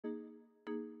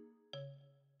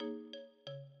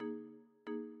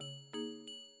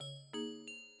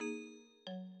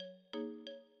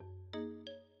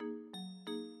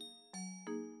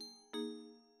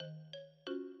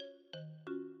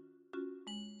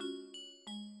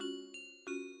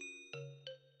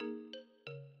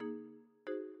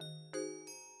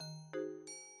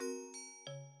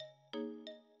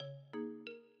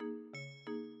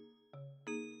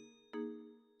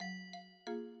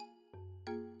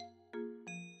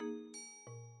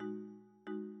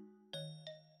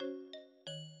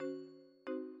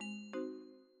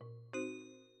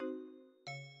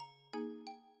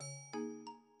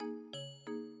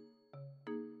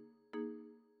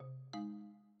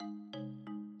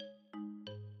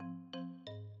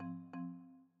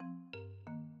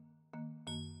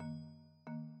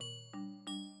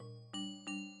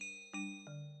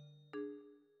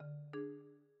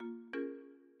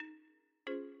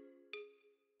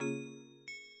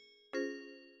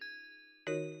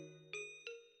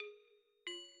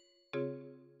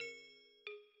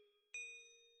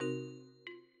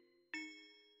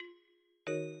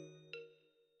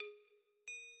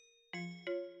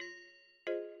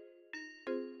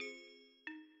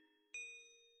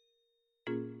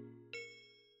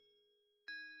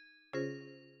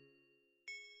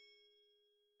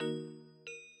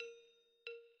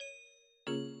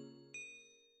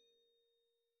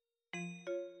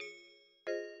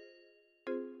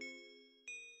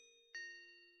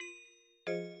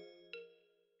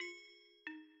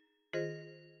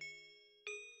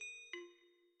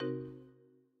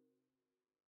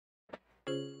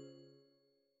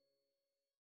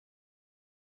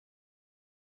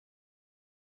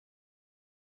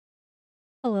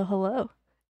Hello, hello.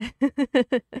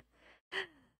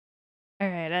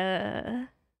 Alright,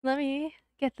 let me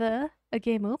get a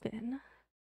game open.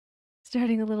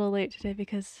 Starting a little late today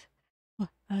because well,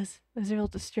 I was real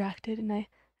distracted and I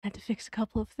had to fix a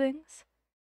couple of things.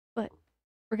 But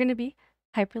we're gonna be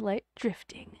hyperlight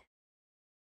drifting.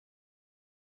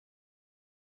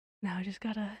 Now I just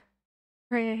gotta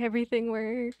pray everything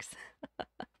works.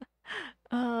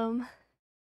 um,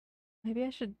 maybe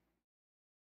I should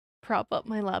prop up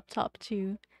my laptop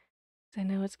too, because I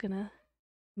know it's gonna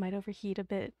might overheat a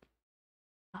bit.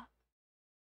 Ah,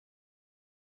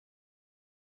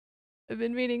 I've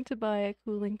been meaning to buy a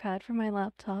cooling pad for my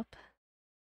laptop,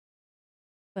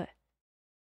 but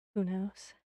who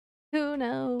knows? Who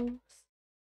knows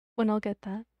when I'll get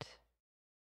that?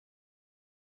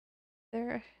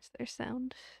 Is there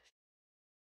sound?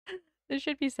 There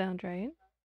should be sound, right?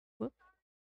 Whoop.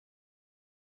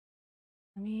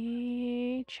 Let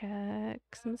me check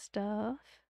some stuff.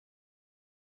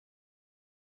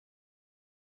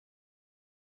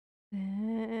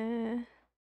 Eh.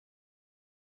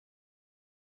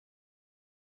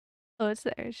 Oh, it's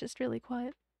there. It's just really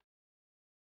quiet.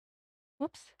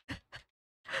 Whoops.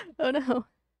 Oh no.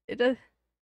 It does.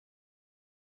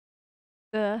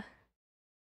 The.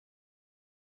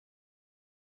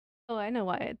 Oh, I know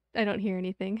why I don't hear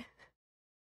anything.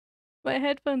 My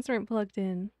headphones weren't plugged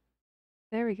in.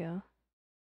 There we go.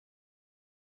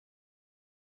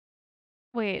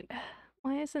 Wait.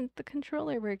 Why isn't the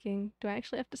controller working? Do I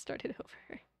actually have to start it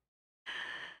over?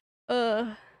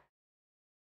 Uh.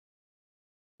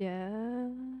 Yeah.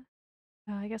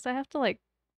 Oh, I guess I have to like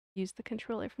use the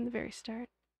controller from the very start.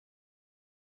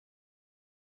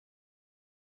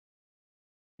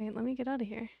 Wait, let me get out of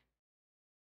here.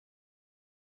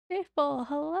 Faithful,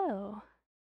 hello.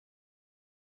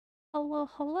 Hello,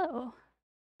 hello.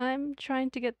 I'm trying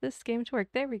to get this game to work.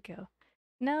 There we go.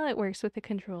 Now it works with the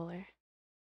controller.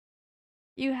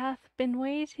 You have been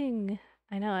waiting.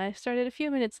 I know, I started a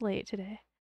few minutes late today.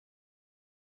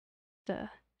 Just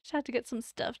had to get some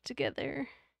stuff together.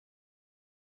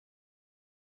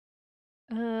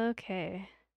 Okay.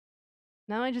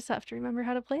 Now I just have to remember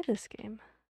how to play this game.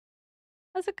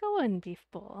 How's it going, Beef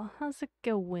Bowl? How's it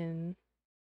going?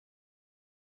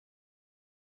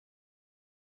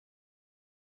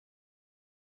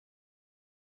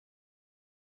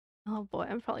 Oh boy,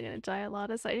 I'm probably gonna die a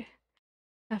lot as I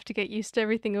have to get used to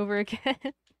everything over again.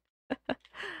 How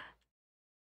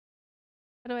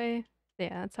do I...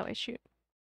 Yeah, that's how I shoot.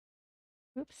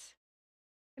 Oops.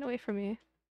 Get away from me.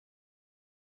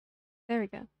 There we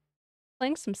go.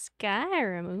 Playing some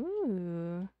Skyrim.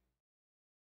 Ooh.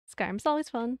 Skyrim's always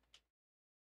fun.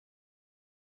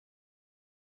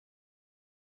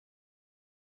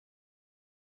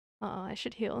 Oh, I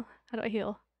should heal. How do I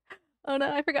heal? Oh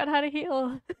no, I forgot how to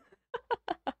heal.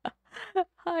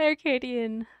 Hi,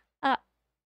 Arcadian. Ah,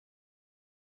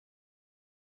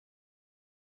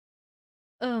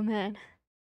 oh man.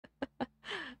 That's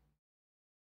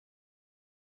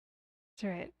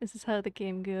right. This is how the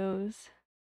game goes.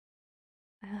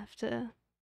 I have to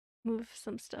move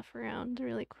some stuff around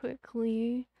really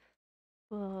quickly.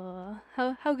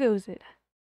 How goes it?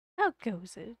 How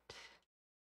goes it?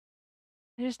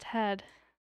 I just had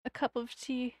a cup of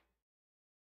tea,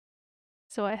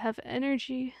 so I have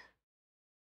energy.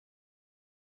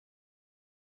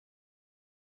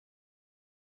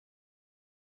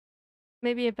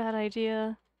 Maybe a bad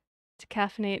idea to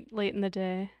caffeinate late in the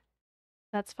day.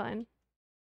 That's fine.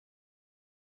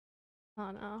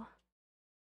 Oh no.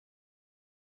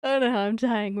 Oh no, I'm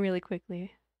dying really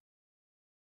quickly.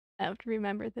 I have to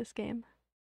remember this game.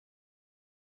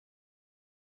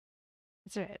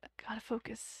 It's alright, I gotta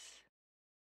focus.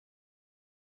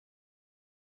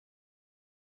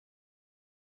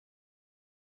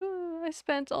 Ooh, I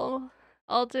spent all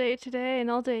day today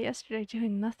and all day yesterday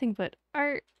doing nothing but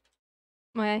art.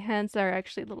 My hands are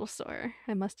actually a little sore,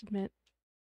 I must admit.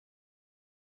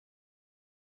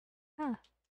 Ah,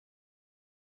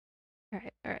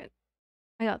 alright, alright.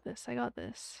 I got this, I got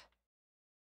this.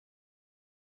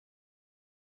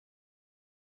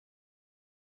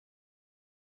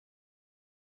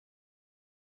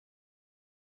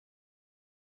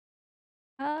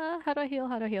 How do I heal?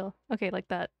 How do I heal? Okay, like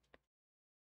that.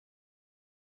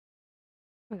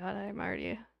 Oh my god, I'm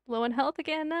already low in health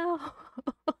again now.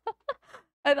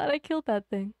 I thought I killed that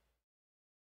thing.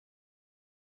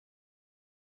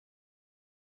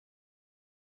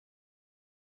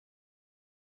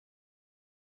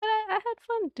 But I had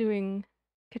fun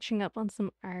catching up on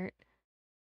some art.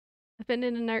 I've been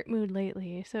in an art mood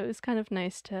lately, so it was kind of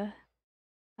nice to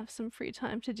have some free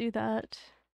time to do that.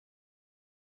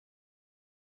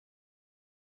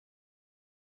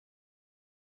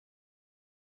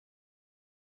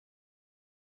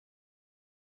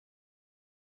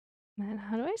 Man,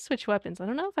 how do I switch weapons? I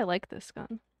don't know if I like this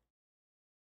gun.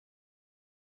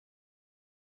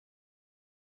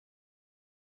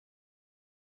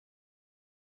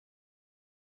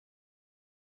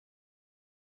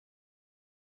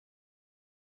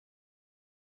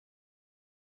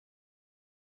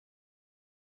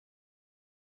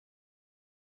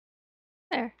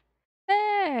 There.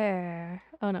 There!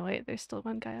 Oh no, wait, there's still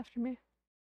one guy after me.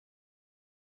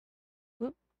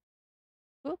 Whoop,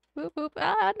 whoop, whoop, whoop.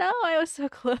 Ah, no, I was so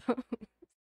close.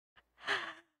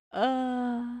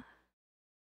 uh,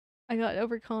 I got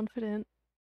overconfident.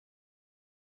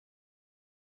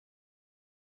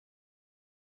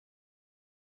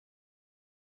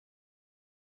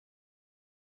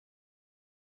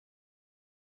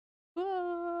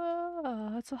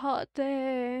 Whoa, it's a hot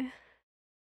day.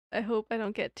 I hope I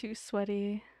don't get too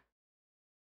sweaty.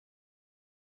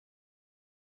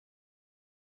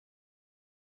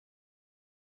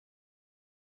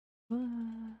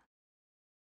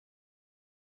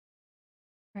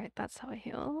 Alright, that's how I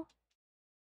heal.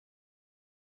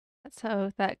 That's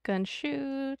how that gun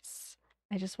shoots.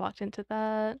 I just walked into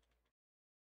that.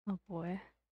 Oh boy.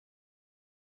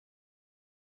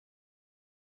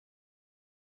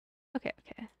 Okay,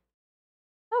 okay.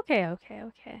 Okay, okay,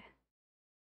 okay.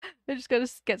 I just gotta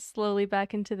get slowly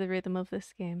back into the rhythm of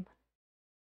this game.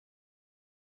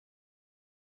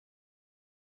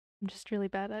 I'm just really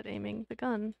bad at aiming the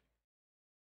gun.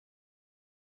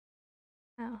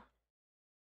 Ow.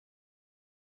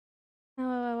 Oh,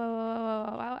 oh,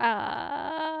 oh, oh,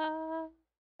 ah.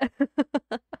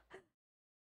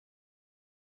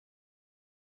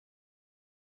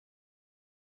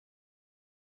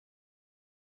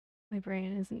 My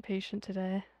brain isn't patient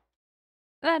today.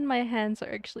 And my hands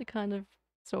are actually kind of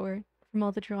sore from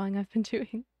all the drawing I've been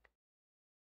doing.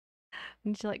 I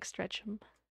need to like stretch them.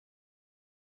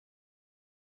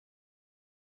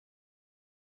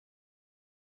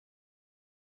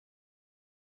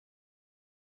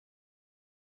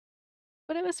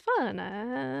 But it was fun.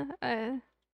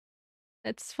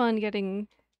 It's fun getting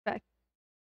back.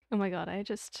 Oh my god, I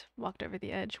just walked over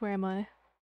the edge. Where am I?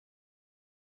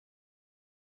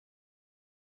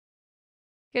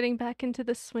 Getting back into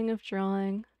the swing of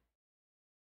drawing.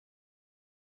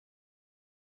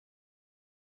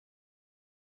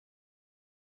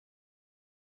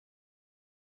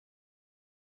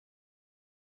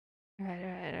 Alright,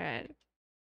 alright, alright.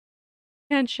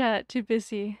 Can't chat, too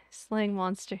busy slaying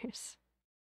monsters.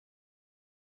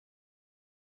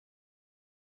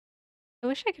 I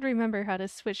wish I could remember how to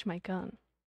switch my gun.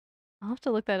 I'll have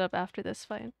to look that up after this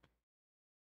fight.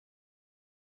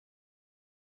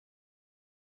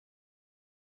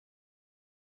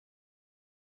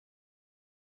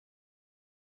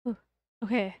 Ooh,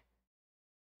 okay.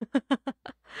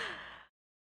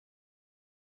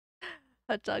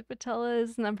 Hot Dog Patella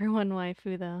is #1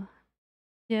 waifu though.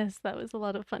 Yes, that was a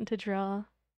lot of fun to draw.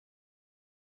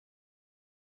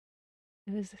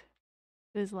 It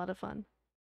was a lot of fun.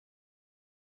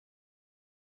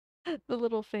 The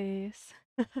little face.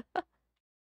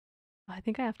 I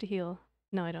think I have to heal.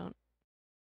 No, I don't.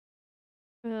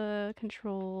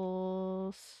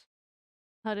 Controls.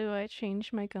 How do I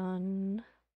change my gun?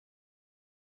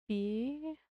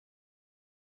 B?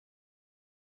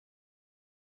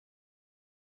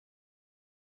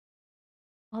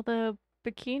 Although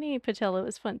Bikini Patella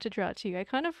was fun to draw too. I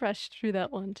kind of rushed through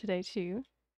that one today too.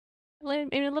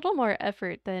 Maybe a little more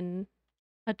effort than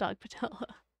a dog patella.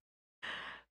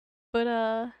 But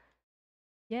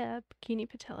yeah, Bikini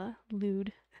Patella.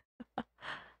 Lewd.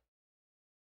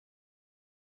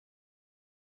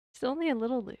 It's only a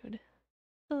little lewd.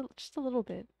 Just a little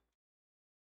bit.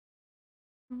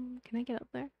 Can I get up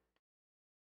there?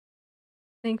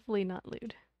 Thankfully not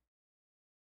lewd.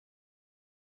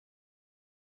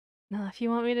 Now, if you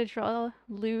want me to draw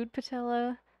lewd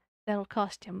patella, that'll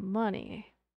cost you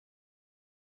money.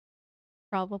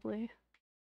 Probably.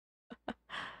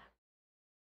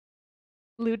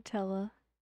 Lewdtella.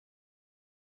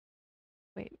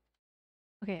 Wait.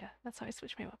 Okay, yeah, that's how I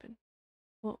switch my weapon.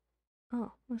 Well,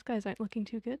 oh, those guys aren't looking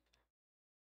too good.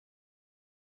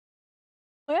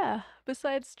 Oh yeah,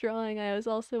 besides drawing, I was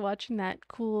also watching that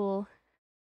cool,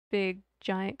 big,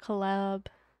 giant collab.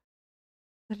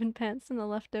 Seven Pants and the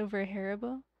Leftover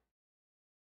Haribo.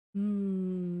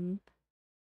 Hmm.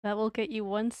 That will get you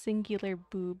one singular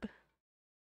boob.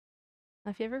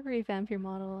 If you ever revamp your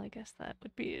model, I guess that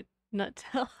would be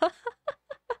Nutella.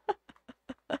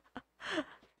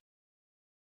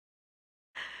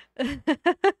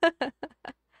 That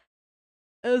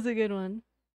was a good one.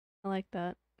 I like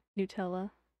that.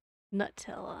 Nutella.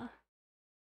 Nutella.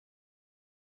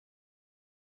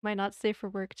 Might not stay for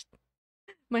work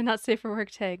My not safe for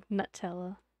work tag,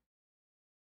 Nutella.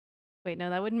 Wait, no,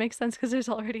 that wouldn't make sense because there's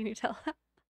already Nutella.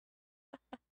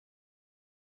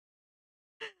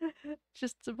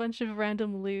 Just a bunch of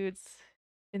random lewds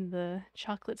in the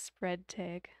chocolate spread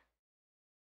tag.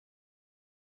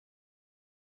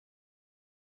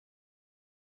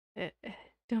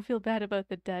 Don't feel bad about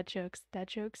the dad jokes. Dad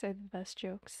jokes are the best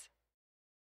jokes.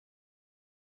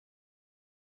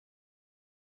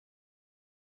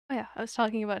 Oh yeah, I was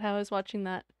talking about how I was watching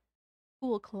that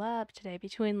cool collab today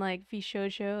between like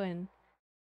VShojo and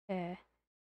uh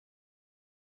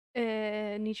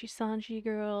Nichi Sanji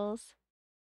girls.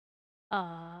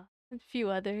 And a few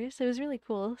others. It was really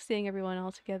cool seeing everyone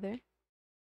all together.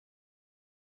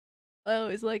 I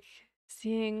always like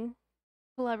seeing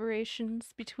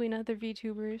collaborations between other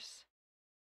VTubers.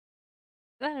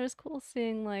 Then it was cool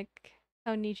seeing like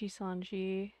how Nichi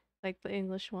Sanji, like the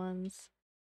English ones,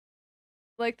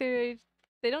 like they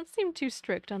don't seem too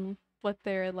strict on what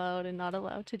they're allowed and not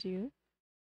allowed to do.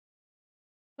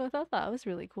 So I thought that was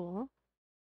really cool.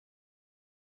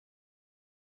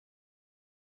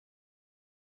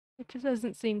 It just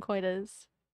doesn't seem quite as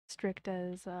strict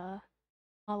as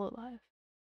Hololive.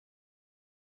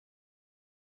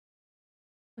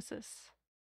 What's this?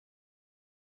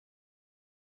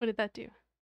 What did that do?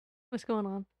 What's going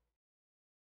on?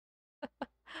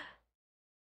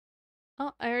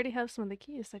 Oh, I already have some of the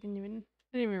keys. I didn't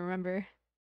even remember.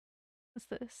 What's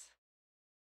this?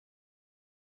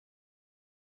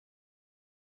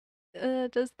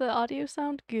 Does the audio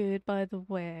sound good, by the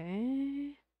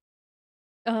way?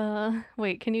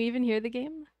 Wait, can you even hear the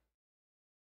game?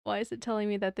 Why is it telling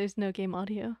me that there's no game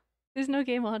audio? There's no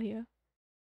game audio.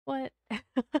 What?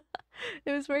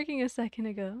 It was working a second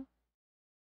ago.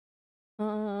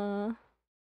 Uh,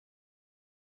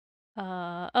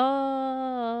 uh.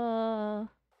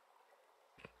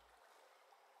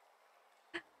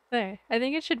 There. I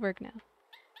think it should work now.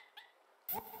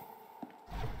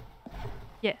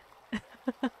 Yeah.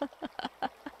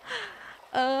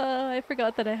 I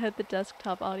forgot that I had the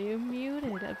desktop audio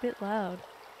muted a bit loud.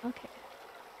 Okay.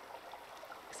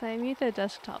 Because I mute the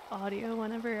desktop audio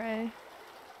whenever I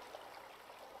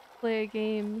play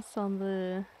games on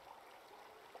the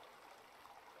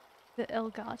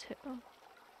Elgato.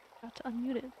 Got to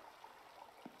unmute it.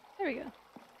 There we go.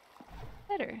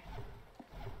 Better.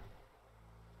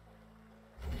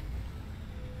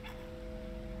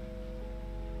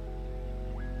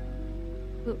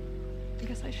 Ooh, I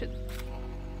guess I should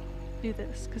do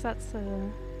this, because that's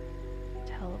a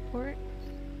teleport,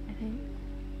 I think.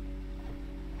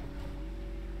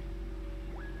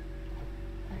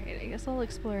 Alright, I guess I'll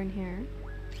explore in here.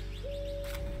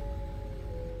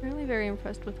 I'm really very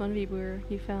impressed with one VTuber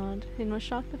you found, and was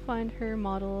shocked to find her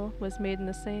model was made in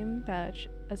the same batch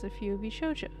as a few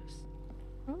VShojos.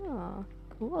 Oh,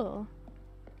 cool.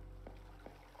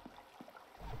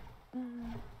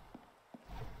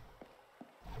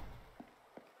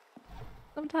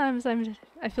 Sometimes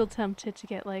I feel tempted to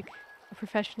get like a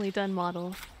professionally done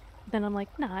model. Then I'm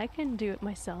like, nah, I can do it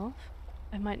myself.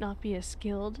 I might not be as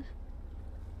skilled.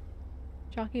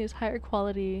 Jockey is higher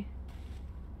quality.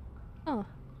 Oh.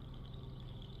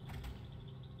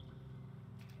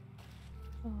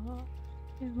 Oh.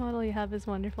 The model you have is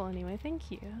wonderful anyway,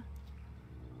 thank you.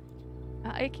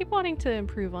 I keep wanting to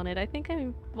improve on it. I think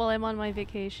while I'm on my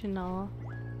vacation, I'll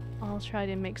try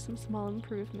to make some small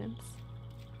improvements.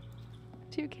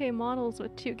 2K models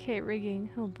with 2K rigging,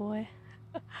 oh boy.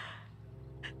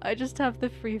 I just have the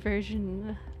free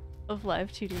version of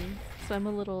Live 2D, so I'm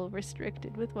a little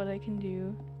restricted with what I can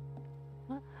do.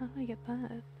 What? How do I get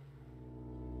that?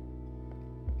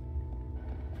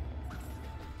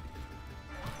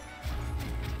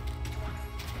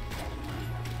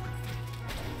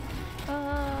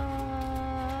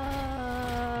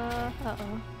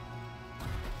 Uh-oh.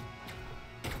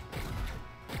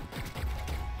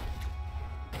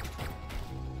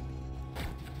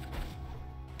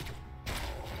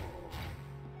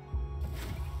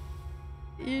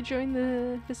 You joined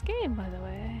this game, by the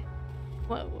way.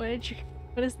 What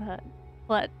is that?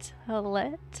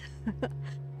 Platelet?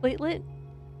 Platelet?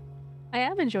 I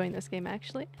am enjoying this game,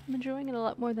 actually. I'm enjoying it a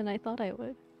lot more than I thought I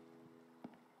would.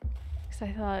 Because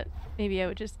I thought maybe I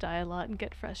would just die a lot and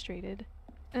get frustrated.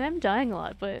 And I'm dying a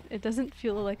lot, but it doesn't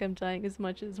feel like I'm dying as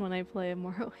much as when I play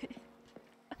Morrowind.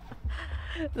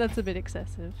 That's a bit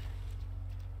excessive.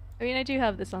 I mean, I do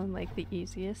have this on like the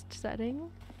easiest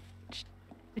setting, which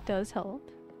it does help.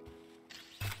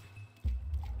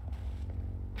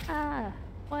 Ah,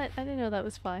 what? I didn't know that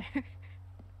was fire.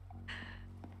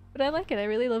 But I like it. I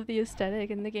really love the aesthetic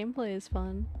and the gameplay is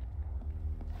fun.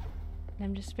 And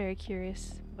I'm just very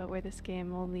curious about where this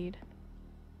game will lead.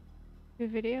 A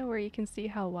video where you can see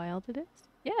how wild it is?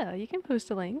 Yeah, you can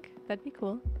post a link. That'd be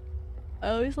cool. I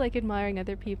always like admiring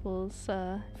other people's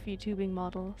VTubing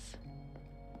models.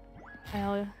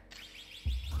 I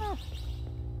ah.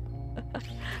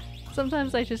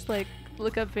 Sometimes I just like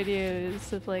look up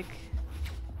videos of like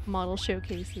model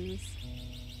showcases.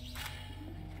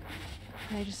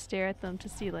 And I just stare at them to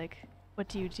see like, what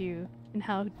do you do and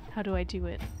how do I do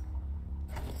it?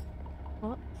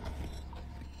 What?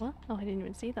 What? Oh, I didn't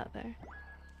even see that there.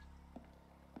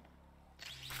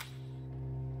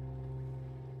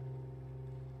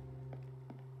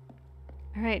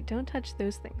 Alright, don't touch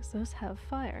those things. Those have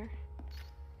fire.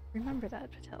 Remember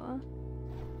that, Patella.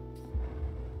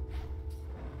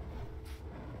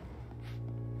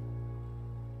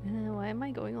 Why am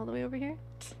I going all the way over here?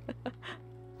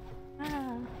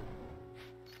 Ah.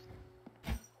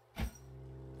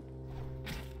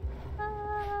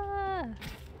 Ah.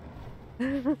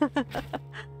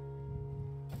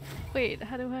 Wait,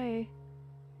 how do I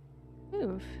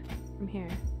move from here?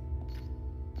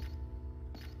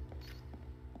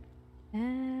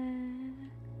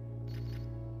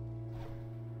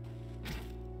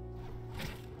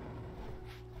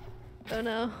 Oh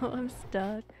no, I'm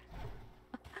stuck.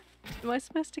 Am I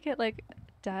supposed to get like a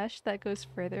dash that goes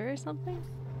further or something?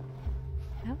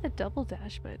 I have a double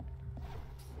dash, but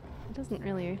it doesn't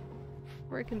really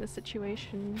work in this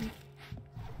situation.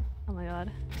 Oh my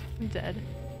god, I'm dead.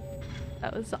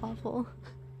 That was awful.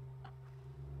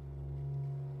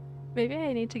 Maybe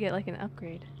I need to get like an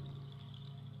upgrade.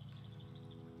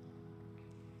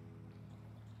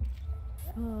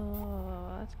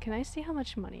 Oh, can I see how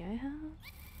much money I have?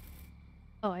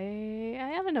 Oh,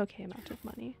 I have an okay amount of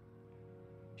money.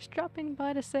 Just dropping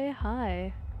by to say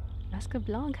hi.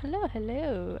 Mascablanc, hello,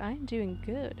 hello. I'm doing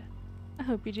good. I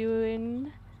hope you're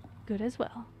doing good as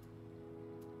well.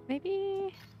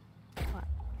 Maybe... what?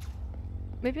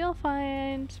 Maybe I'll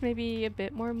find maybe a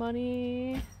bit more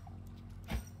money.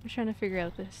 I'm trying to figure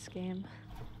out this game.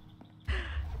 I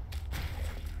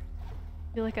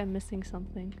feel like I'm missing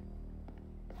something.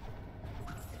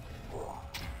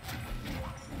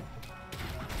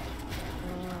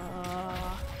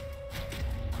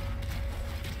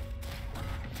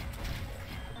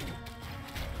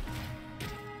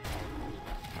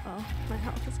 Oh, my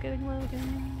health is getting low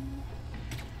again.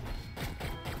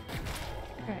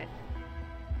 Alright.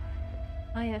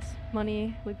 Ah yes,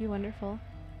 money would be wonderful.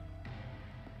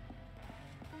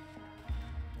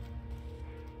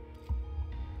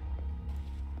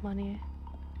 Money.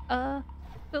 But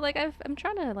like I'm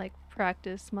trying to like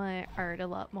practice my art a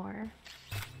lot more.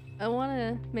 I want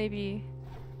to maybe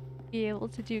be able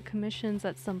to do commissions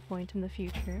at some point in the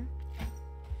future.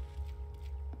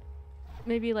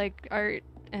 Maybe like art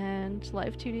and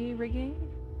live 2D rigging.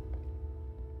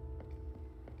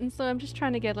 And so I'm just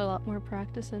trying to get a lot more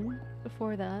practice in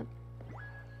before that.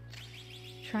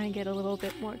 Try and get a little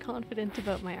bit more confident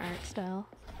about my art style.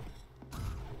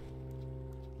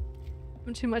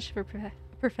 I'm too much of a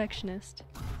perfectionist,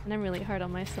 and I'm really hard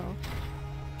on myself.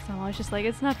 So I'm always just like,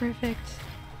 it's not perfect.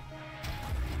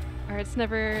 Or it's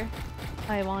never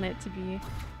how I want it to be.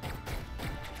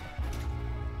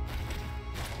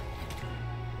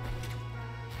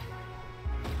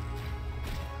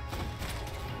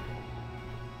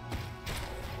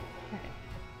 Alright,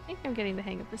 I think I'm getting the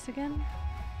hang of this again.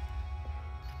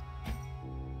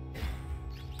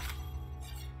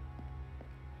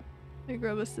 I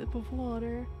grab a sip of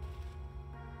water.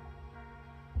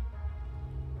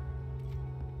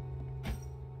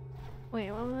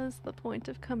 Wait, what was the point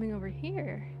of coming over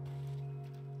here?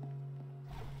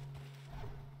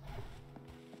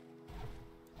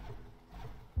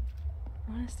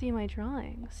 I want to see my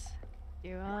drawings.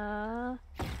 I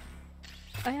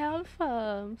have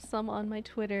some on my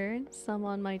Twitter and some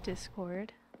on my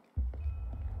Discord.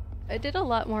 I did a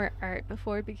lot more art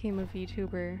before I became a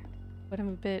VTuber, but I'm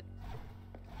a bit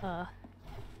I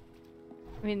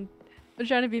mean, I'm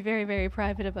trying to be very, very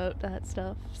private about that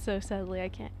stuff, so sadly I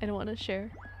don't want to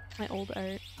share my old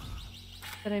art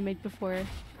that I made before I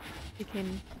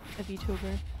became a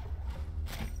VTuber.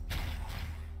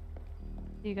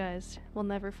 You guys will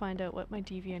never find out what my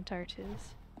deviant art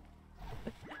is.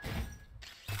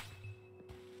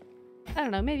 I don't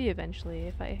know, maybe eventually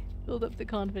if I build up the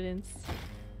confidence.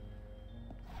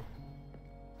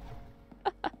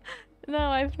 No,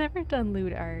 I've never done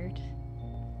lewd art.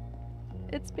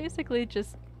 It's basically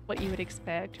just what you would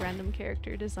expect, random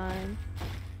character design.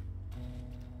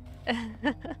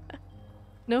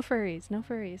 No furries, no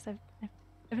furries.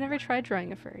 I've never tried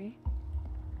drawing a furry.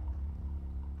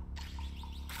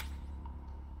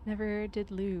 Never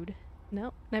did lewd.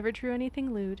 Nope, never drew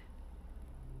anything lewd.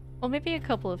 Well, maybe a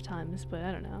couple of times, but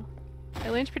I don't know. I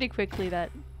learned pretty quickly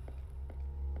that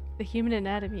the human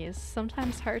anatomy is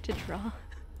sometimes hard to draw.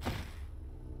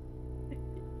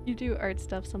 You do art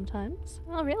stuff sometimes?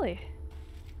 Oh, really?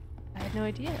 I had no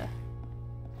idea.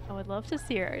 I would love to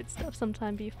see your art stuff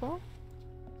sometime, Beefball.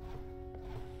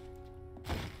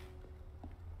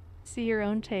 See your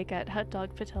own take at Hot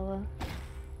Dog Patella.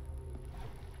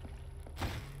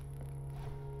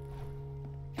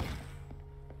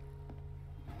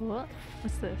 What?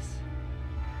 What's this?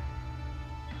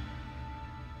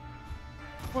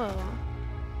 Whoa.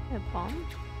 A bomb?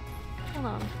 Hold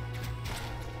on.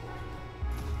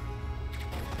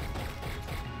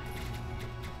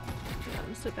 God,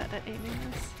 I'm so bad at aiming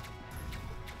this.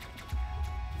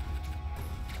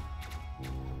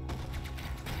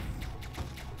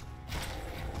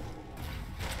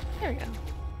 There we go.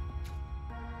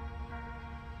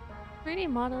 3D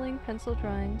modeling, pencil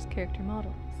drawings, character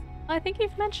models. I think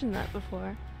you've mentioned that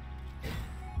before.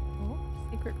 Oh,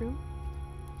 secret room.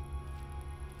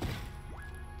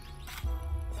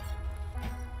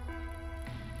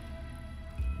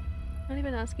 Not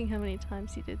even asking how many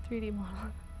times you did 3D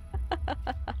model.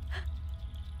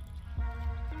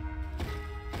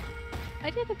 I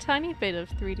did a tiny bit of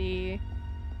 3D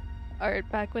art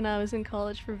back when I was in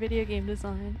college for video game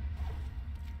design.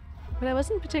 But I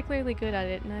wasn't particularly good at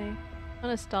it, and I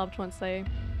kind of stopped once I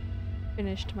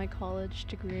finished my college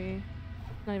degree.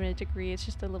 Not even a degree, it's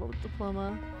just a little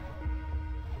diploma.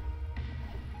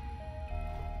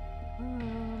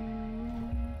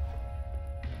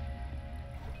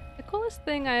 The coolest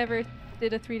thing I ever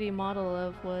did a 3D model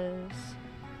of was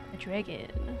a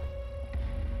dragon.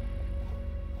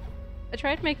 I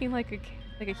tried making like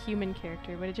a human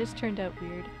character, but it just turned out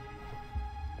weird.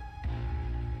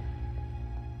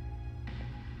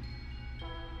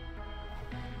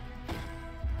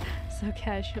 So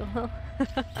casual.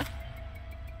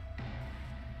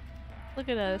 Look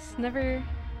at us, never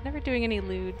doing any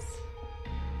lewds.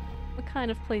 What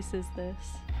kind of place is this?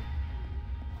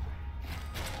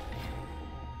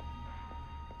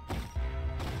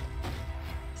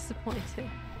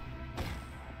 Disappointing.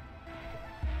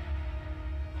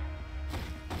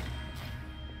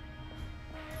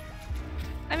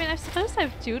 I mean, I suppose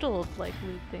I've doodled like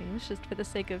lewd things just for the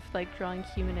sake of like drawing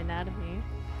human anatomy.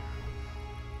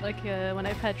 Like when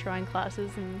I've had drawing classes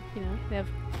and, you know, they have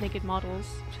naked models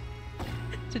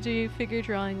to do figure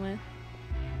drawing with.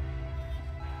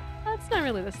 That's not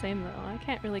really the same though. I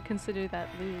can't really consider that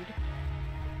lewd.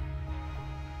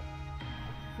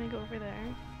 Let me go over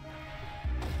there.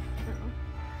 Oh.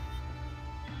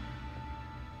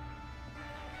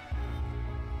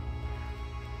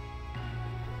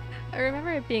 I remember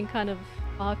it being kind of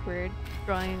awkward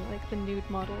drawing like the nude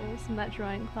models in that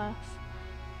drawing class.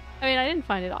 I mean, I didn't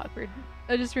find it awkward.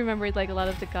 I just remembered like a lot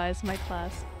of the guys in my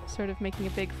class sort of making a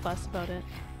big fuss about it.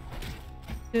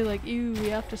 They're like, ew, we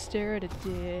have to stare at a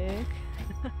dick.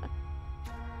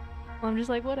 Well, I'm just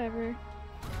like, whatever.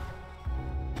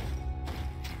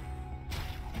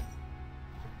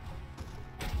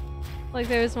 Like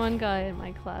there was one guy in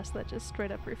my class that just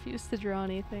straight up refused to draw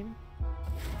anything.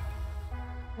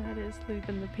 That is lewd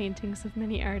than the paintings of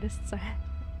many artists are.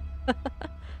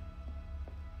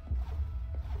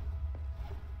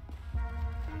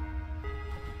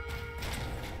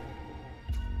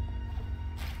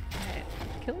 Alright,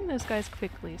 killing those guys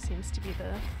quickly seems to be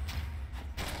the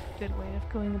good way of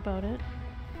going about it.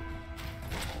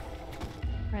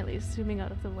 Or at least zooming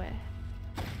out of the way.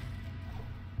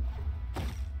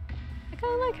 I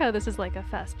kinda like how this is like a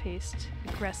fast-paced,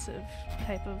 aggressive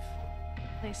type of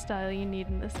playstyle you need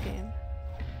in this game,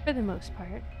 for the most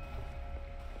part.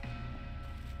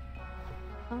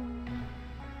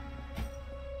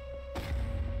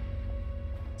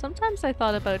 Sometimes I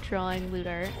thought about drawing lewd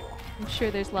art. I'm sure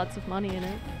there's lots of money in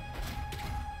it.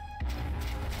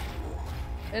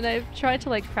 And I've tried to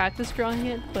like practice drawing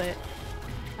it, but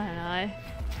I don't know,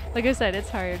 like I said, it's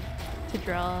hard to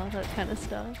draw that kind of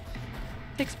stuff.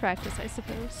 It takes practice, I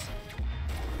suppose.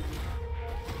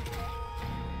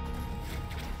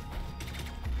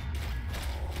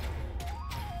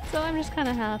 So I'm just kind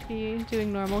of happy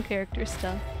doing normal character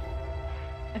stuff.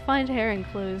 I find hair and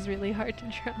clothes really hard to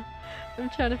draw. I'm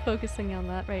trying to focusing on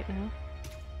that right now.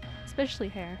 Especially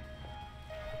hair.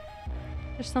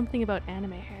 There's something about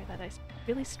anime hair that I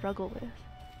really struggle with.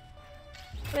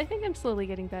 But I think I'm slowly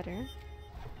getting better.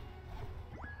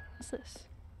 What's this?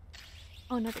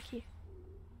 Oh, another key.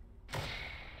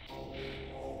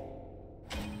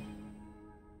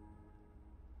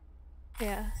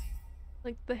 Yeah.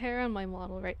 Like, the hair on my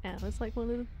model right now is like one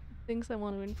of the things I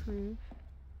want to improve.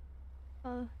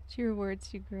 To your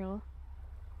words, you girl.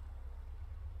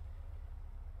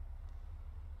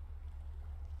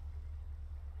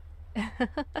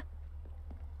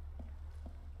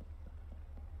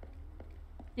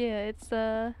 Yeah,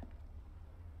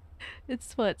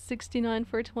 it's what, 69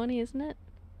 420, isn't it?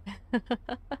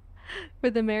 For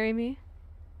the marry me.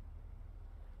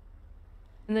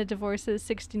 And the divorce is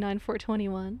 69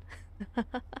 421.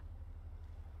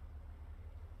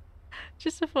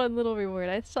 Just a fun little reward.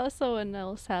 I saw someone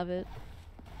else have it.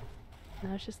 And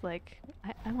I was just like,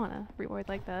 I want a reward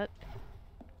like that.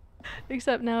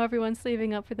 Except now everyone's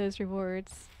saving up for those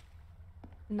rewards.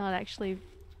 And not actually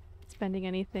spending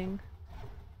anything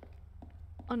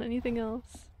on anything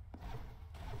else.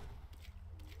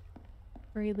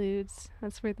 Preludes.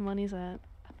 That's where the money's at.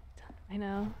 I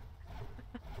know.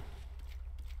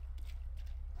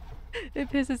 It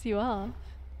pisses you off.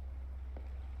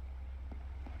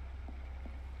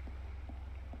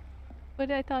 But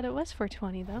I thought it was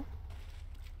 420 though.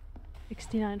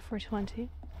 69 420.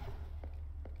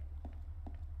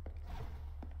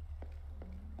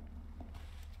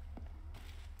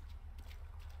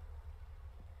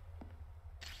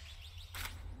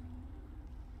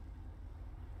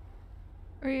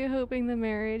 Were you hoping the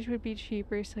marriage would be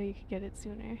cheaper so you could get it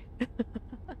sooner?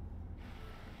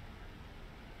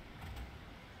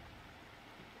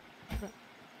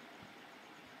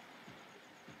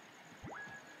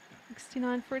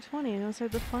 69 420, those are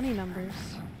the funny numbers.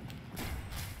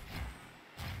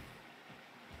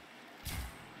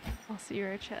 I'll see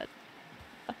your chat.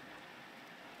 Oh,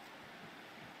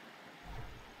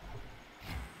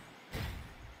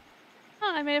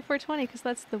 I made it 420 because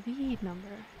that's the weed number.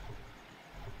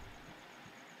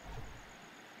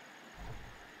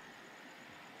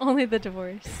 Only the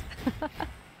divorce.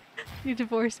 You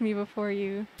divorce me before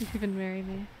you even marry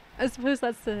me. I suppose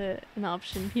that's an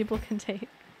option people can take.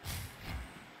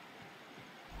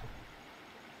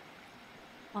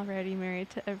 Already married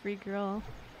to every girl.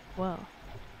 Whoa.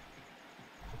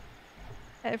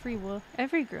 Every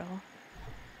girl.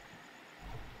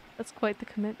 That's quite the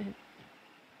commitment.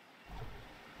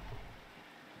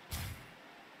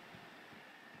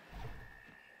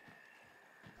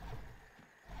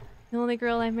 The only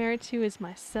girl I'm married to is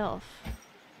myself.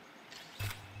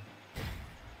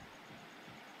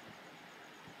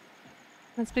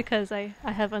 That's because I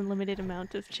have unlimited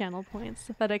amount of channel points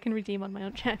that I can redeem on my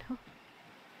own channel.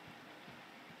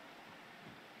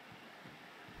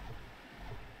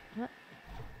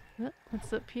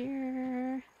 What's up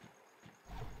here?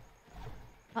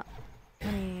 Ah,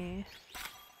 honey.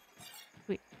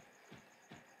 Wait.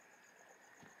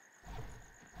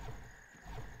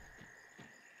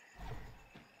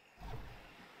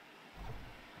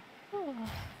 Oh,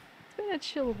 it's been a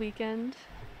chill weekend.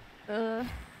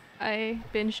 I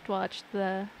binged watched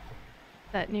that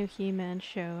new He-Man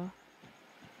show,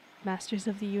 Masters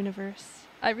of the Universe.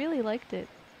 I really liked it.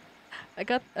 I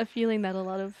got a feeling that a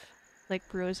lot of like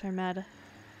bros are mad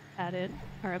at it,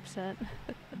 are upset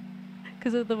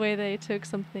because of the way they took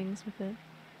some things with it.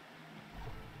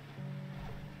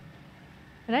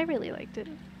 But I really liked it.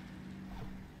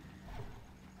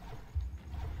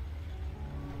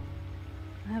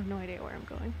 I have no idea where I'm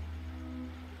going.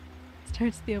 It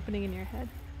starts the opening in your head.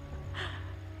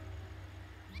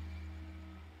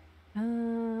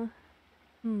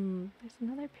 There's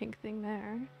another pink thing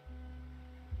there.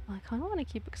 Well, I kind of want to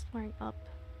keep exploring up.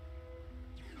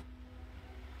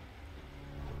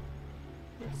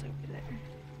 What's over there?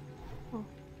 Oh,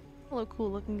 hello,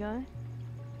 cool looking guy.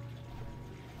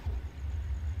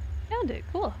 Found it,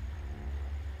 cool.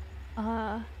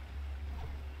 I'd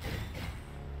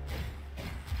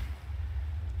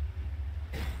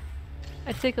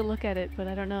take a look at it, but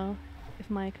I don't know if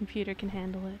my computer can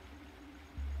handle it.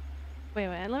 Wait,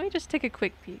 let me just take a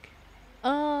quick peek.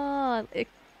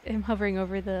 I'm hovering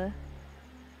over the...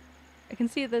 I can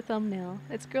see the thumbnail.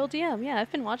 It's Girl DM, yeah,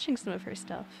 I've been watching some of her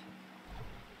stuff.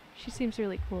 She seems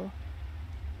really cool.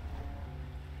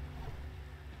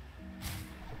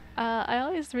 I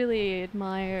always really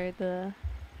admire the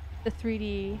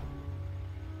 3D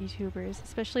YouTubers,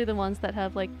 especially the ones that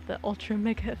have like the ultra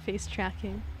mega face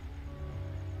tracking.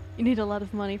 You need a lot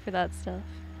of money for that stuff.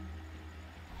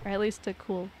 Or at least a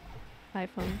cool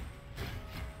iPhone.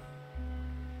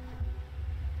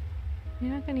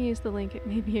 You're not gonna use the link, it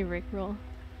may be a rickroll.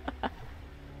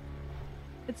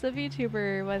 It's a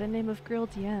VTuber by the name of Girl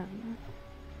DM.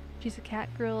 She's a cat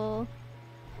girl,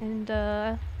 and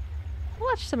I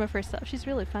watched some of her stuff. She's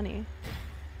really funny.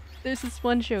 There's this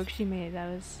one joke she made that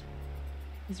was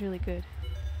really good.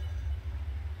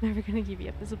 Never gonna give you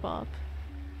up as a bop.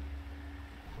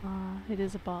 It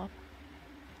is a bop.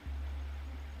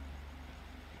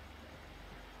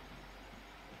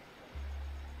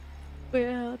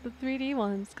 Yeah, the 3D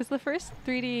ones. Because the first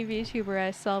 3D VTuber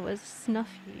I saw was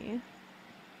Snuffy.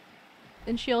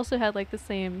 And she also had like the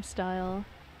same style.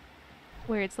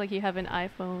 Where it's like you have an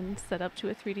iPhone set up to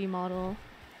a 3D model.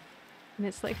 And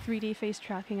it's like 3D face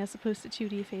tracking as opposed to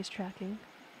 2D face tracking.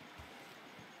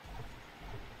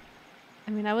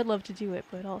 I mean, I would love to do it,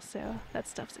 but also, that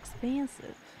stuff's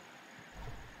expensive.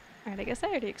 Alright, I guess I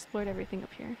already explored everything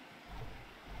up here.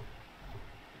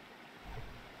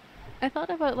 I thought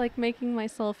about like making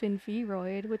myself in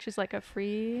Vroid, which is like a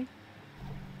free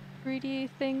 3D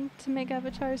thing to make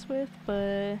avatars with,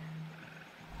 but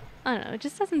I don't know, it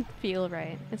just doesn't feel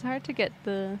right. It's hard to get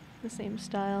the same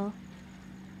style.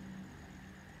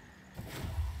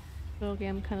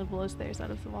 Wilgam kind of blows theirs out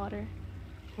of the water.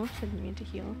 Whoops, I didn't mean to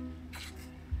heal.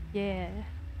 Yeah.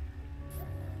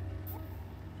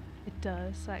 It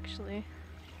does, actually.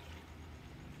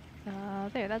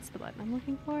 There, that's the button I'm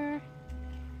looking for.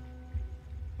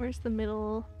 Where's the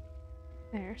middle?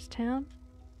 There's town.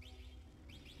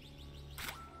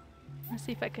 Let's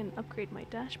see if I can upgrade my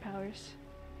dash powers.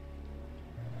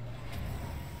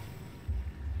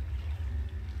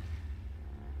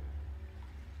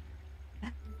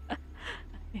 There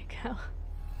you go.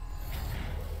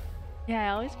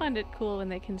 Yeah, I always find it cool when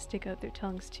they can stick out their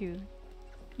tongues too.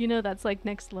 You know that's like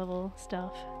next level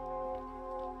stuff.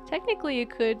 Technically you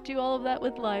could do all of that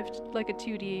with like a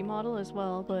 2D model as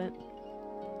well, but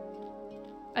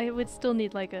I would still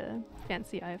need like a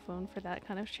fancy iPhone for that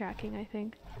kind of tracking, I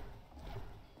think.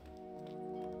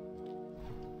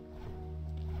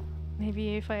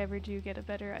 Maybe if I ever do get a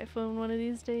better iPhone one of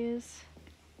these days.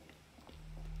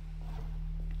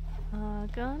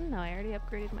 Gun? No, I already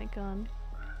upgraded my gun.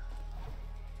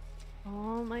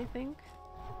 I think.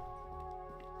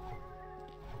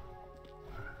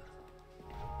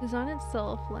 Design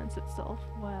itself lends itself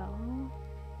well.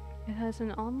 It has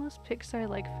an almost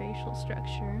Pixar-like facial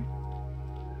structure.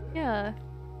 Yeah,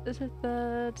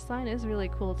 the design is really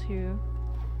cool too.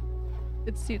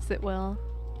 It suits it well.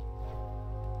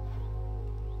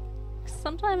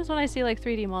 Sometimes when I see like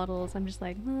 3D models, I'm just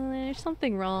like, there's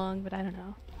something wrong, but I don't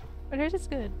know. But hers is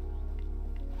good.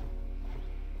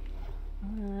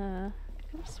 I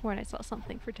could have sworn I saw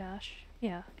something for Dash.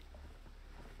 Yeah.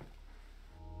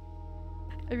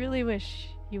 I really wish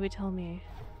you would tell me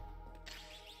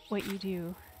what you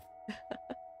do.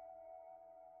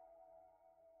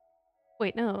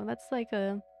 Wait, no, that's like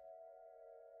a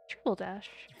triple dash.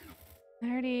 I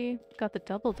already got the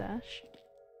double dash.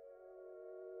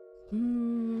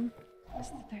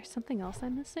 Is there something else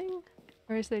I'm missing?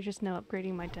 Or is there just no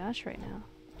upgrading my dash right now?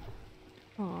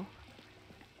 Oh.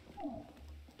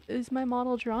 Is my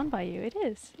model drawn by you? It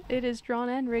is. It is drawn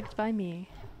and rigged by me.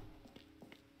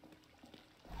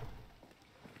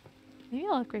 Maybe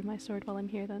I'll upgrade my sword while I'm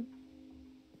here then.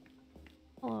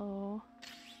 Hello.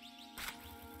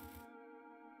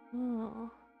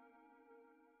 Oh.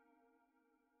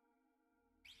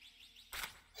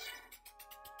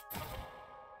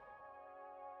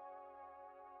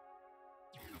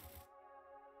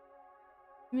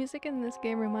 Music in this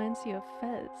game reminds you of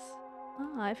Fez.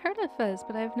 Ah, I've heard of Fez,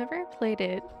 but I've never played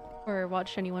it or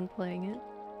watched anyone playing it.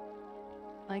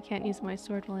 I can't use my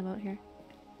sword while I'm out here.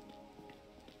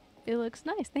 It looks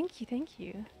nice. Thank you, thank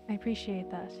you. I appreciate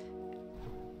that.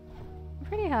 I'm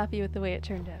pretty happy with the way it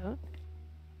turned out.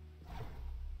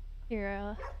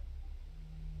 Here,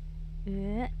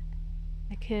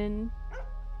 I can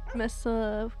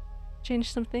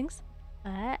change some things.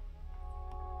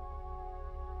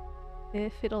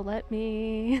 If it'll let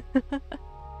me.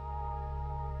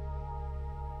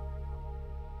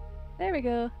 There we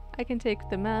go. I can take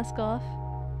the mask off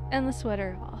and the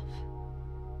sweater off.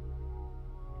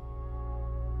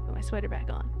 Put my sweater back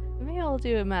on. Maybe I'll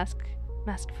do a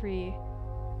mask-free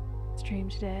stream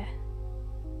today.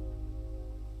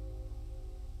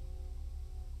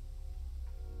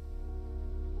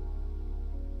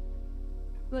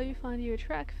 Though you find you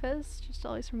attract Fez, just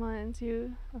always reminds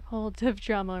you of whole div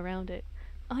drama around it.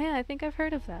 Oh yeah, I think I've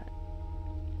heard of that.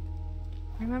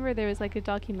 I remember there was like a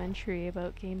documentary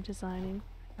about game designing,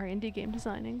 or indie game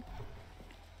designing.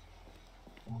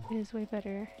 It is way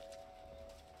better.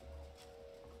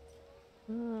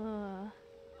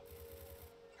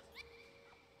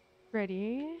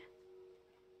 Ready?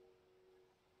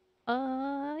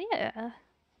 Yeah.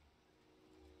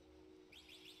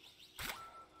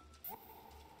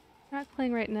 Track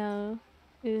playing right now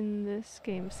in this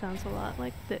game sounds a lot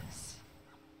like this.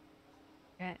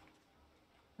 Okay.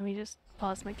 Let me just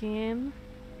pause my game.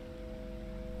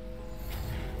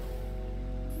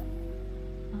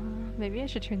 Maybe I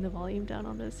should turn the volume down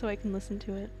on this so I can listen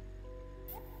to it.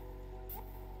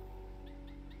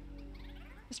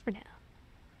 Just for now.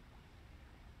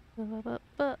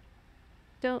 But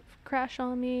don't crash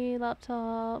on me,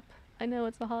 laptop. I know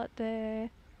it's a hot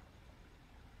day.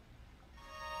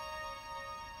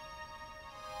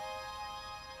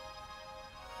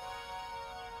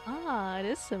 Ah, it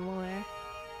is similar.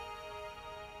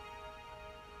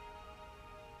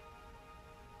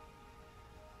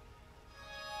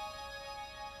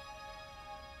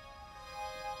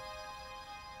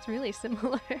 It's really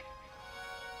similar.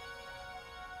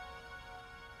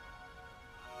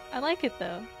 I like it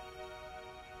though.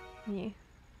 Yeah.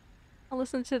 I'll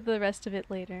listen to the rest of it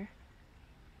later.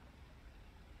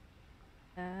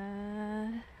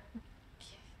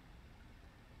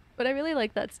 But I really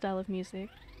like that style of music.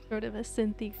 Sort of a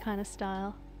synthy kind of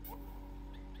style.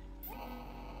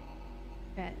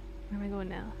 Okay, where am I going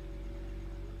now?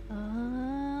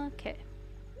 Okay.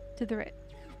 To the right.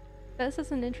 This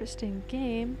is an interesting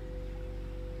game.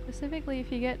 Specifically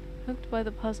if you get hooked by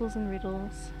the puzzles and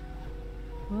riddles.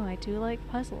 Oh, I do like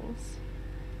puzzles.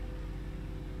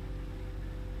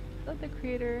 I thought the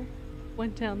creator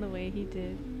went down the way he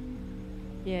did.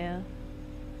 Yeah.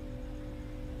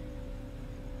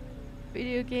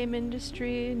 Video game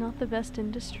industry, not the best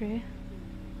industry.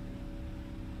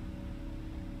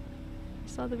 I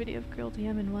saw the video of Girl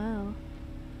DM and wow.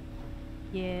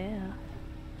 Yeah.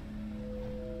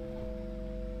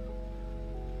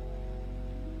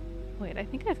 Wait, I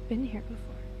think I've been here before.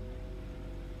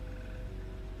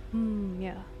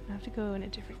 Yeah. I have to go in a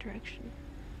different direction.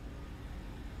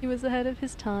 He was ahead of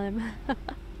his time.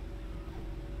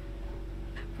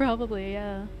 Probably,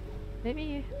 yeah.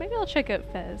 Maybe I'll check out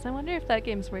Fez. I wonder if that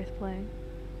game's worth playing.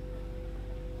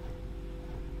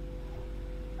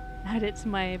 Add it to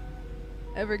my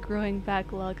ever-growing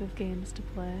backlog of games to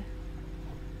play.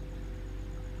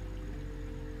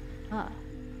 Ah.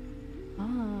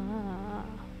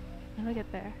 How do I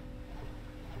get there?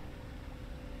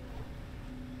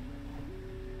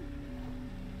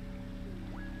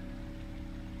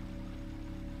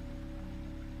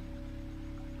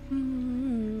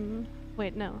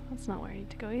 Wait, no, that's not where I need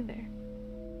to go either.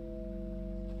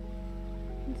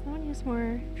 Can someone use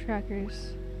more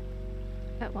trackers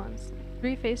at once?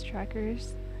 3 face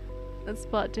trackers that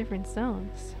spot different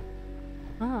zones.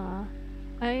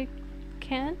 I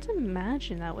can't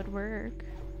imagine that would work.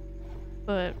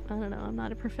 But, I don't know, I'm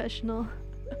not a professional.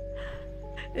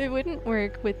 It wouldn't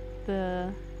work with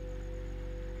the...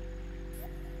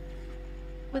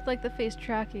 with like the face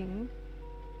tracking.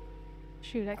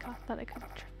 Shoot, I thought I could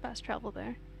fast travel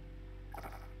there.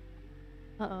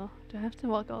 Uh-oh, do I have to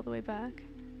walk all the way back?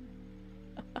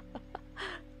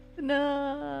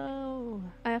 No!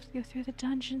 I have to go through the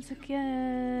dungeons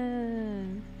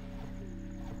again!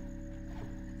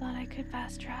 I thought I could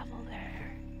fast travel there.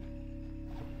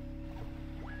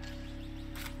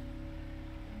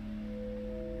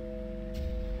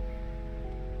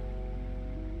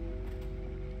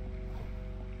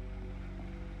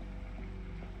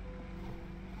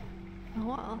 Oh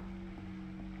well.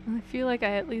 I feel like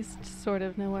I at least sort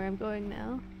of know where I'm going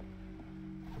now.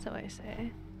 So I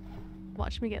say.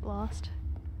 Watch me get lost.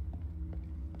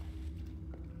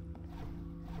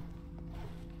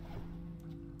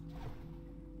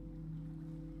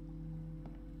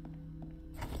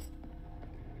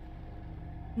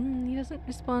 He doesn't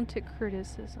respond to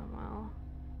criticism well.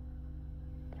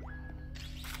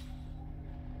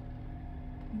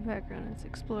 Background is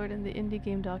explored in the indie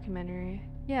game documentary.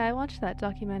 Yeah, I watched that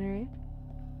documentary.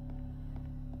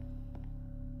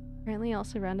 Apparently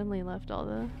also randomly left all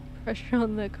the pressure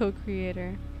on the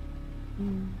co-creator.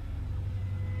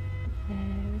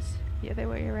 There's the other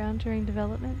way around during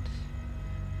development.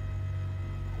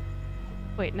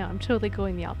 Wait, no, I'm totally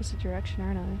going the opposite direction,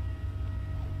 aren't I?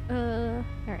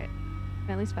 Alright.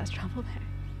 At least fast travel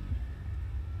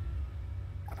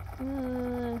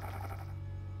there.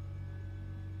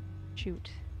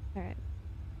 Shoot. Alright.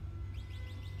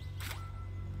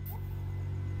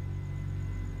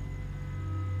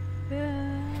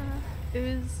 It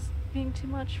was being too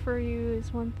much for you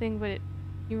is one thing, but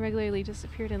you regularly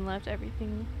disappeared and left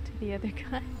everything to the other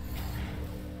guy.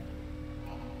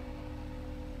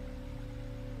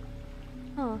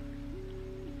 Huh.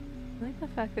 I like the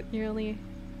fact that you're only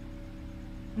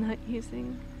not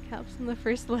using caps in the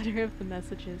first letter of the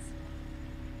messages.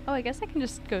 Oh, I guess I can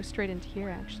just go straight into here,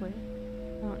 actually.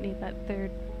 I don't need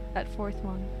that fourth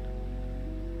one.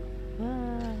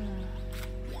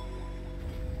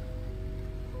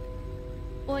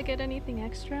 Will I get anything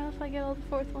extra if I get all the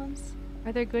fourth ones?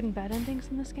 Are there good and bad endings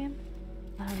in this game?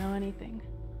 I don't know anything.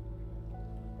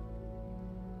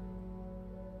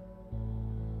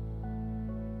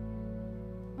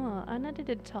 Oh,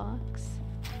 unedited talks.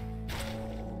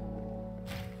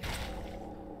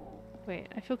 Wait,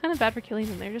 I feel kind of bad for killing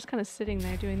them. They're just kind of sitting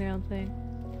there doing their own thing.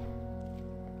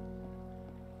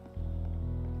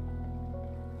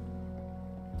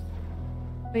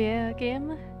 But yeah,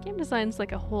 game design's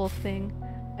like a whole thing.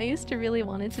 I used to really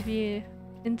wanted to be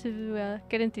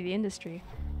get into the industry.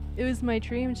 It was my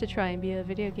dream to try and be a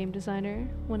video game designer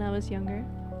when I was younger.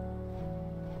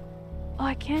 Oh,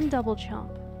 I can double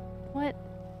jump. What?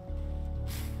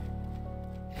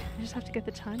 I just have to get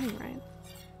the timing right.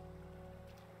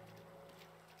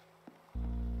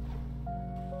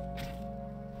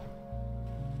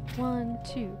 One,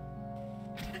 two.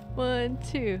 1,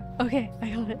 2. Okay, I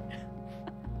got it.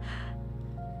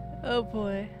 Oh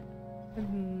boy.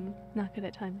 Not good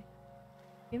at timing.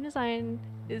 Game design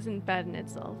isn't bad in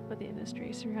itself, but the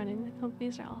industry surrounding the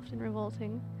companies are often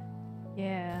revolting.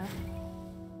 Yeah.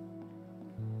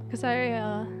 Because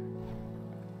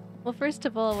well, first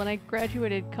of all, when I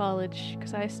graduated college,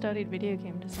 because I studied video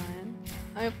game design,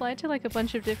 I applied to like a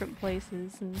bunch of different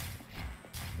places and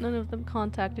none of them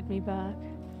contacted me back.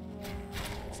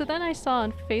 So then I saw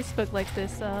on Facebook like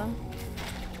this a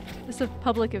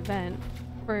public event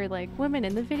for like women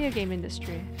in the video game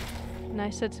industry. And I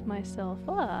said to myself,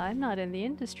 I'm not in the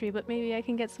industry, but maybe I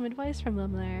can get some advice from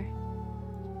them there.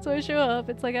 So I show up,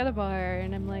 it's like at a bar,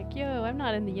 and I'm like, yo, I'm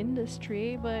not in the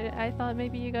industry, but I thought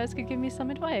maybe you guys could give me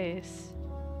some advice.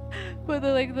 But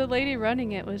the lady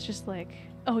running it was just like,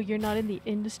 oh, you're not in the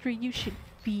industry? You should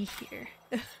be here.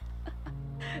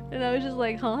 And I was just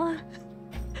like, huh?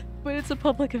 But it's a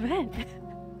public event.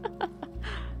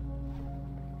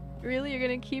 Really? You're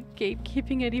gonna keep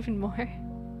gatekeeping it even more?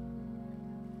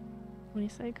 When you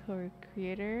say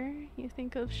co-creator, you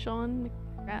think of Sean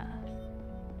McGrath.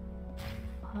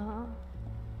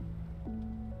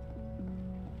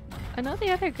 I know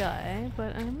the other guy,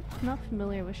 but I'm not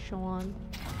familiar with Sean.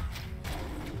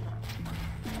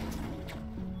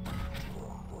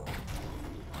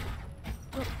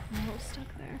 Oh, I'm a little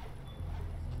stuck there.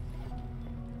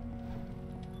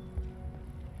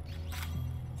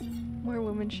 More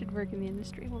women should work in the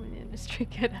industry. Women in the industry,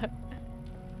 get out.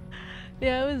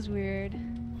 Yeah, it was weird.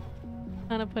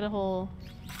 Kind of put a whole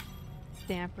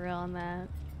stamper on that.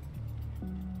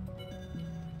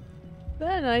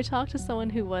 Then I talked to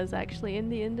someone who was actually in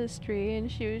the industry,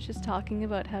 and she was just talking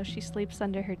about how she sleeps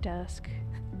under her desk.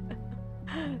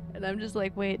 And I'm just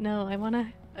like, wait, no, I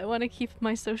wanna keep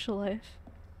my social life.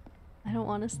 I don't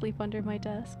want to sleep under my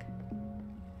desk.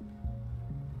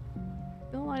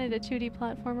 Bill wanted a 2D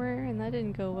platformer, and that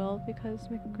didn't go well because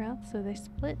McGrath, so they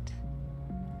split.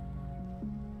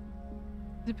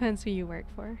 Depends who you work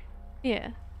for.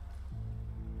 Yeah.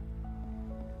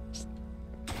 Just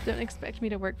don't expect me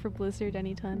to work for Blizzard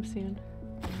anytime soon.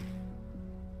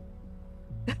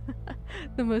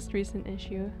 The most recent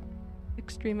issue.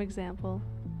 Extreme example.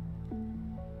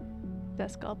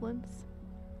 Desk Goblins.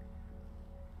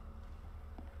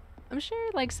 I'm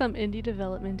sure like some indie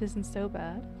development isn't so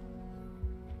bad.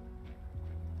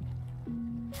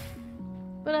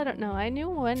 But I don't know, I knew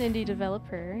one indie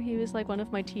developer. He was like one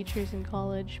of my teachers in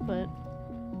college, but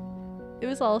it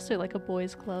was also like a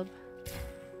boys' club.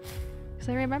 Because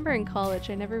I remember in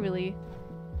college I never really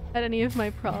had any of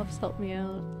my profs help me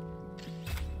out.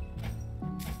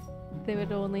 They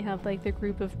would only have like the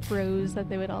group of bros that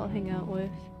they would all hang out with.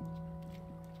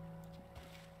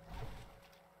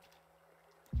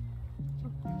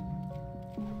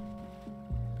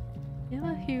 I have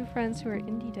a few friends who are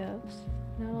indie devs.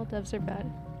 Not all devs are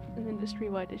bad. It's an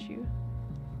industry-wide issue.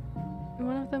 And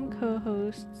one of them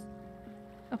co-hosts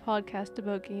a podcast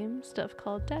about game stuff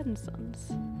called Dad and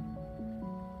Sons.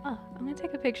 I'm gonna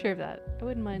take a picture of that. I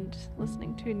wouldn't mind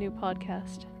listening to a new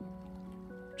podcast.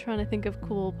 I'm trying to think of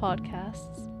cool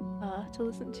podcasts to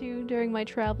listen to during my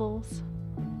travels.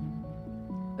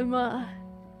 I'm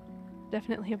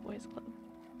definitely a boys' club.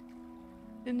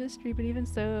 Industry, but even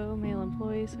so, male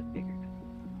employees have bigger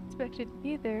expected to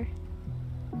be there.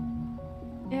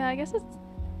 Yeah, I guess it's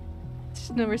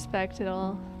just no respect at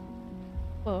all.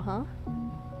 Whoa, huh?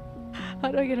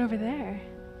 How do I get over there?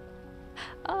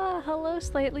 Hello,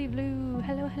 Slightly Blue.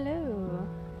 Hello, hello.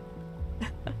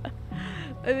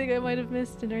 I think I might have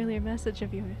missed an earlier message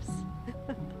of yours.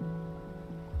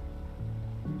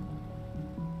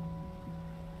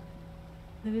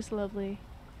 It is lovely,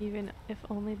 even if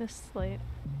only this slight.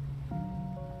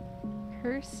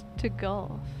 Curse to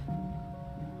golf.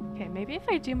 Okay, maybe if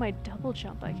I do my double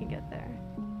jump I can get there.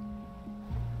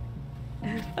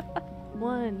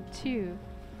 1, 2.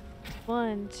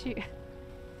 1, 2.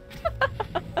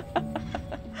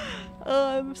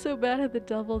 Oh, I'm so bad at the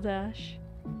double dash.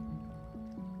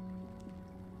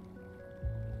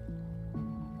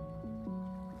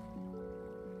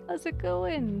 How's it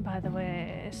going, by the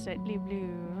way, Slightly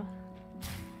Blue?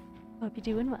 Hope you're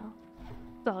doing well.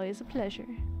 It's always a pleasure.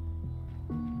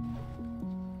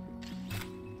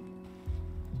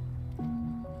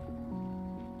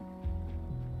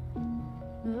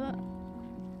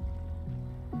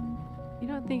 You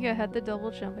don't think I had the double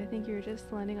jump. I think you were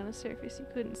just landing on a surface you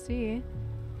couldn't see.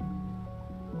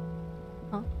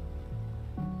 Huh?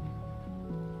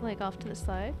 Like off to the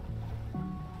side?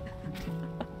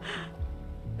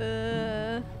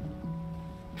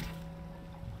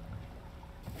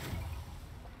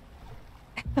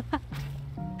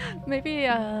 Maybe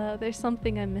there's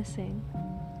something I'm missing.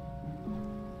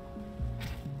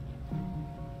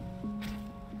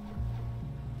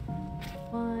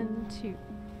 One, two.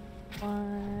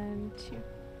 One, two.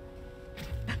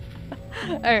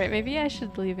 Alright, maybe I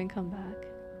should leave and come back.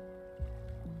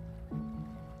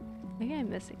 Maybe I'm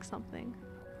missing something.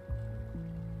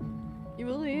 You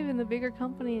believe in the bigger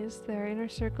companies, there are inner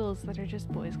circles that are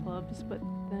just boys' clubs, but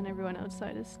then everyone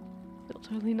outside is still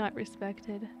totally not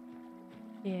respected.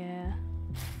 Yeah.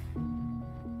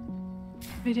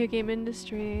 Video game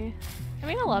industry. I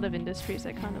mean, a lot of industries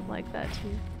are kind of like that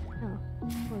too. Oh,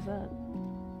 what was that?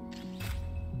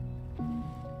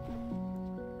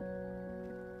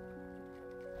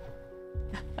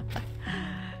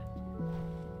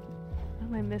 What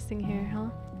am I missing here, huh?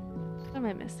 What am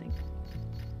I missing?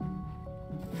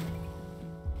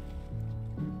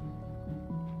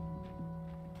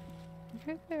 I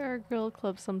heard there are girl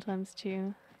clubs sometimes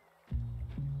too.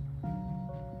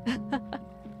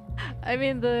 I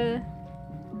mean,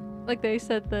 like they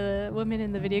said, the women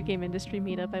in the video game industry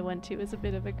meetup I went to was a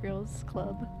bit of a girls'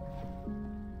 club.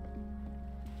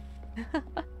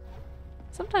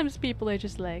 Sometimes people are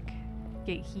just like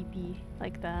gatekeepy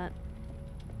like that.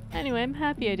 Anyway, I'm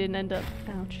happy I didn't end up.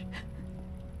 Ouch.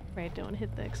 Right, don't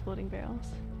hit the exploding barrels.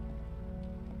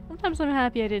 Sometimes I'm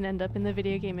happy I didn't end up in the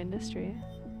video game industry.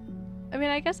 I mean,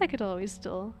 I guess I could always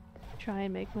still try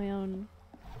and make my own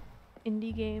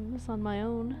indie games on my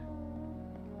own.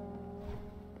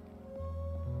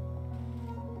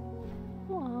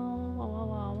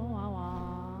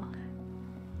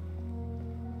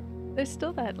 There's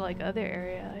still that like other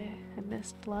area I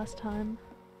missed last time.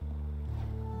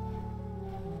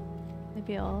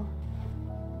 Maybe I'll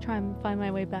try and find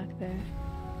my way back there.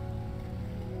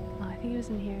 Oh, I think it was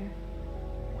in here.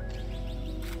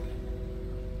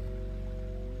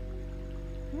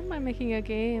 I wouldn't mind making a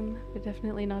game, but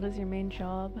definitely not as your main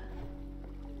job.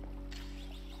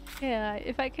 Yeah,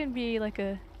 if I can be like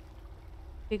a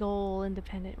big ol'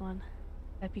 independent one,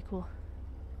 that'd be cool.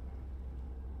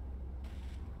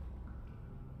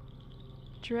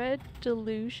 Dread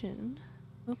Delusion.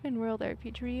 Open world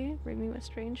RPG, bring me with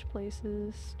strange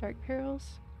places, dark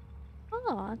perils.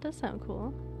 Oh, that does sound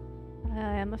cool.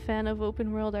 I am a fan of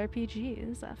open world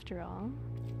RPGs, after all.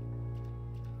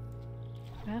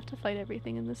 Do I have to fight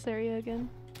everything in this area again?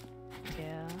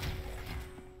 Yeah.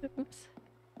 Oops.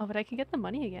 Oh, but I can get the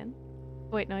money again.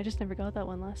 Oh, wait, no, I just never got that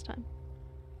one last time.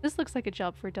 This looks like a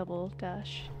job for double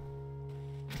dash.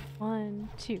 1,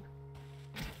 2.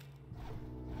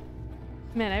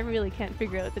 Man, I really can't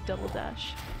figure out the double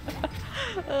dash.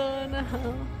 Oh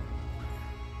no.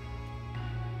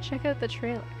 Check out the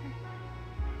trailer.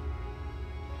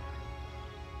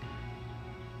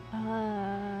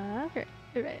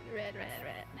 Right.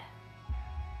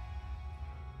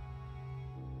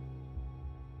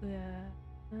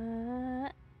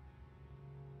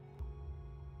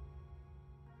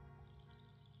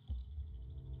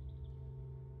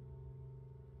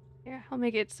 Here, I'll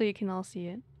make it so you can all see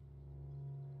it.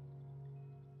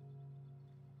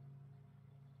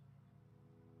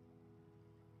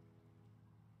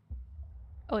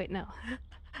 Oh wait, no.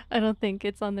 I don't think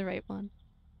it's on the right one.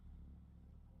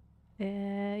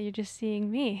 You're just seeing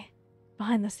me.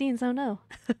 Behind the scenes, oh no.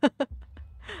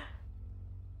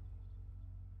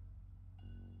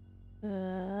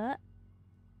 There.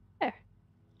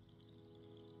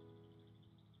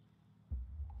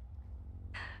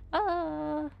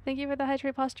 Thank you for the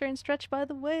hydrate posture and stretch, by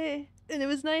the way. And it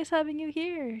was nice having you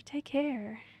here. Take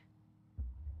care.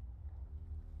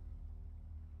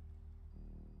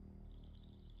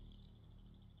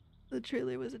 The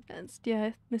trailer was advanced. Yeah,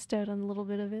 I missed out on a little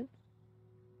bit of it.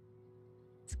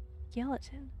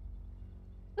 Skeleton.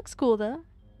 Looks cool though.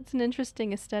 It's an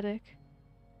interesting aesthetic.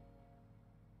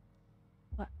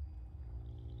 What?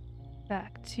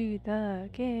 Back to the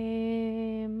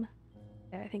game.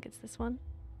 Yeah, I think it's this one.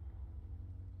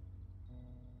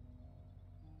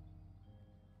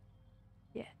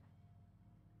 Yeah.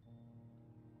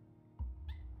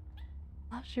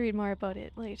 I'll have to read more about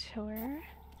it later.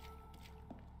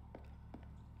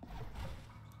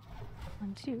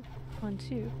 1, 2, 1,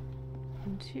 2,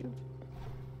 1, 2.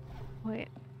 Wait,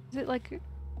 is it like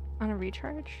on a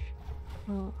recharge?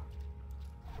 Oh.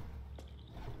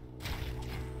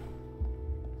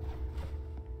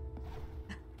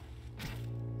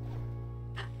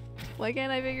 Why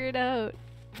can't I figure it out?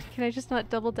 Can I just not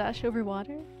double dash over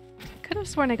water? I could have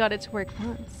sworn I got it to work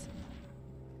once.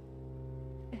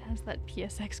 It has that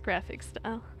PSX graphic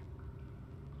style.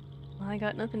 Well, I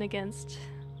got nothing against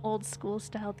old school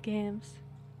styled games.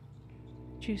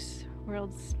 Juice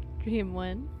WRLD's Dream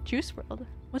 1. Juice WRLD?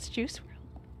 What's Juice WRLD?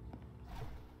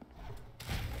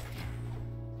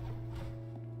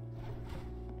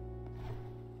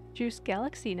 Juice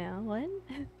Galaxy now, what?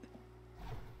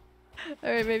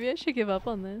 Alright, maybe I should give up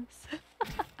on this.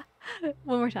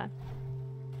 One more time.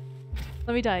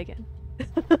 Let me die again.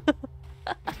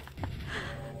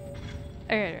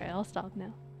 Alright, I'll stop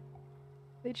now.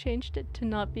 They changed it to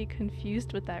not be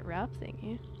confused with that rap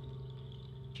thingy.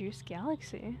 Juice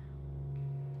Galaxy.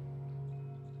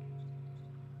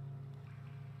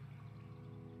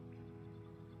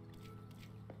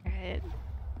 Alright.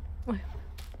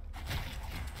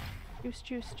 Juice,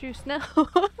 juice, juice. No!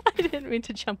 I didn't mean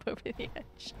to jump over the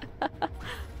edge.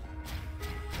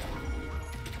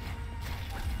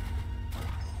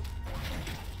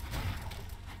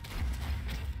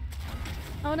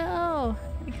 Oh no!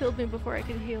 He killed me before I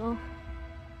could heal.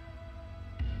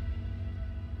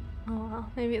 Oh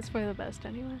well, maybe it's for the best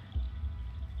anyway.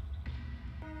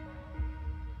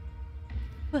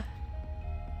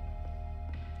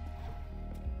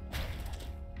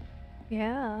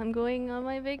 Yeah, I'm going on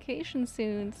my vacation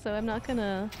soon, so I'm not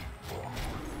gonna...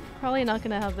 probably not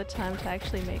gonna have the time to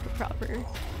actually make a proper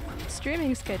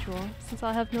streaming schedule, since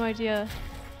I'll have no idea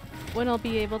when I'll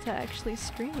be able to actually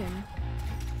stream.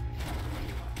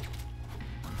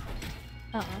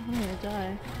 Uh-oh, I'm gonna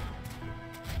die.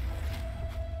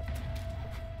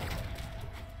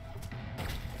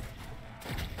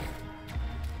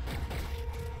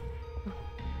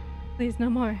 Please, no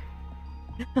more.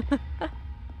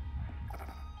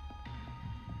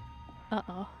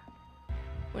 Uh-oh.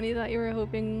 When you thought you were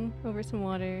hoping over some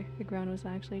water, the ground was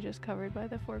actually just covered by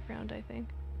the foreground, I think.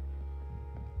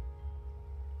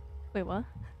 Wait, what?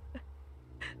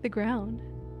 The ground?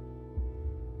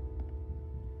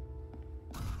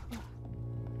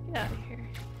 Get out of here.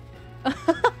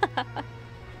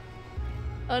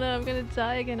 Oh no, I'm gonna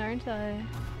die again, aren't I?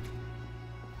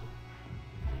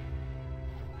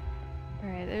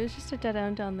 Alright, there was just a dead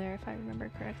end down there if I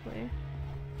remember correctly.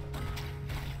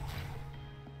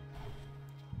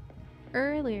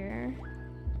 Earlier,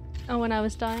 oh, when I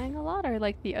was dying a lot, or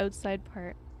like the outside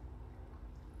part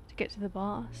to get to the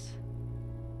boss,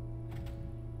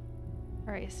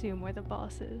 or I assume where the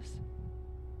boss is.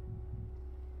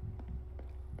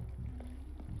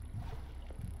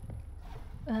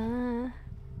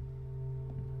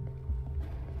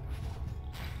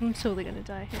 I'm totally gonna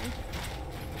die here.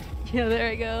 Yeah, there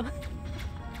I go.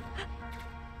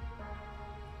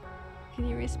 Can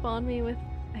you respawn me with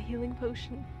a healing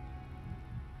potion?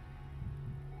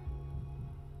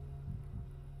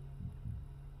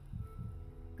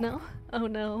 No? Oh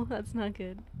no, that's not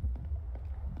good.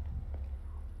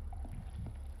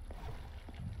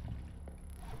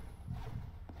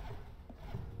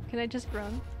 Can I just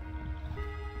run?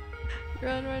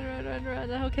 Run, run, run, run,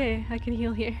 run. Okay, I can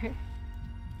heal here.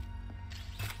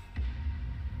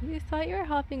 You thought you were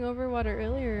hopping over water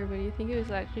earlier, but you think it was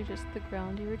actually just the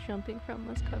ground you were jumping from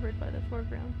was covered by the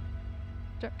foreground.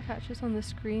 Dark patches on the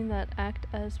screen that act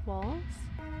as walls?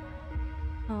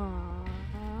 Aww.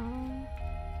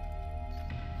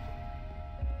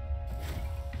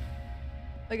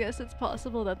 I guess it's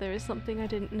possible that there is something I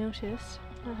didn't notice.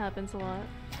 That happens a lot.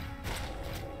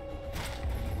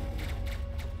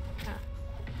 Ah.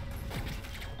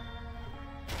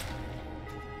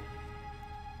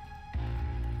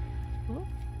 Ooh.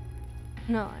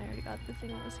 No, I already got the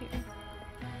thing that was here.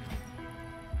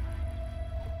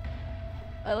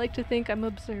 I like to think I'm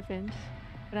observant,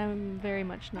 but I'm very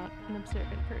much not an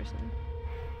observant person.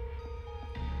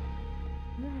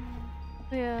 No.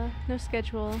 Yeah, no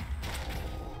schedule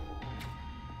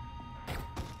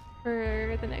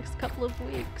for the next couple of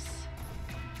weeks.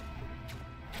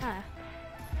 Ah.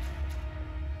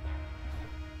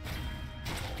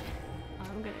 Oh,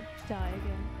 I'm gonna die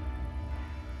again.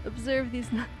 Observe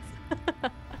these nuts.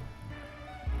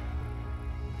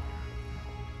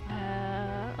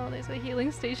 Oh, there's a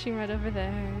healing station right over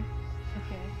there.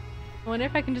 Okay. I wonder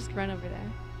if I can just run over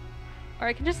there. Or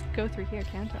I can just go through here,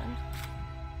 can't I?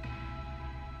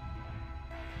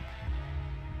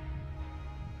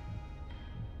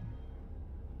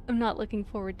 I'm not looking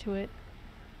forward to it,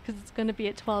 because it's gonna be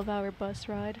a 12-hour bus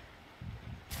ride.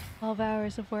 12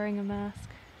 hours of wearing a mask.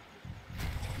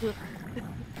 Ugh.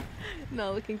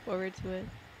 Not looking forward to it.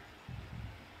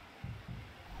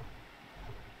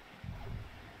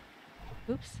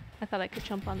 Oops, I thought I could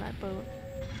jump on that boat.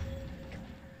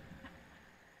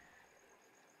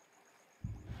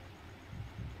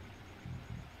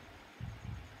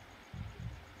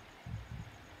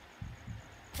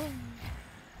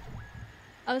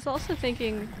 I was also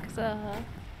thinking, 'cause,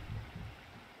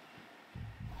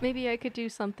 maybe I could do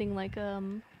something like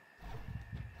a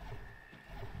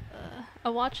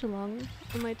watch along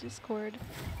on my Discord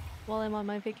while I'm on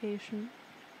my vacation.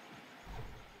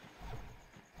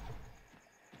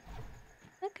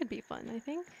 That could be fun, I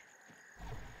think.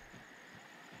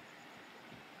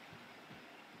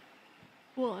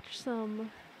 Watch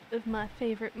some of my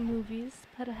favorite movies,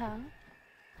 perhaps.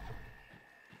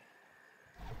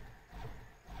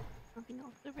 Nothing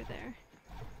else over there.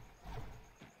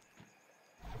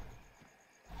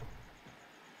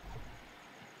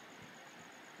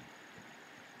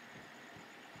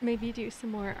 Maybe do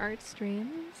some more art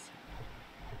streams.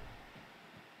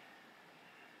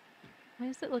 Why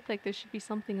does it look like there should be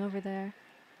something over there?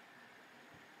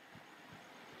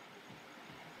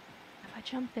 If I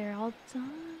jump there, I'll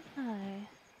die.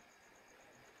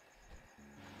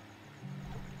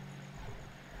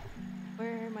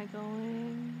 Where am I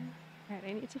going? Alright,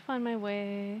 I need to find my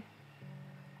way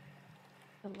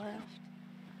to the left.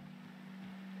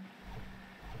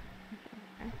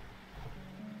 Okay.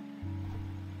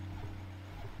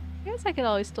 I guess I could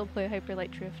always still play Hyper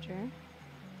Light Drifter.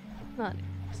 Not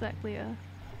exactly a...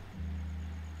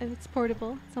 If it's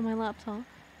portable, it's on my laptop.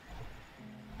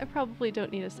 I probably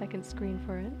don't need a second screen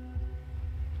for it.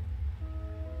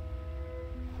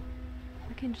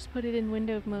 I can just put it in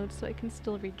windowed mode so I can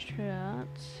still read chat.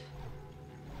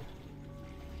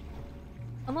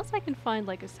 Unless I can find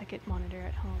like a second monitor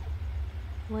at home.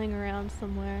 Laying around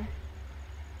somewhere.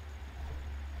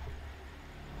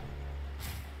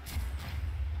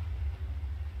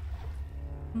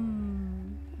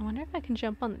 I wonder if I can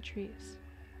jump on the trees.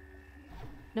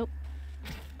 Nope.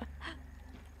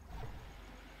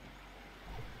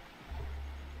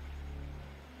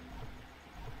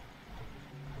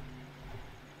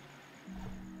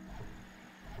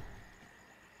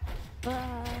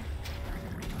 Ah.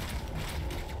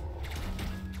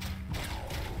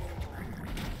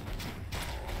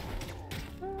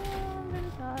 I'm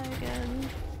gonna die again.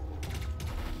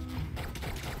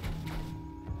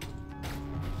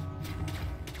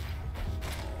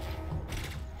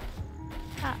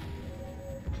 Ah.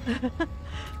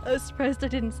 I was surprised I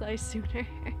didn't die sooner.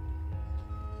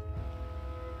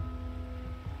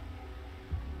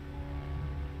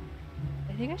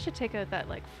 I think I should take out that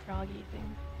like froggy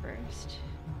thing first.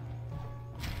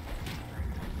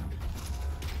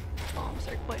 Bombs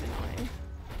are quite annoying.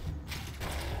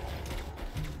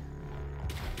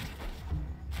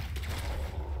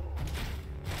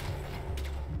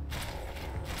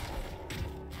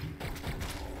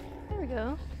 There we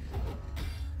go.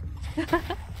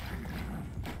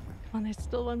 Come on, there's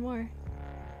still one more.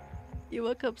 You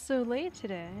woke up so late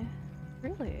today.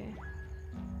 Really?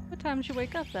 What time did you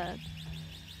wake up at?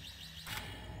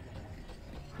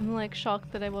 I'm like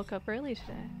shocked that I woke up early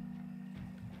today.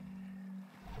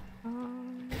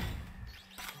 On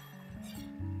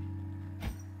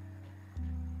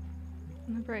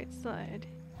the bright side,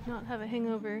 not have a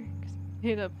hangover because you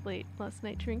stayed up late last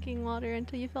night drinking water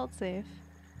until you felt safe.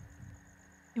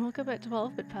 You woke up at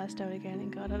 12 but passed out again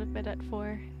and got out of bed at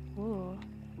 4. Ooh.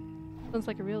 Sounds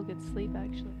like a real good sleep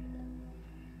actually.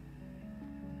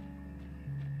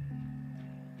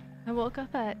 I woke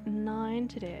up at 9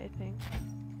 today, I think.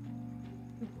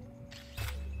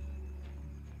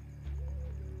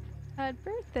 Had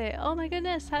birthday! Oh my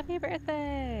goodness, happy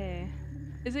birthday!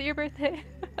 Is it your birthday?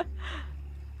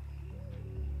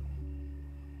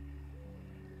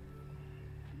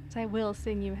 So I will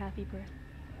sing you happy birthday.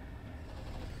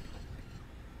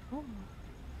 Oh.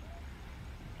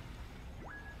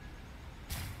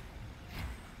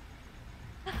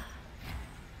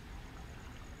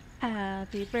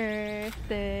 Happy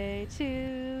birthday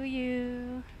to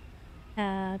you.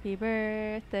 Happy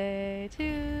birthday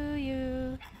to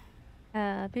you.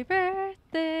 Happy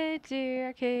birthday, dear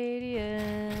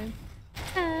Arcadian.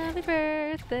 Happy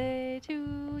birthday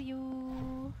to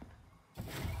you.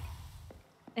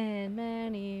 And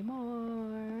many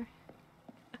more.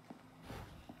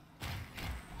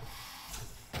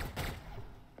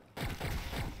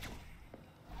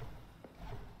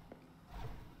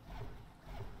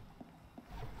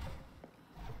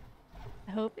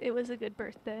 I hope it was a good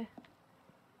birthday.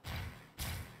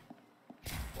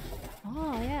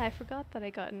 Oh yeah, I forgot that I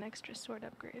got an extra sword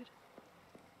upgrade.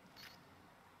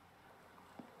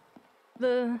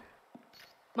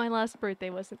 My last birthday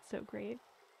wasn't so great.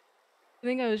 I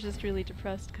think I was just really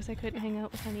depressed because I couldn't hang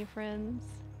out with any friends.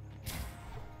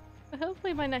 But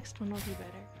hopefully my next one will be better.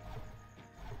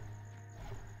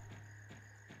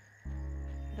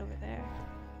 Get over there.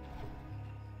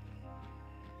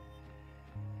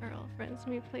 We're all friends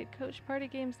and we played coach party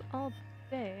games all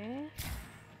day.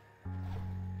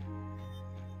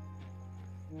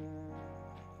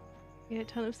 Ate a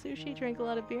ton of sushi, drank a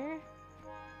lot of beer.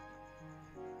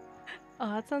 Oh,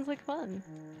 that sounds like fun.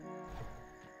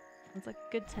 Sounds like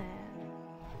a good time.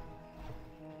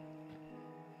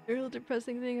 The real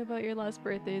depressing thing about your last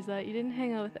birthday is that you didn't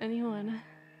hang out with anyone.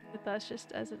 But that's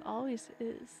just as it always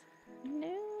is.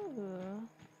 No.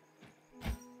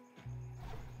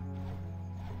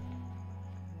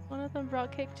 One of them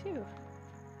brought cake too.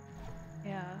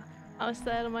 Yeah. I was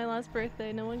sad on my last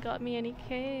birthday, no one got me any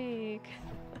cake.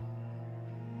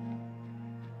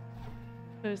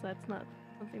 Suppose that's not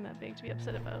something that big to be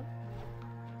upset about.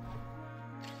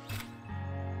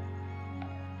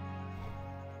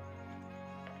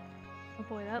 Oh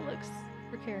boy, that looks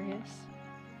precarious.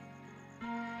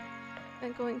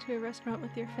 And going to a restaurant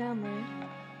with your family.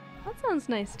 That sounds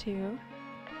nice too.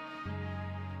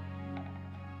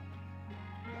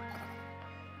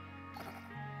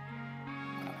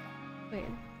 Wait.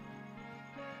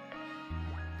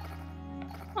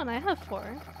 Come on, I have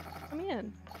 4. Let me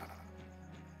in.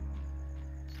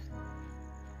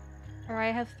 Or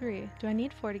I have 3. Do I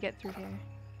need 4 to get through here?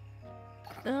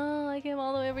 Oh, I came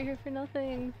all the way over here for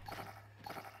nothing.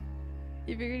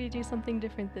 You figured you'd do something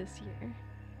different this year.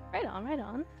 Right on, right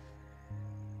on.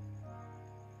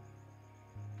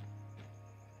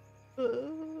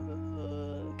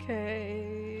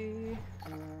 Okay.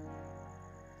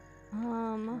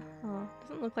 Oh,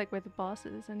 doesn't look like where the boss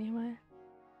is anyway.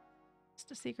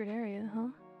 Just a secret area, huh?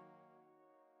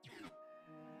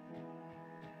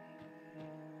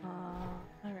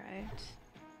 Alright.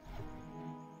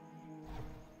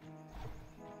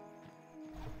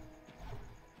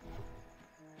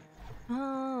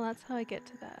 Oh, that's how I get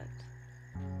to that.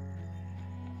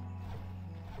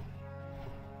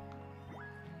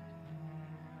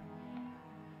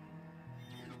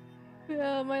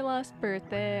 Yeah, my last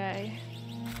birthday,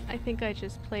 I think I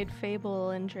just played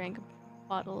Fable and drank a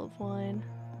bottle of wine.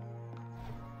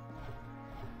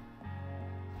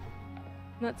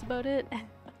 And that's about it.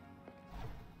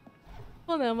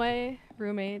 Well, no, my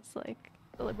roommates, like,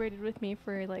 celebrated with me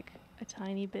for, like, a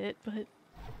tiny bit, but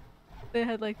they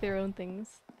had, like, their own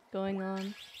things going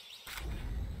on.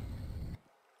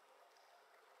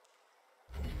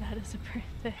 That is a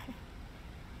birthday.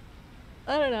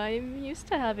 I don't know, I'm used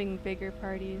to having bigger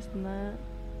parties than that.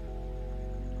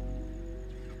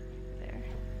 There.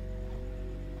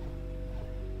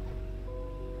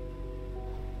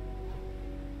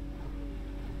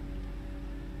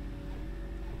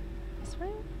 This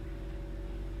way?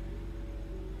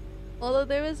 Although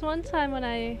there was one time when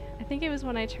I think it was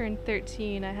when I turned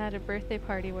 13, I had a birthday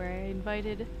party where I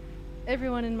invited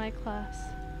everyone in my class,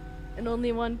 and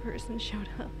only one person showed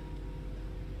up.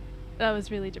 That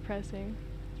was really depressing.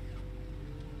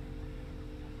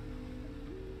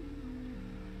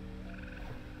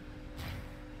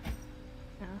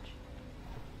 Ouch.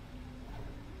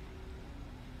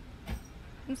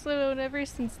 And so ever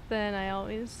since then, I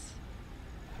always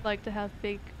like to have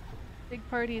big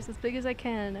parties, as big as I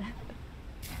can.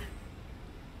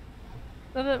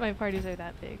 Not that my parties are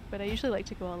that big, but I usually like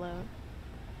to go all out.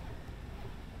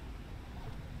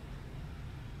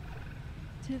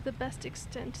 To the best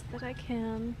extent that I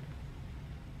can.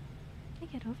 Let me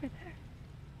get over there.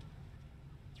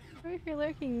 Or if you're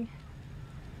lurking,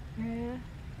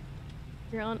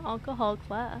 you're on alcohol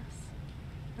class.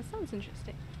 That sounds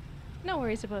interesting. No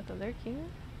worries about the lurking.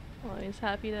 I'm always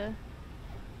happy to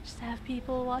just have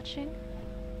people watching.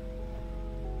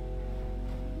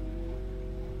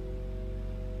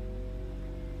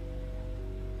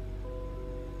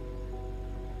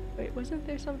 Wait, wasn't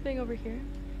there something over here?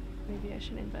 Maybe I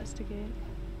should investigate.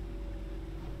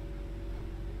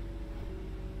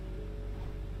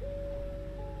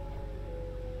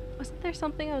 Wasn't there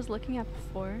something I was looking at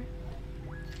before?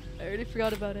 I already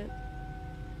forgot about it.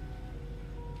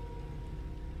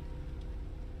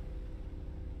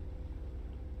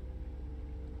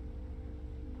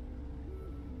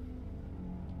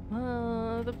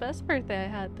 The best birthday I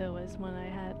had though was when I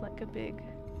had like a big,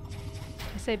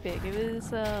 I say big, it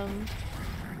was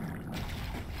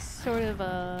sort of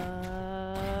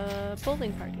a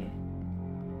bowling party.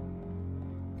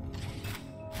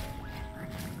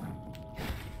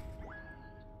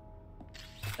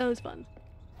 That was fun.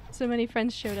 So many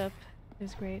friends showed up. It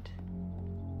was great.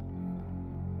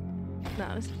 No,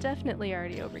 I was definitely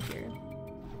already over here.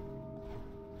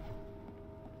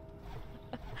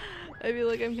 I feel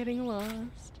like I'm getting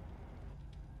lost.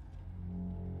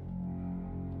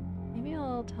 Maybe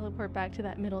I'll teleport back to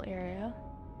that middle area.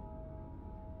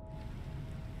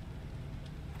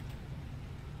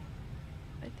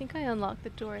 I think I unlocked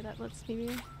the door that lets me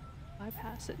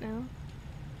bypass it now.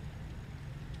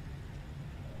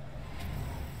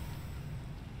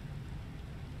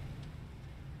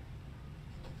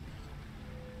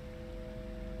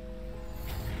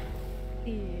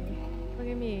 Hey, look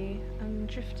at me. I'm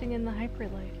drifting in the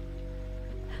hyperlight.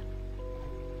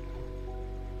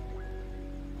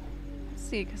 Let's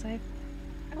see, because I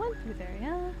went through there,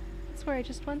 yeah? That's where I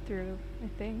just went through, I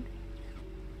think.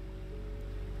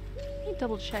 Let me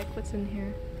double check what's in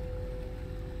here.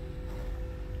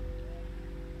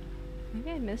 Maybe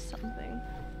I missed something.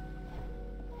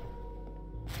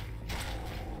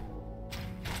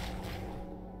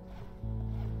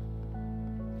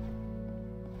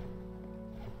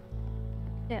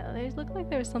 Yeah, there looked like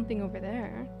there was something over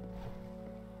there.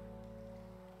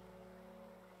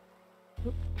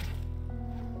 Oop.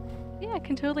 Yeah, I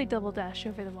can totally double dash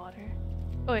over the water.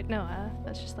 Oh wait, no,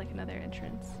 that's just like another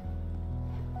entrance.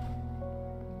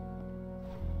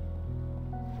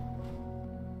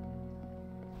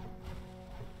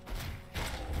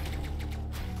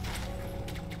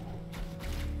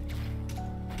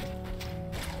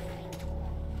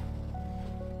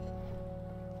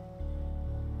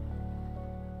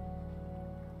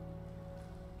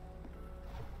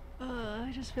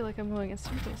 I just feel like I'm going in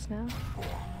circles now.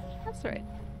 That's right.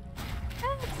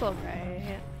 That's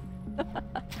alright.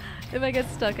 If I get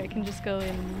stuck, I can just go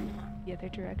in the other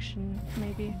direction,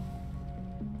 maybe.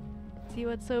 See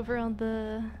what's over on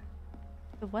the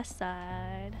west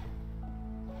side.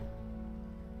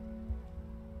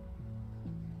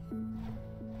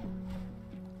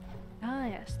 Ah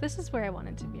yes, this is where I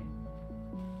wanted to be.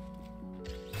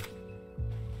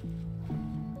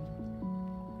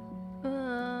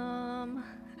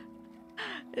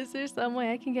 Is there some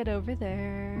way I can get over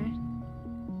there?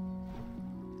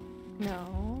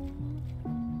 No.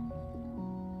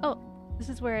 Oh, this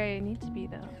is where I need to be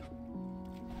though.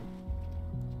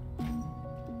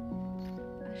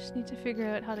 I just need to figure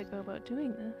out how to go about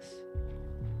doing this.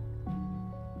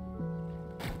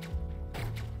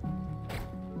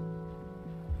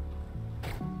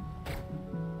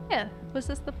 Yeah, was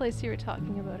this the place you were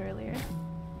talking about earlier?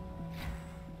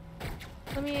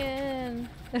 Let me in!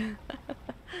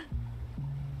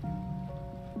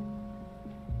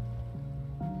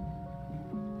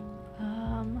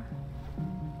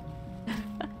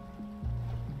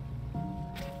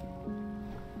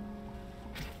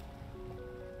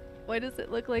 Why does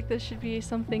it look like this should be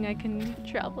something I can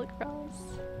travel across?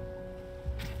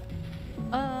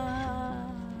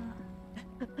 I'm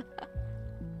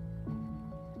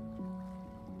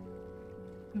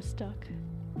stuck.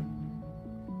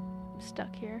 I'm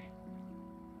stuck here.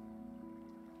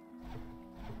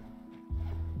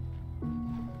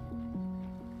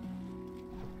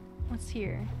 What's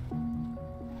here?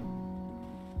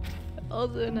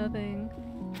 Also nothing.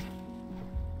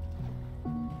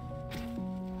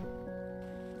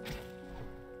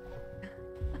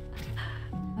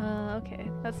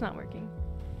 Okay, that's not working.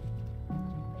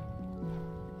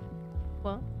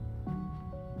 Well.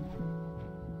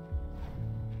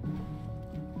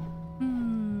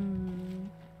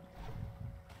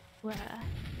 Where?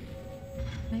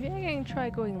 Maybe I can try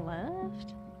going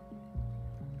left?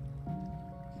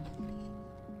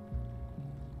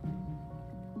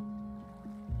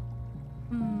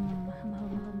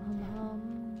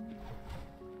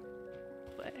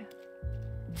 Way.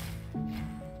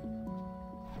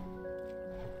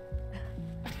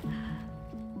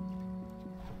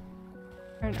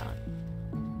 Or not.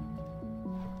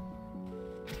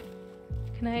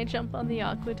 Can I jump on the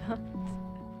aqueduct?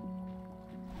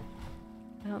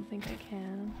 I don't think I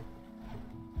can.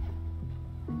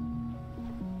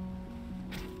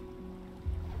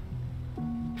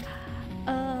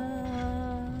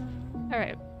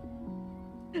 Alright.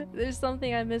 There's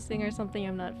something I'm missing or something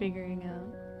I'm not figuring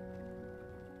out.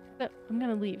 But I'm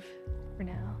gonna leave for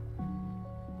now.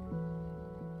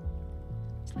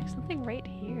 It's like something right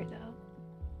here though.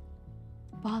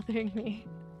 It's bothering me.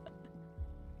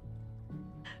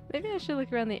 Maybe I should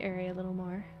look around the area a little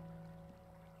more.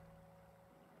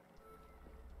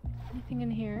 Anything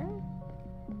in here?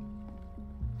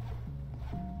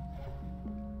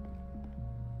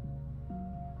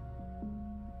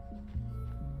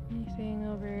 Anything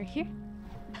over here?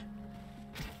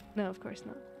 No, of course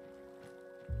not.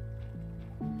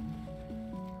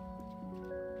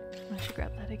 to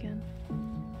grab that again.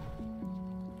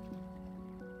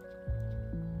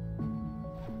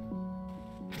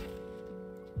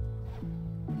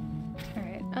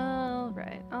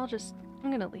 Alright,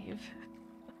 I'm gonna leave.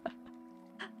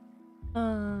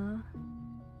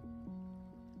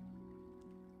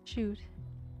 Shoot.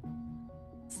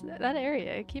 That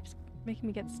area, it keeps making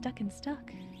me get stuck.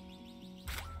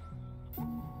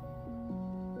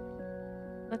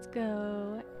 Let's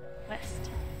go west.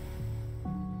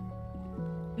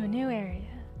 To a new area.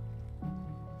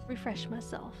 Refresh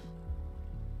myself.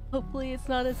 Hopefully it's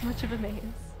not as much of a maze.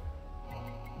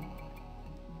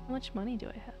 How much money do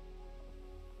I have?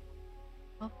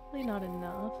 Probably not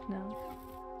enough, no.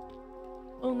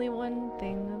 Only one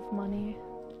thing of money.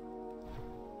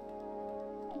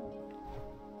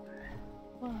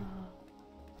 Whoa.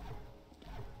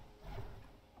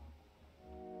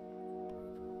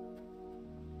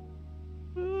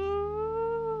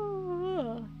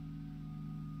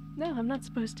 No, I'm not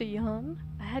supposed to yawn.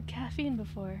 I had caffeine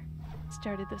before I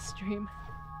started this stream.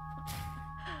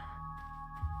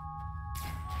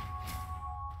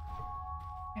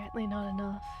 Apparently not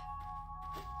enough.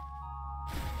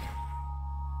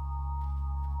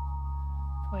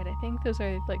 Wait, I think those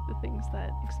are like the things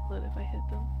that explode if I hit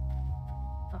them.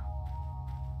 Oh.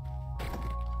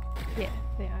 Yeah,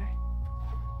 they are.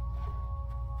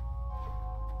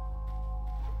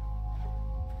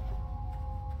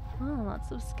 Oh, lots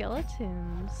of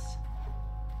skeletons.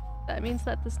 That means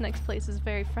that this next place is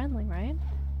very friendly, right?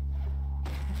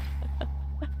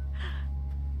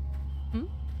 Hmm?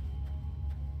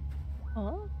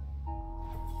 Oh?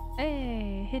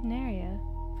 Hey, hidden area.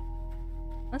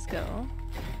 Let's go.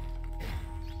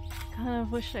 Kind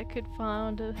of wish I could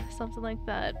find something like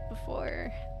that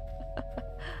before.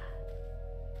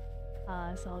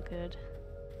 It's all good.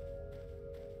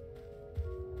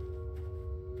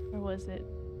 Or was it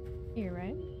here,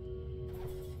 right?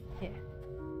 Yeah.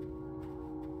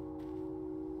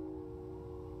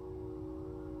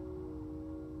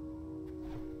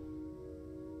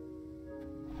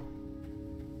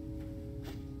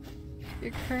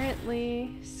 You're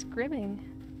currently scrimming.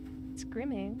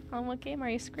 Scrimming? On what game are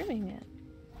you scrimming at?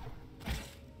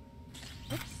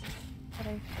 Oops.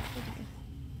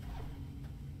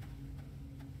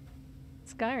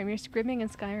 Skyrim, you're scrimming in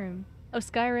Skyrim. Oh,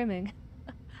 Skyrimming.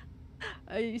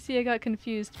 You see, I got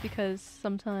confused because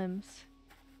sometimes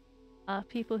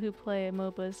people who play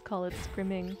MOBAs call it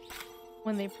scrimming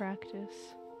when they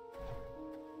practice.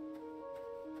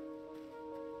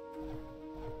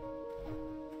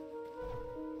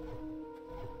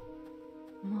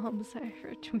 Moms are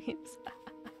for tweets.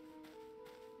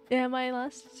 Yeah,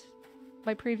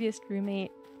 my previous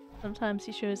roommate, sometimes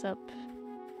he shows up.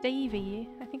 Davey,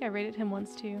 I think I rated him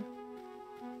once too.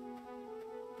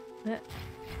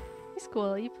 He's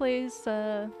cool, he plays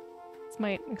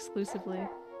Smite exclusively.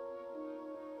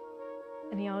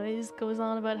 And he always goes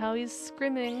on about how he's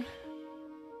scrimming.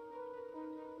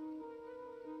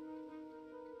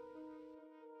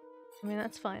 I mean,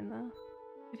 that's fine though.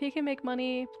 If you can make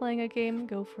money playing a game,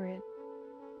 go for it.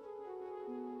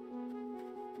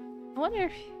 I wonder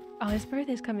if... Oh, his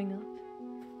birthday's coming up.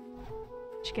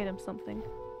 Should get him something.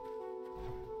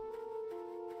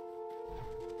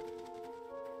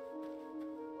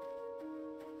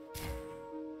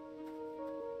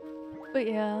 But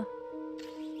yeah,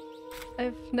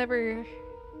 I've never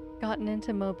gotten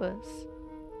into MOBAs.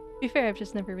 To be fair, I've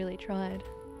just never really tried.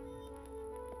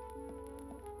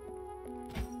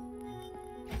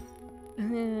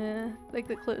 Like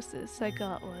the closest I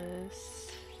got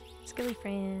was Skilly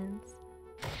Friends.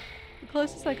 The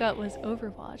closest I got was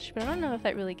Overwatch, but I don't know if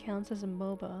that really counts as a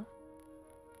MOBA.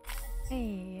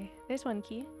 Hey, there's one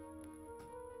key.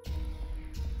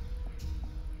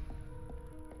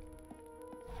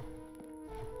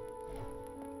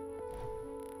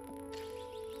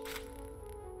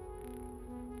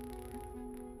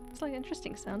 It's like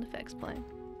interesting sound effects playing.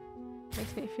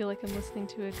 Makes me feel like I'm listening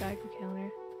to a Geiger counter.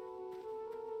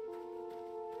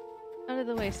 Out of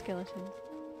the way, skeletons.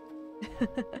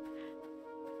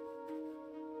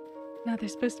 No, they're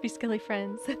supposed to be Skelly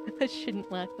friends. I shouldn't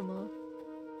whack them off.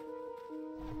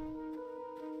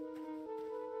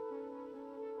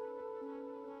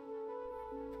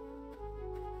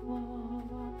 Whoa.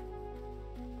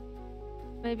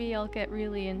 Maybe I'll get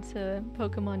really into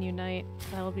Pokemon Unite.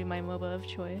 That'll be my MOBA of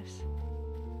choice.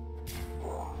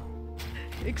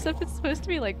 Except it's supposed to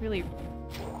be like really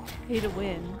pay to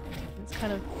win. It's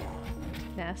kind of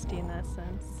nasty in that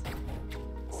sense.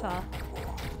 I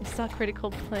saw Critical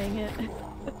playing it.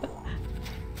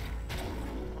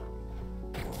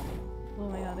 Oh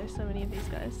my god, there's so many of these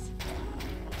guys.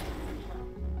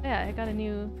 Yeah, I got a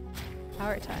new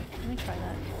power attack. Let me try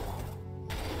that.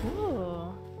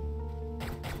 Ooh.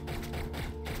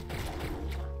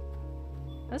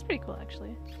 That's pretty cool,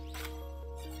 actually.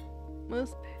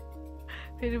 Most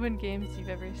pay-to-win games you've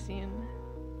ever seen.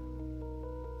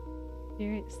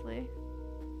 Seriously.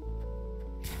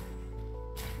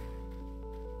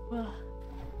 Well,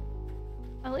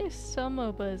 at least some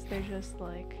MOBAs, they're just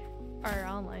like our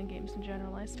online games in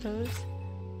general, I suppose.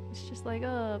 It's just like,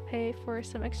 oh, pay for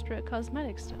some extra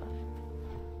cosmetic stuff.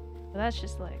 But that's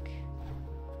just like,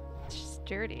 it's just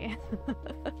dirty.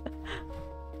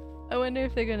 I wonder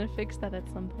if they're gonna fix that at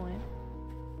some point.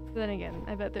 But then again,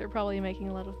 I bet they're probably making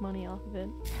a lot of money off of it.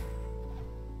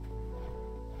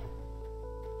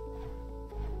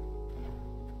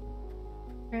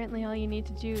 Apparently all you need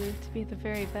to do to be the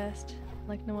very best,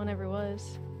 like no one ever was,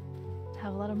 is to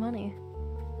have a lot of money.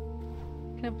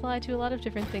 Can apply to a lot of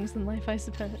different things in life, I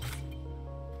suppose.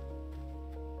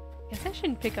 Guess I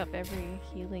shouldn't pick up every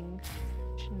healing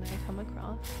potion I come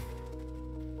across,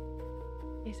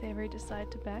 in case I ever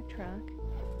decide to backtrack.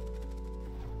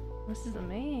 This is a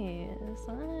maze.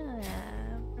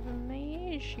 A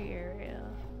maze area.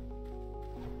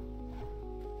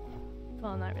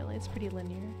 Well, not really. It's pretty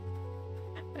linear,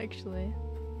 actually.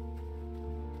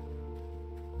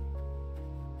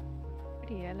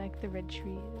 Pretty. I like the red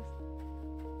trees.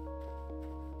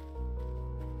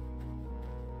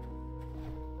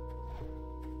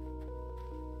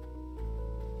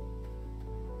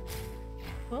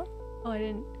 What? Oh, I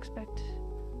didn't expect.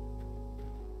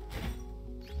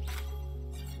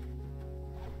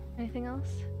 Anything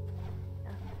else?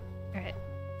 No. Alright.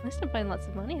 At least I'm finding lots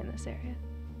of money in this area.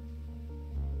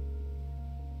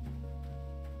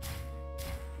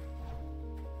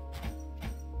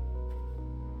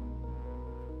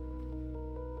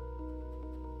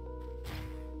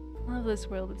 I love this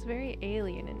world. It's very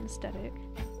alien in aesthetic.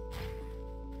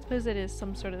 I suppose it is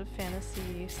some sort of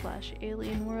fantasy slash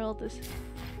alien world.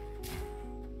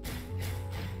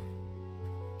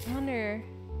 I wonder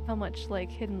how much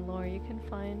like hidden lore you can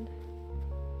find.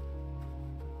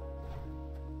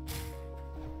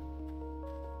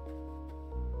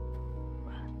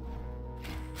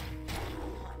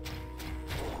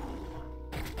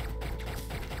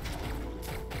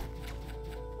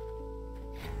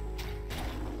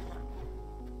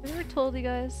 Have I ever told you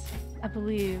guys? I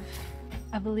believe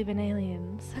in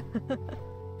aliens.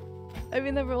 I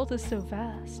mean, the world is so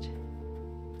vast.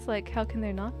 It's like, how can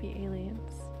there not be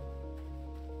aliens?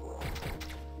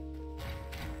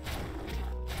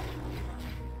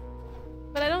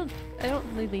 But I don't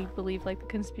really believe like the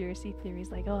conspiracy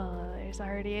theories like, oh, there's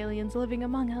already aliens living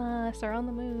among us or on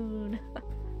the moon.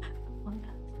 Among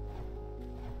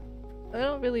us. I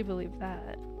don't really believe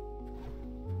that.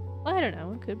 Well, I don't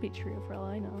know, it could be true for all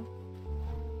I know.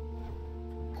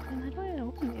 And how do I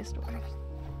open these doors?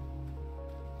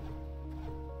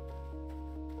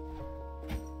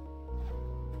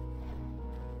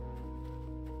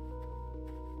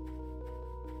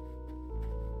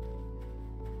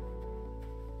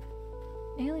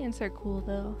 Aliens are cool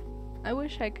though. I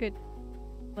wish I could,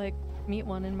 like, meet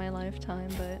one in my lifetime,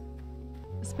 but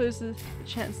I suppose the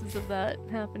chances of that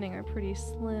happening are pretty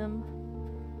slim.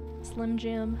 Slim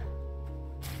Jim.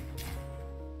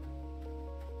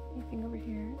 Anything over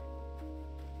here?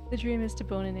 The dream is to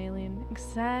bone an alien.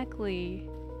 Exactly.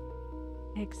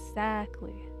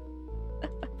 Exactly.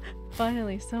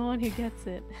 Finally, someone who gets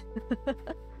it.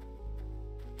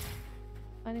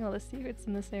 Finding all the secrets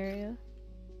in this area.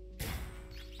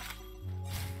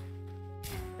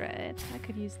 Right, I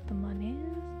could use the monies.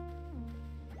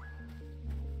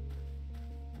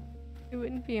 It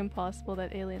wouldn't be impossible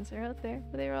that aliens are out there,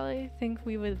 but they probably think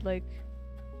we would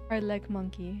are like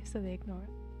monkey, so they ignore it.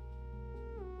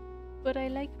 But I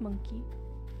like monkey.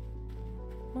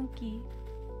 Monkey.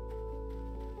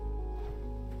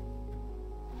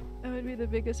 That would be the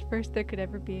biggest first there could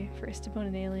ever be. First to bone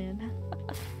an alien.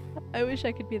 I wish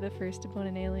I could be the first to bone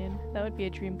an alien. That would be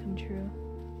a dream come true.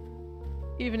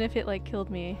 Even if it like killed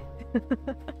me.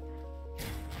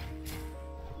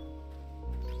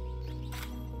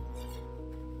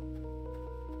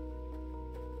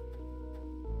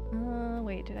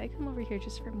 Wait, did I come over here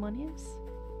just for monies?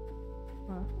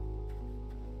 Huh.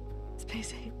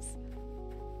 Space apes.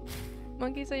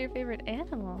 Monkeys are your favorite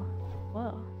animal.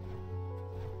 Whoa.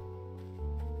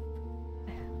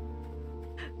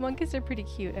 Monkeys are pretty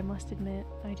cute, I must admit.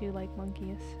 I do like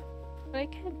monkeys. But I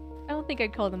don't think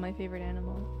I'd call them my favorite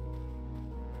animal.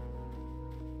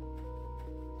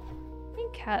 I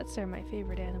think cats are my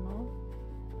favorite animal.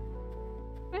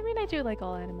 I mean, I do like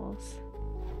all animals.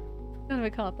 Kind of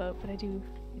a cop-out, but I do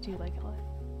like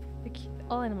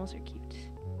all animals are cute.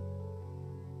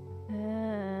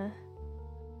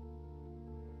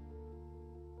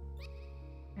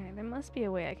 Alright, there must be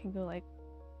a way I can go, like,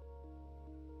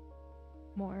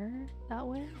 more that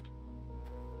way.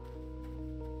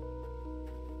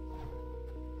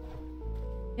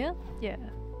 Yep, yeah,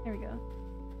 there we go.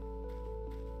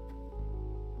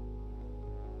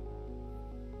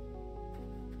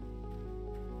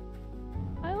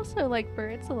 I also like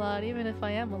birds a lot, even if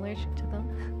I am allergic to them.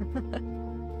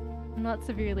 I'm not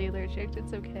severely allergic,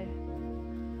 it's okay.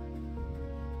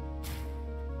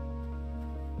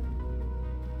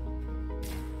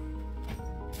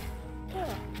 Oh,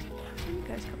 where do you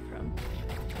guys come from?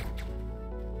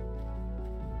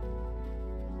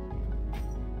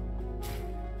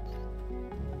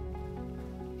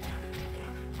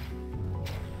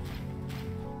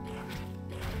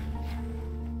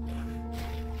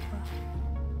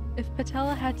 If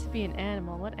Patella had to be an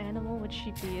animal, what animal would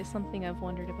she be is something I've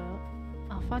wondered about.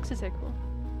 Oh, foxes are cool.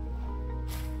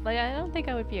 Like, I don't think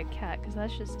I would be a cat, because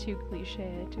that's just too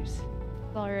cliche. There's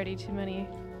already too many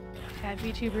cat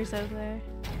VTubers out there.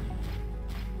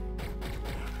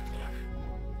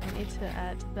 I need to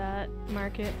add to that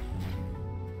market.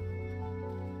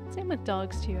 Same with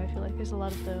dogs too, I feel like there's a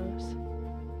lot of those.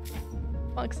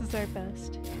 Foxes are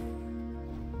best.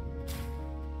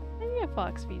 Maybe a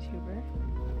fox VTuber.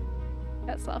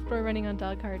 Got software running on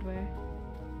dog hardware.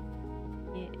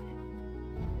 Yeah.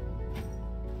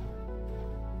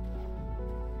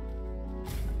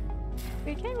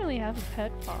 You can't really have a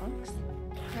pet fox.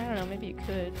 I don't know, maybe you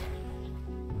could.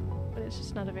 But it's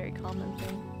just not a very common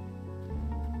thing.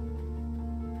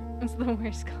 It's the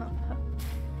worst combo.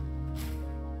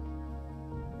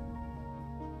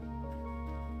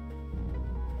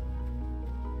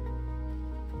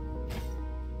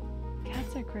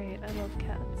 Cats are great, I love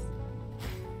cats.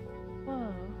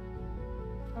 Whoa.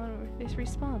 Oh, they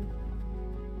respawn.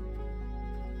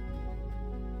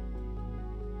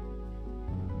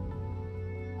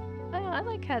 I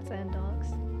like cats and dogs.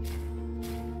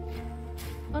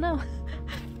 Oh no!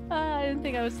 I didn't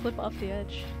think I would slip off the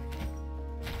edge.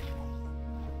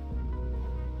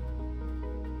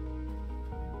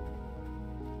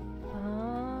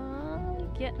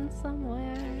 Getting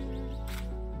somewhere.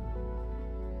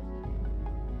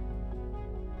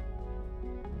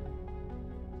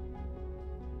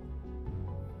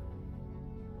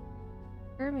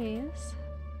 Hermes?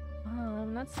 Oh,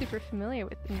 I'm not super familiar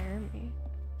with the Hermes.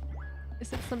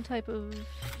 Is it some type of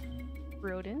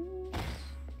rodent?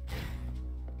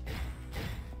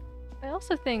 I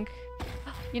also think...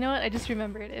 You know what? I just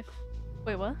remembered if...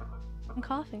 Wait, what? I'm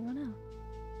coughing, oh no.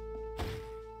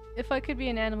 If I could be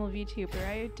an animal VTuber,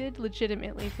 I did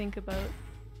legitimately think about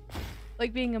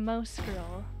like being a mouse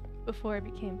girl before I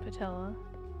became Patella.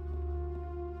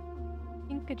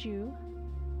 Kinkajou.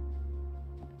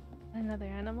 Another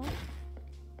animal?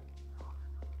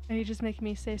 Are you just making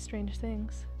me say strange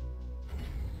things?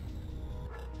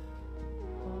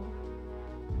 Whoa.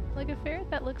 Like a ferret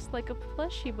that looks like a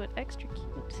plushie but extra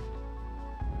cute.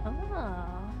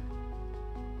 Ah.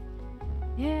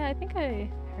 Yeah, I think I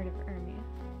heard of Hermes.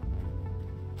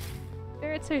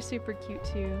 Ferrets are super cute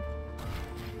too.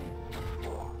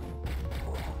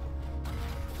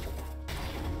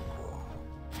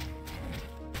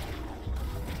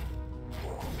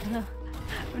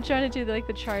 I'm trying to do like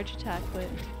the charge attack, but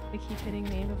they keep hitting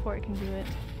me before I can do it.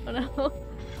 Oh no.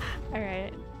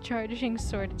 Alright, charging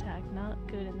sword attack, not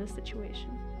good in this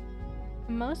situation.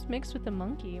 A mouse mixed with a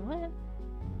monkey, what?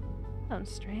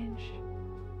 Sounds strange.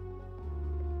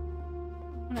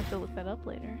 I'm gonna have to look that up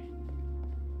later.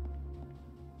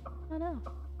 Oh no.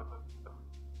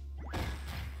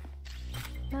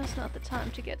 Now's not the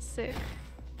time to get sick.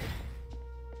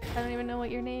 I don't even know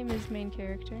what your name is, main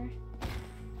character.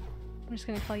 I'm just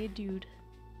gonna call you Dude.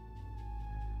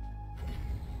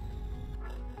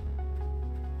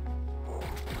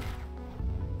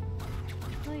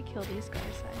 Should probably kill these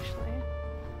guys, actually.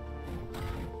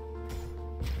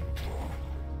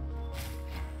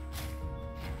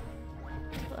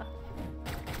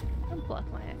 Don't block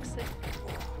my exit.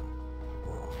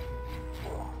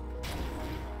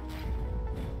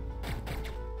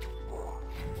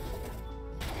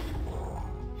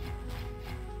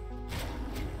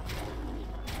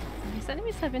 These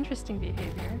enemies have interesting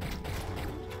behavior.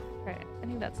 Alright, I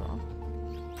think that's all.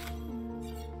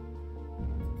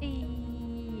 Hey.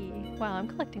 Wow, I'm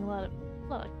collecting a lot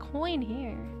of coin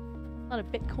here. A lot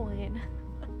of Bitcoin.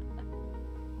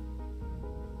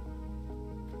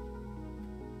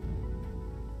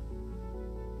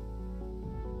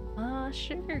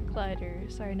 Sugar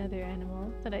gliders are another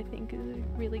animal that I think is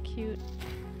really cute.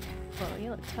 Whoa, you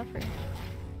look tougher.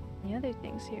 Any other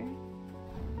things here?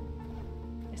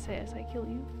 I guess say as I kill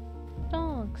you.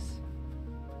 Stonks.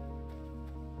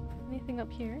 Anything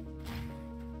up here?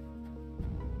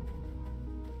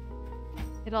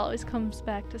 It always comes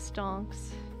back to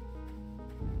stonks.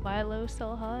 Buy low,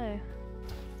 sell high.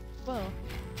 Whoa.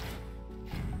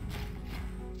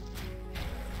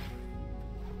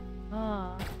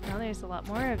 Ah, now there's a lot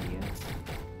more of you.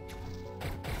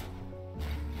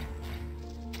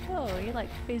 Oh, you're like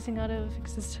phasing out of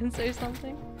existence or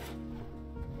something?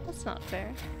 That's not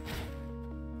fair.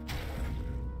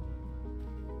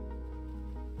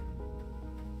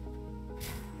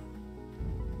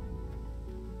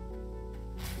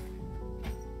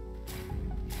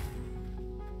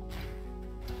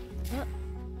 Oh.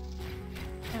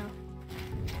 Ow.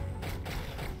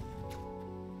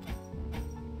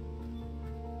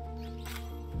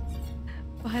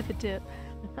 Buy the dip.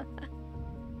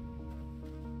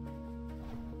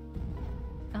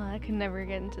 I can never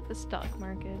get into the stock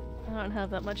market. I don't have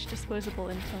that much disposable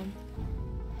income.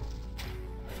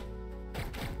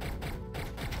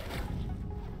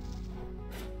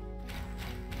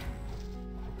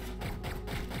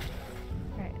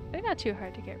 Alright, they're not too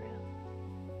hard to get rid of.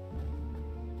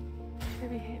 Their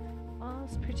behavior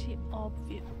was pretty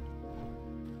obvious.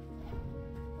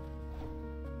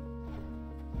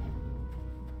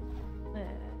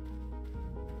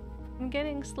 I'm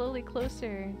getting slowly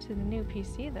closer to the new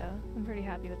PC though. I'm pretty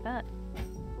happy with that.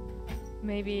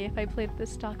 Maybe if I played the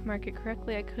stock market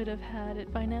correctly, I could have had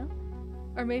it by now.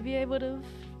 Or maybe I would have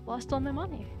lost all my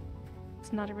money.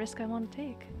 It's not a risk I want to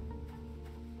take.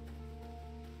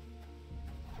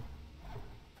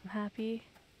 I'm happy.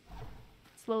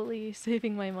 Slowly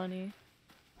saving my money.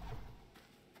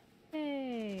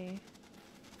 Hey!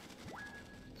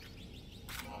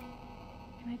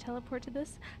 Can I teleport to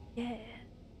this? Yeah!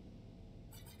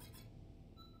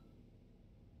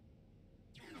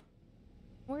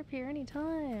 Warp here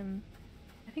anytime.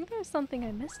 I think there was something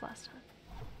I missed last time.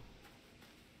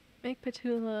 Make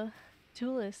Petulis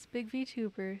big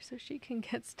VTuber so she can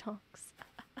get stocks.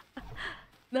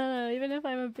 No, even if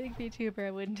I'm a big VTuber,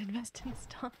 I wouldn't invest in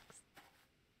stocks.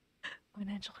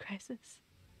 Financial crisis.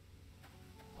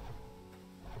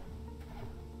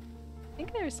 I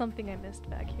think there was something I missed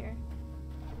back here.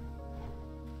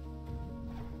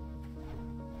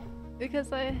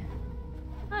 Because I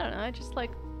don't know, I just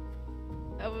like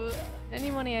any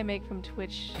money I make from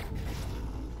Twitch,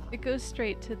 it goes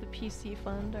straight to the PC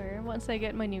fund, or once I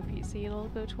get my new PC, it'll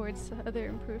go towards other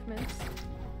improvements.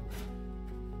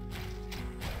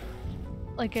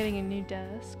 Like getting a new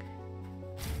desk.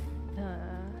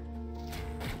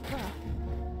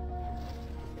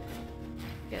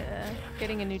 Yeah,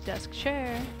 getting a new desk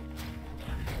chair.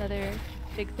 Another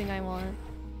big thing I want.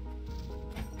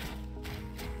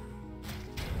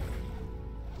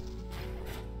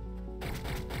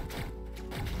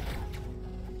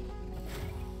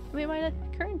 I mean, my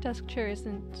current desk chair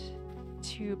isn't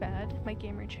too bad, my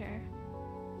gamer chair.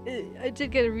 I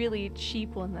did get a really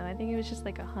cheap one though, I think it was just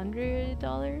like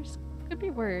 $100? Could be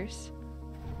worse.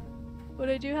 But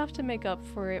I do have to make up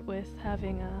for it with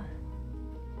having a...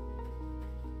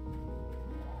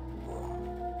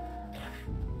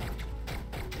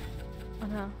 Oh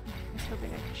no, I was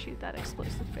hoping I could shoot that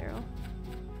explosive barrel.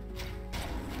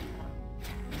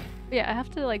 But yeah, I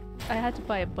had to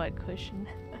buy a butt cushion.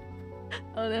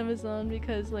 On Amazon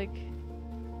because like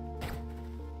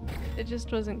it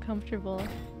just wasn't comfortable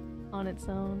on its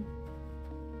own.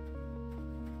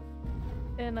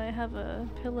 And I have a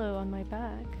pillow on my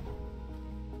back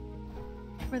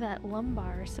for that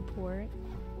lumbar support.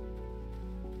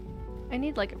 I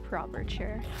need like a proper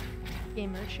chair.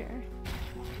 Gamer chair.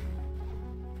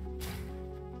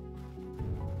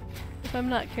 If I'm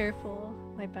not careful,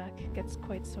 my back gets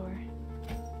quite sore.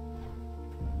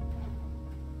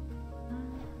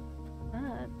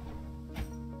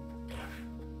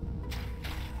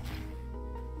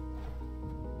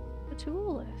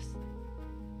 Petulis.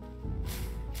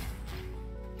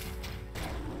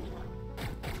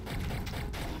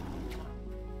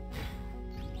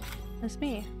 That's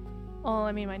me. Well,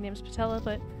 I mean, my name's Patella,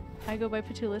 but I go by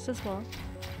Petulis as well.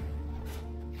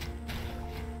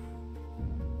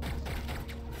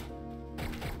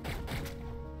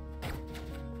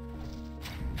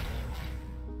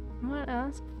 I want to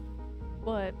ask,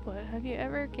 what have you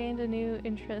ever gained a new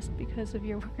interest because of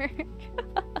your work?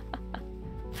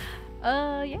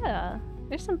 Yeah.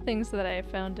 There's some things that I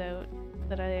found out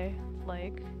that I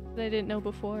like that I didn't know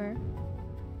before.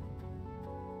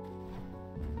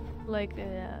 Like,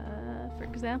 for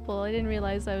example, I didn't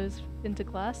realize I was into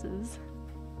glasses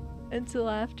until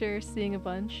after seeing a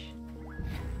bunch.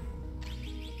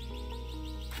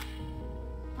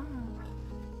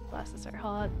 Glasses Those are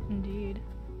hot indeed.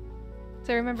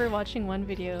 So I remember watching one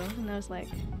video and I was like,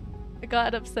 I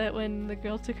got upset when the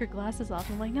girl took her glasses off.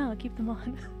 I'm like, no, keep them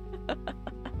on.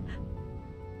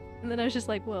 And then I was just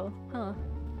like, whoa, huh.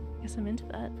 Guess I'm into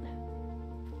that.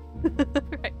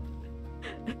 Right.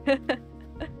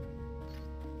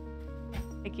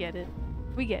 I get it.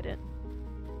 We get it.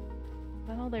 Is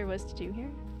that all there was to do here?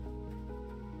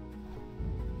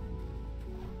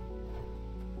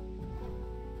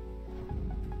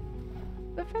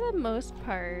 But for the most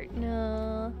part,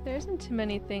 no, there isn't too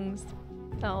many things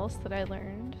else that I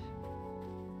learned.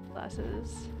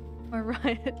 Classes. Or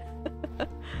Riot.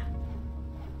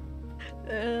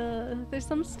 There's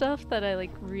some stuff that I like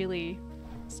really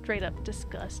straight up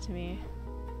disgust me.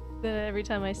 That every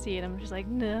time I see it, I'm just like,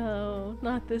 no,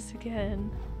 not this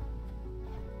again.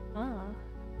 Ah.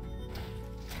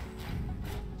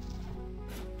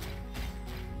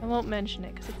 I won't mention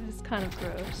it because it is kind of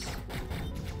gross.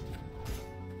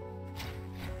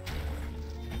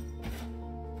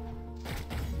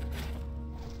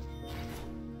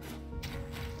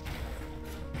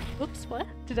 Whoops, what?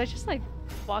 Did I just like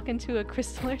walk into a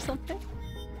crystal or something?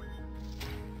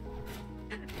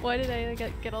 Why did I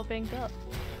get all banged up?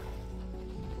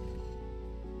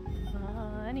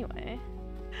 Anyway.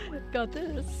 Got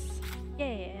this.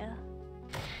 Yeah.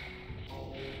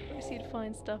 Of course you'd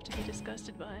find stuff to be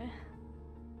disgusted by.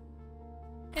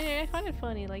 Anyway, I find it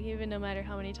funny, like even no matter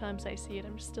how many times I see it,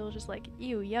 I'm still just like,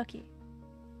 ew, yucky.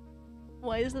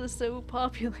 Why is this so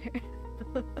popular?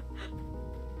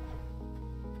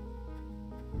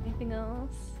 Anything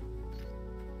else?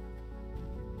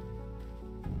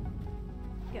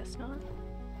 Guess not.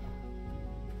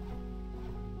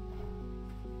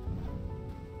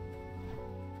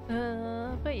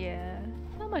 But yeah,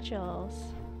 not much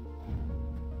else.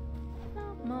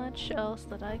 Not much else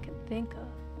that I can think of.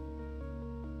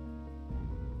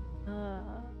 I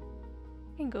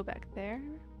can go back there.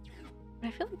 But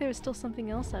I feel like there was still something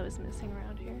else I was missing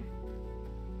around here.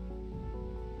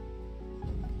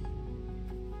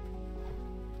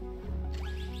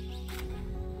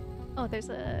 Oh, there's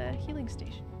a healing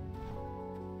station.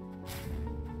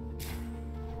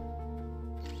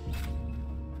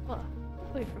 Well,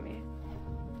 wait for me.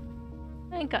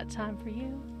 I ain't got time for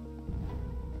you.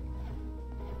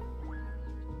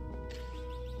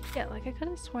 Yeah, like I could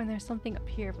have sworn there's something up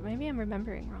here, but maybe I'm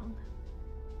remembering wrong.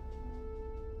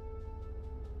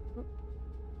 Oop.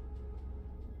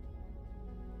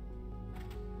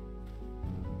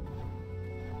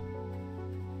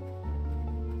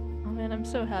 Oh man, I'm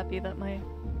so happy that my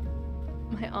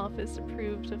office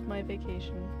approved of my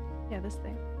vacation. Yeah, this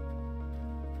thing.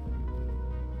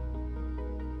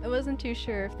 I wasn't too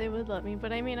sure if they would let me,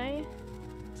 but I mean,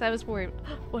 cause I was worried,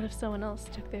 what if someone else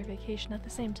took their vacation at the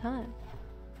same time?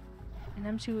 And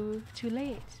I'm too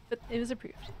late, but it was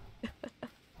approved.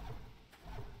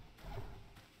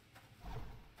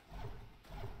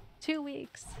 2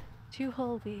 weeks. 2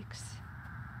 whole weeks.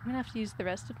 I'm gonna have to use the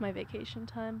rest of my vacation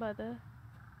time by the...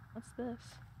 What's this?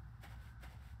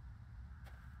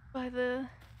 By the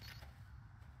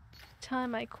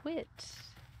time I quit.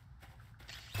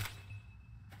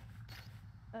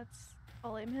 That's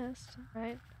all I missed,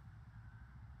 right?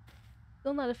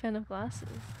 Still not a fan of glasses.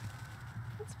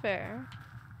 That's fair.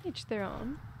 Each their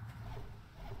own.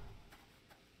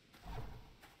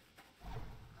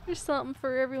 There's something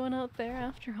for everyone out there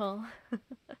after all.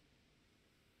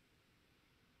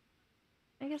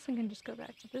 I guess I can just go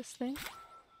back to this thing.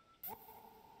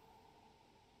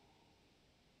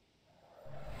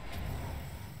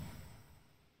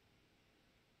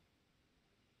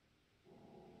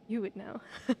 You would know.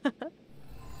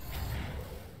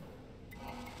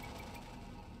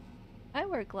 I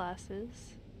wear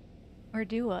glasses. Or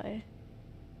do I?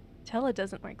 Tella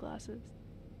doesn't wear glasses.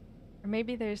 Or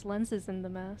maybe there's lenses in the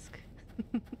mask.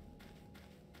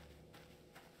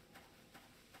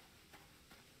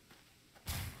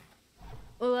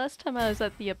 Well, last time I was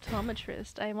at the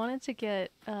optometrist, I wanted to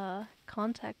get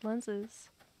contact lenses.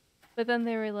 But then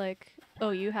they were like,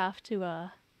 oh, you have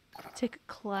to take a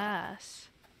class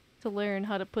to learn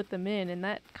how to put them in, and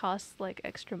that costs like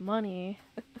extra money.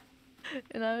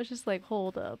 And I was just like,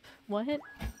 hold up, what?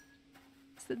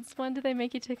 Since when do they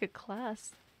make you take a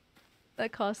class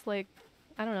that costs like,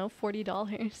 I don't know,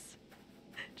 $40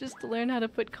 just to learn how to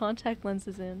put contact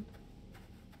lenses in?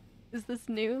 Is this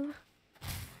new?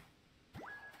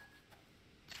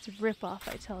 It's a ripoff,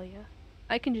 I tell ya.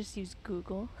 I can just use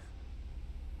Google.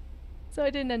 So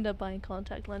I didn't end up buying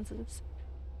contact lenses.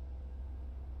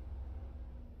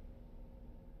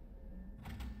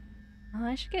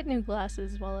 I should get new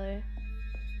glasses while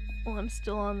I'm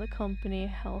still on the company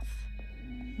health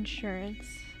insurance.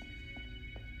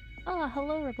 Ah,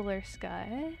 hello, Ribbler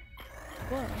Sky.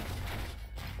 Whoa.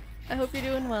 I hope you're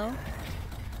doing well.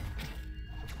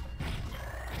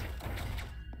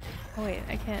 Oh wait,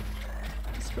 I can't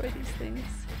destroy these things.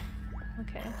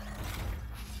 Okay.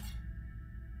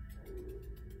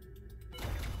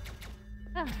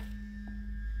 Ah.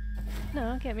 No,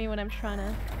 don't get me when I'm trying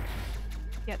to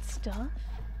get stuff.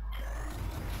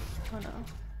 Oh no.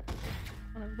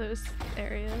 One of those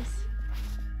areas.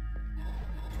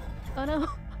 Oh no!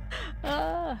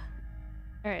 Ah!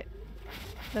 Alright.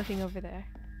 Nothing over there.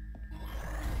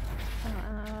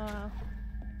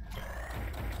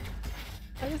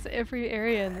 How does every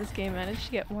area in this game manage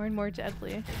to get more and more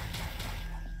deadly?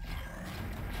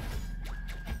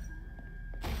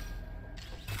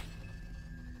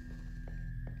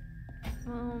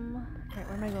 Alright,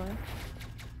 where am I going?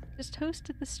 Just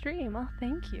hosted the stream. Oh,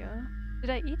 thank you.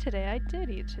 Did I eat today? I did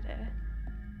eat today.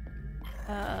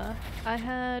 I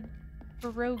had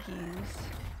pierogies.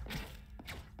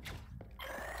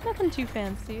 Nothing too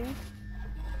fancy.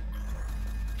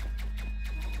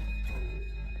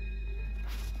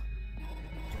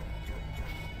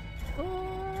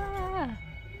 Ah!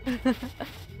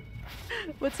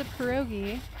 What's a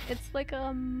pierogi? It's like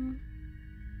a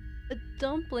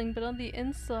dumpling, but on the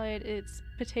inside it's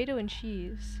potato and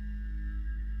cheese.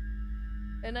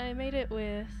 And I made it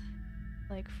with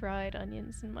like fried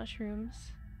onions and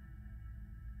mushrooms.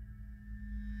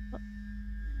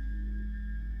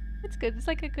 It's good. It's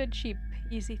like a good, cheap,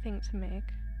 easy thing to make.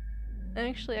 I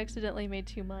actually accidentally made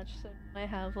too much, so I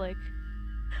have like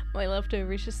my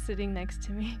leftovers just sitting next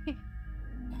to me.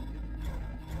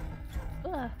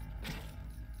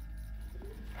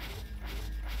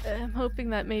 I'm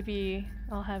hoping that maybe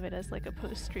I'll have it as like a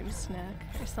post-stream snack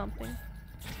or something.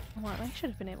 Wow, I should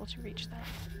have been able to reach that.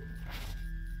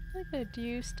 Really good. Do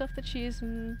you stuff the cheese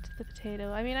into the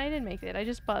potato? I mean, I didn't make it. I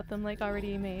just bought them like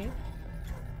already made.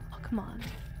 Oh, come on.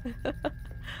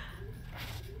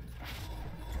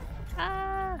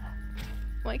 Ah!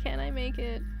 Why can't I make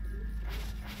it?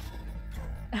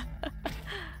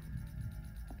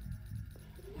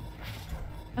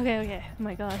 Okay. Oh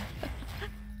my god.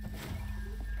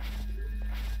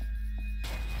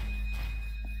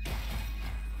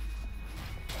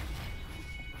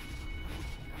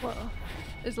 Whoa.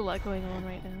 There's a lot going on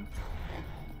right now.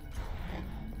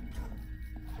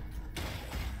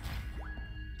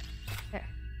 There.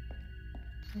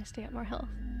 I'm gonna stay at more health.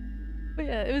 But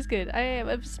yeah, it was good. I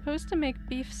was supposed to make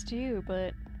beef stew,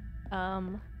 but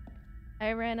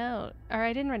I ran out. Or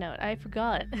I didn't run out. I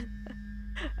forgot.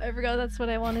 I forgot that's what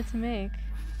I wanted to make.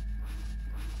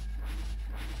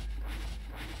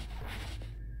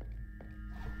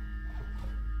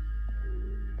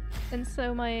 And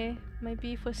so my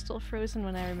beef was still frozen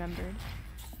when I remembered.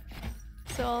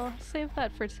 So I'll save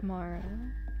that for tomorrow.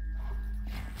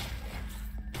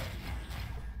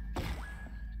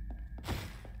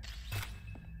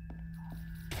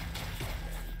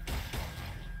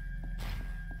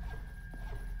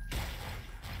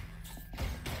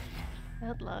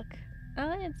 Bad luck.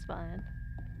 Oh, it's fine.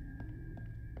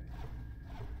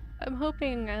 I'm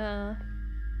hoping I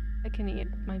can eat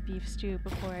my beef stew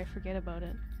before I forget about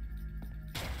it.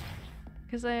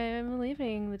 Because I'm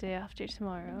leaving the day after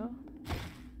tomorrow.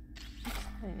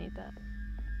 I need that.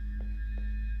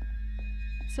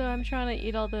 So I'm trying to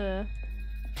eat all the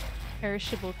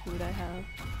perishable food I have.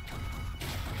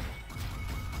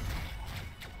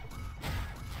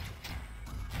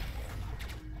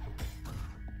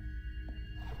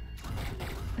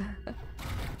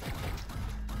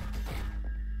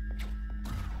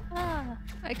 Ah,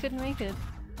 I couldn't make it.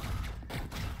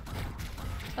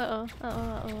 Uh-oh.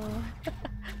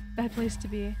 Bad place to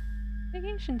be.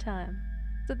 Vacation time.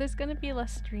 So there's gonna be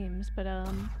less streams, but I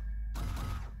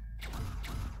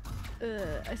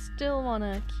still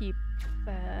wanna keep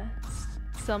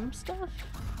some stuff.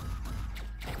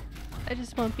 I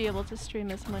just won't be able to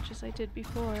stream as much as I did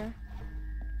before.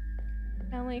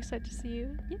 Family excited to see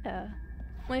you? Yeah.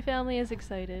 My family is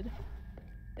excited.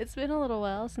 It's been a little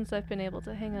while since I've been able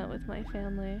to hang out with my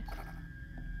family.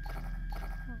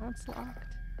 Oh, it's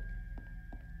locked.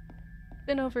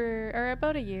 Been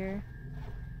about a year.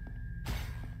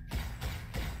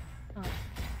 Oh.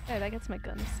 There, that gets my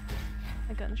guns.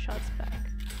 My gunshots back.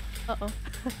 Uh-oh.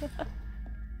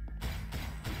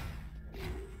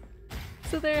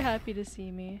 So they're happy to see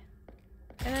me.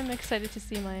 And I'm excited to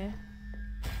see my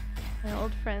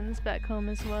old friends back home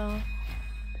as well.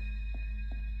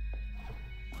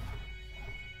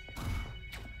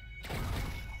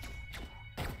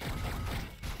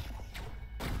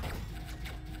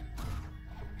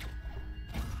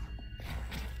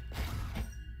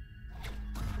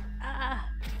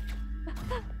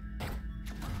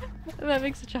 I'm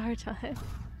having such a hard time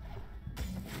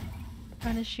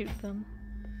trying to shoot them.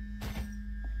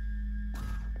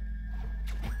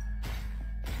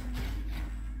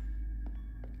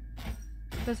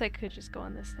 Suppose I could just go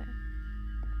on this thing.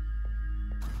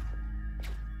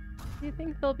 Do you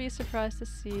think they'll be surprised to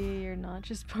see you're not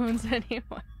just bones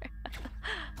anymore?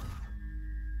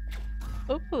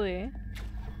 Hopefully.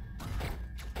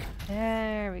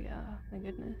 There we go. My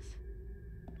goodness.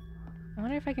 I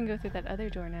wonder if I can go through that other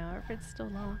door now, or if it's still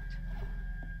locked.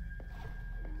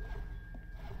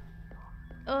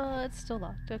 Oh, it's still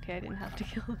locked. Okay, I didn't have to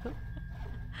kill them.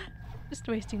 Just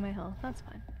wasting my health. That's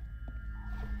fine.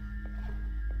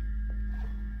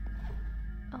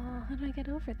 Oh, how do I get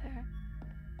over there?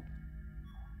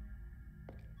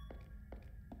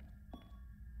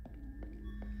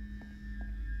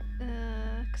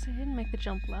 Because I didn't make the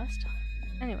jump last time.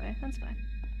 Anyway, that's fine.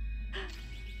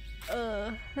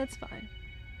 That's fine.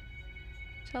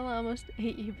 Chella almost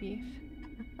ate you, beef.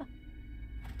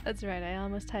 That's right, I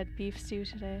almost had beef stew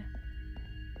today.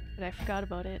 But I forgot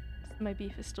about it. My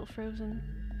beef is still frozen.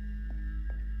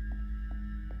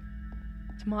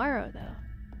 Tomorrow,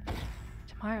 though.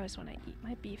 Tomorrow is when I eat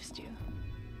my beef stew.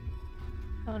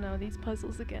 Oh no, these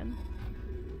puzzles again.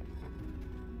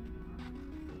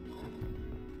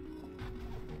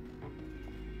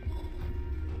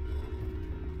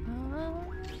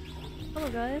 Hello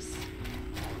guys.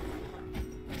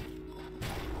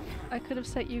 I could have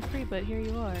set you free, but here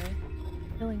you are,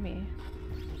 killing me.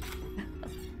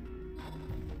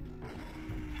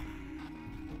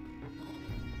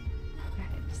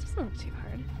 Alright, this doesn't look too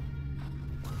hard.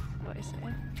 What do I say?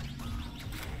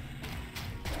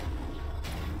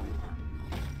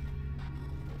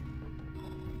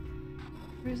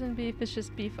 Frozen beef is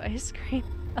just beef ice cream.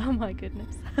 Oh my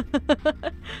goodness.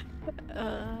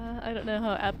 I don't know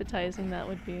how appetizing that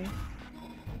would be.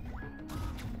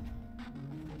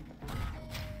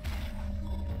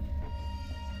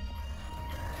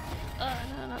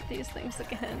 No, not these things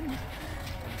again.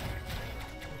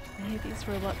 I hate these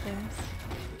robot things.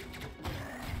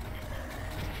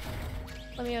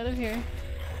 Let me out of here.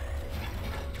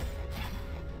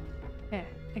 Okay,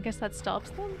 I guess that stops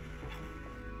them?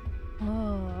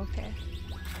 Oh, okay.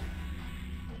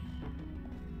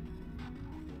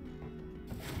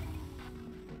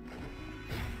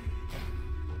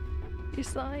 You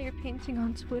saw your painting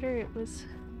on Twitter, it was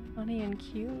funny and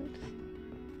cute.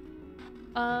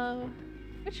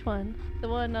 Which one? The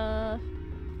one,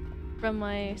 from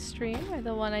my stream, or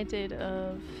the one I did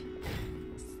of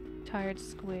Tired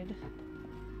Squid?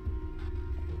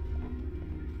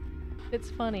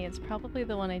 It's funny, it's probably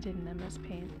the one I did in MS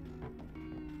Paint.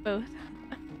 Both.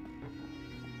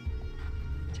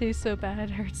 Tastes so bad,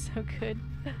 hurts so good.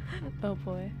 Oh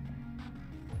boy.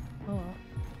 Oh well.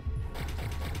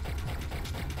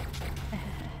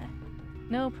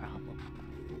 No problem.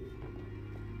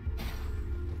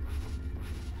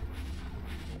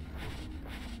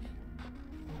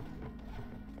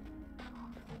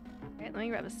 Alright, let me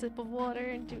grab a sip of water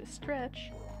and do a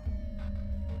stretch.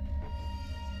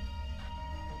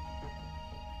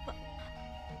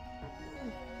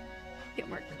 Get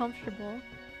more comfortable.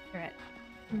 Alright,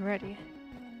 I'm ready.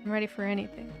 I'm ready for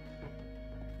anything.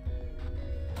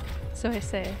 So I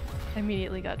say, I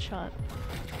immediately got shot.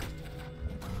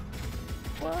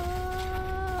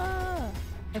 Whoa!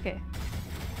 Okay.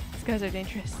 These guys are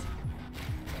dangerous.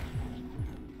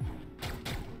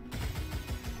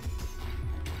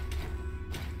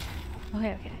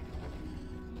 Okay, okay.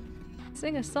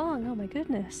 Sing a song, oh my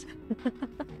goodness.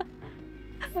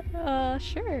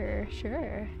 Sure,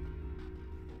 sure.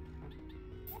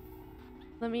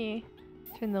 Let me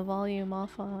turn the volume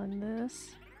off on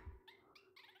this.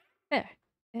 There.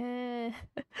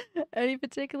 Any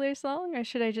particular song, or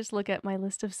should I just look at my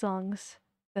list of songs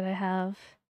that I have?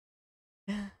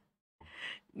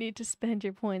 Need to spend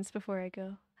your points before I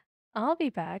go. I'll be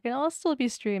back, and I'll still be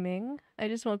streaming. I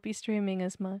just won't be streaming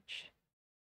as much.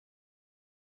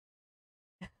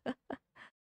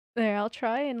 There, I'll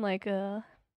try and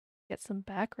get some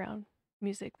background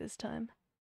music this time.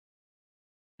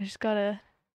 I just gotta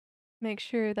make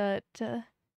sure that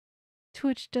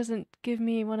Twitch doesn't give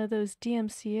me one of those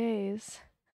DMCAs.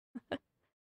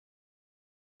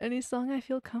 Any song I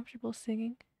feel comfortable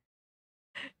singing.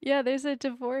 Yeah, there's a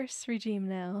divorce regime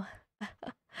now.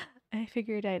 I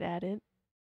figured I'd add it.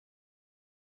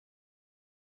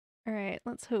 Alright,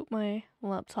 let's hope my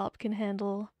laptop can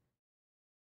handle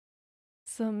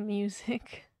some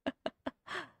music.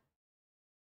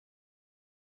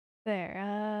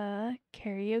 There,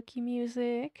 karaoke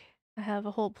music. I have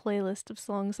a whole playlist of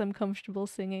songs I'm comfortable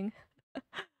singing.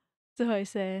 So I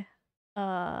say,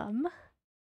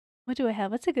 what What do I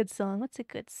have? What's a good song? What's a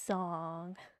good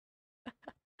song?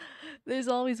 There's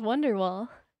always Wonderwall.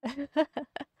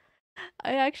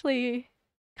 I actually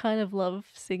kind of love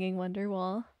singing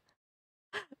Wonderwall.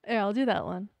 Yeah, I'll do that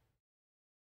one.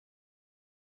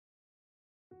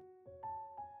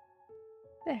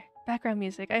 There, background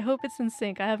music. I hope it's in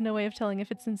sync. I have no way of telling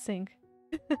if it's in sync.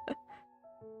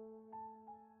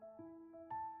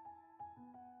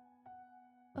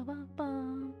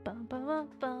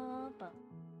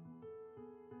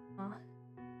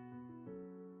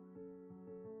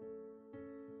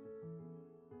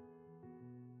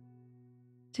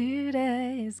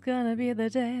 Today is gonna be the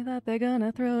day that they're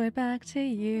gonna throw it back to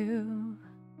you.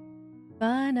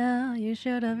 By now, you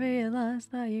should have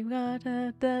realized that you got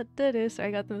Sorry,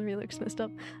 I got the lyrics messed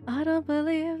up. I don't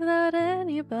believe that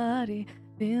anybody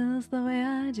feels the way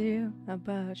I do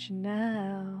about you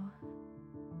now.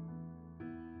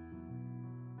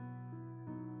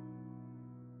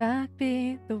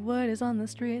 Backbeat, the word is on the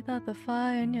street that the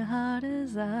fire in your heart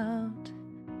is out.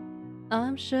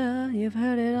 I'm sure you've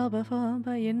heard it all before,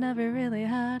 but you never really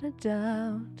had a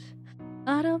doubt.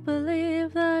 I don't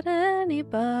believe that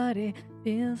anybody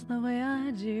feels the way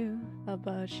I do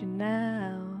about you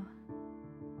now.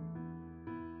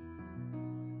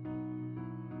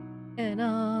 And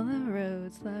all the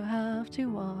roads that I have to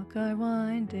walk are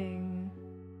winding,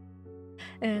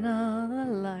 and all the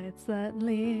lights that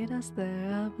lead us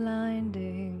there are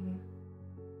blinding.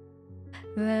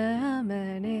 There are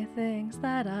many things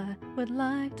that I would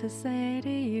like to say to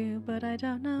you, but I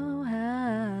don't know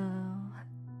how.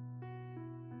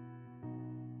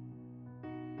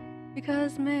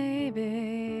 Because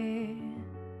maybe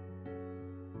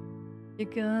you're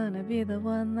gonna be the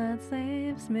one that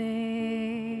saves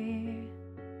me.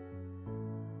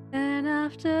 And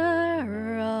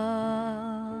after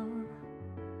all,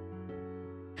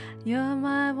 you're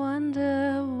my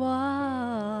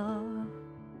Wonderwall.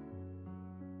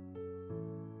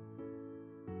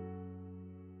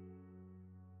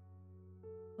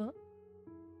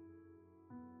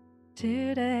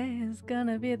 Today is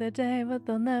gonna be the day, but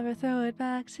they'll never throw it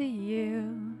back to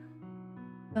you.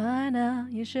 By now,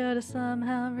 you should have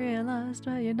somehow realized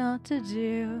what you're not to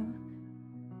do.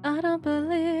 I don't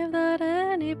believe that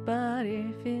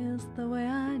anybody feels the way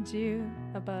I do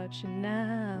about you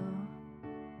now.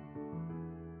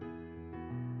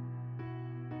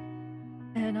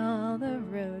 And all the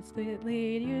roads that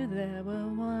lead you there were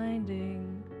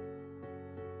winding,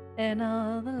 and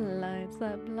all the lights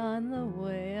that blind the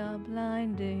way are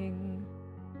blinding.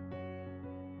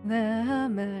 There are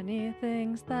many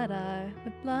things that I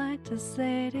would like to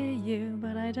say to you,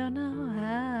 but I don't know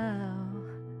how.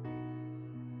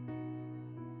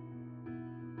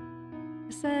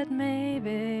 I said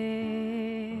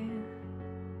maybe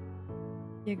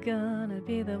you're gonna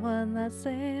be the one that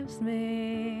saves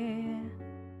me.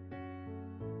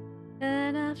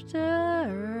 And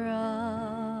after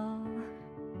all,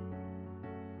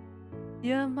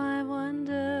 you're my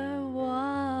Wonderwall.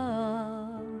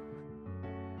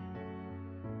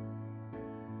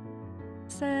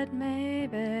 Said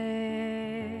maybe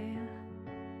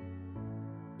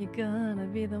you're gonna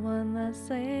be the one that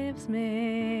saves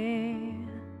me.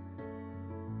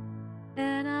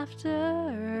 And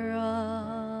after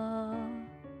all,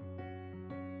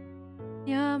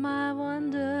 you're my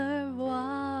Wonderwall.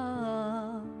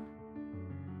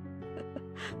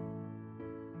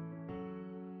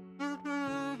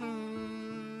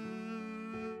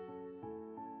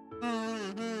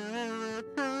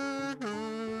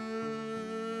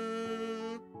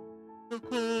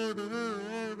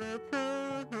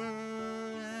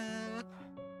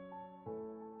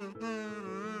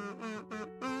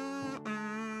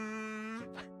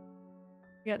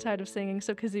 I got tired of singing,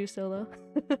 so kazoo solo.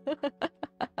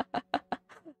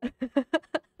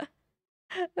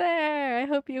 There, I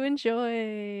hope you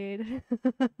enjoyed.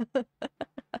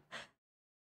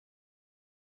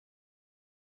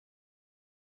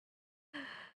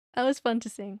 That was fun to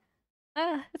sing.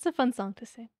 It's a fun song to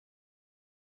sing.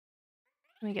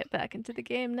 Let me get back into the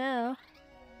game now.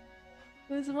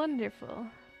 It was wonderful.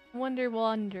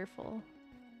 Wonderful.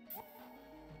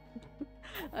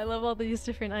 I love all these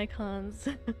different icons.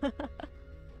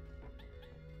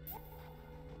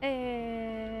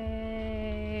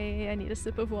 Hey, I need a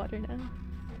sip of water now.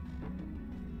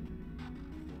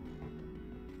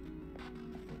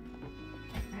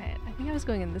 Alright, I think I was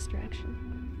going in this direction.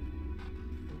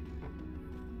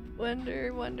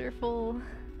 Wonderful.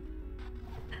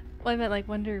 Well, I meant like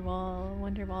Wonderwall,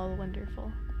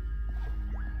 wonderful.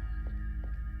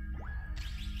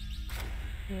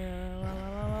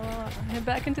 Yeah,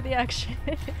 back into the action.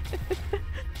 It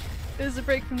was a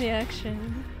break from the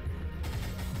action.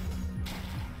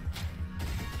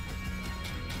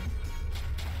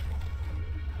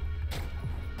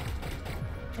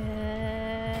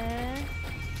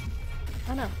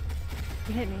 Oh no,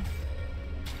 you hit me.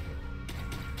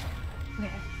 Okay.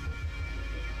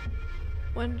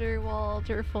 Wonderwall,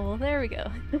 Durful. There we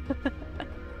go.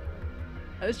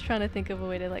 I was trying to think of a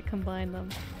way to like combine them.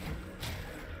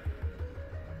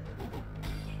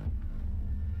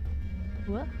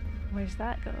 What? Where's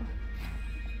that go?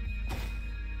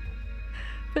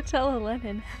 Patella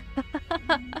Lemon.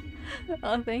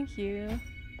 Oh, thank you.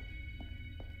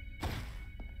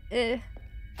 I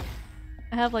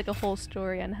have like a whole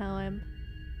story on how I'm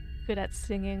good at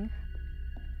singing.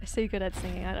 I say good at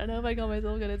singing. I don't know if I call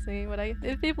myself good at singing, but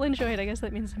if people enjoy it, I guess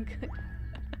that means I'm good.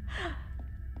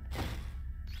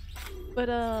 But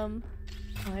oh,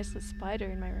 there's a spider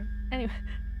in my room. Anyway,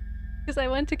 because I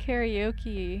went to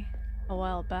karaoke a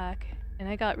while back, and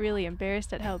I got really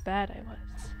embarrassed at how bad I was.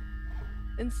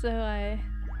 And so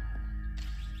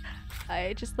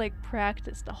I just like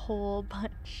practiced a whole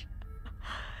bunch.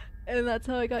 And that's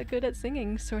how I got good at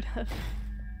singing, sort of.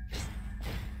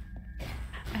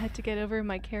 I had to get over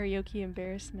my karaoke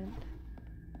embarrassment.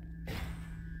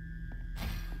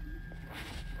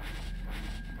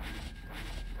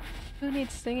 Who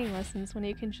needs singing lessons when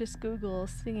you can just Google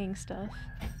singing stuff?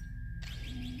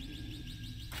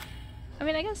 I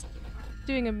mean, I guess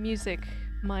doing a music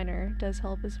minor does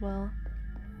help as well.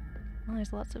 Well,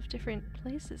 there's lots of different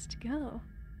places to go.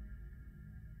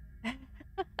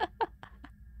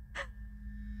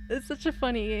 It's such a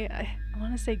funny, I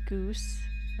want to say goose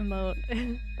emote.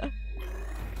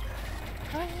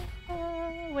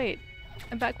 Wait,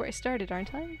 I'm back where I started,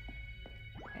 aren't I?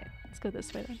 Okay, let's go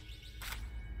this way then.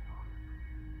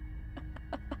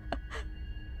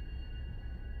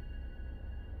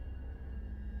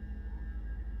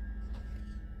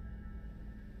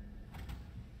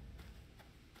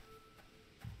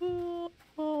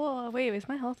 Oh, wait, is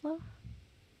my health low?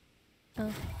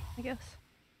 Oh, I guess.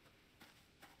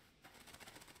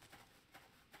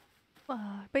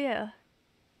 But yeah,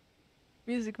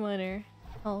 music minor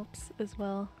helps as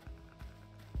well.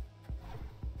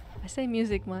 I say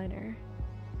music minor.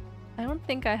 I don't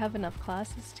think I have enough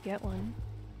classes to get one.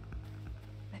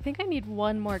 I think I need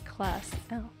one more class.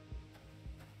 Oh.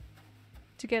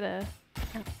 To get a...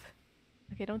 Oh.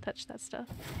 Okay, don't touch that stuff.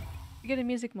 To get a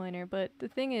music minor, but the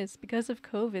thing is, because of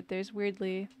COVID, there's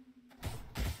weirdly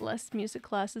less music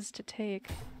classes to take.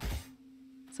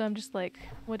 So I'm just like,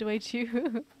 what do I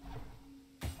do?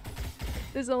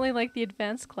 There's only like the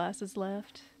advanced classes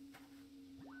left.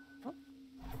 Oh.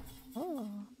 Oh.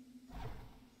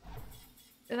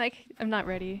 Like, I'm not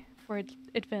ready for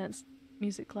advanced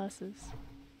music classes.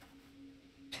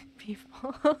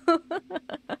 People.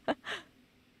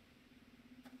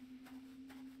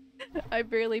 I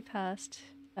barely passed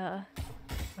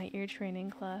my ear training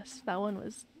class. That one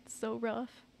was so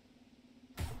rough.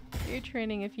 Ear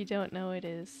training, if you don't know, it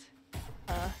is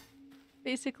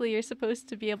basically you're supposed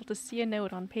to be able to see a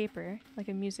note on paper, like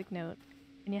a music note,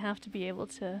 and you have to be able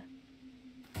to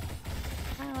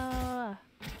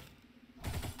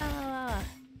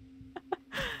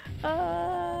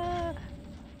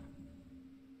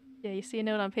yeah, you see a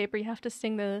note on paper, you have to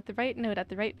sing the right note at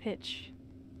the right pitch.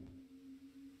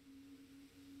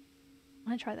 I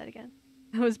want to try that again.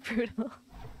 That was brutal.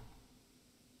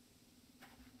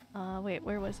 Wait,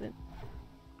 where was it?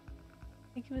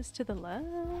 I think it was to the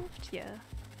left? Yeah.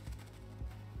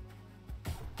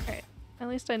 Alright, at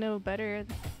least I know better.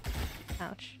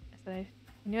 Ouch. I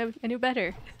knew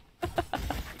better.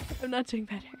 I'm not doing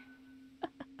better.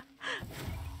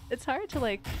 It's hard to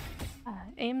like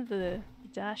aim the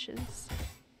dashes.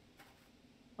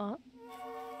 Oh,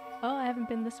 I haven't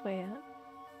been this way yet.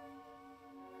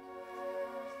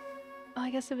 Oh, I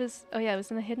guess it was. Oh yeah, it was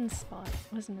in a hidden spot,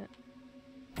 wasn't it?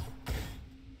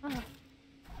 Oh.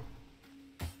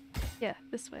 Yeah,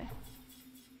 this way.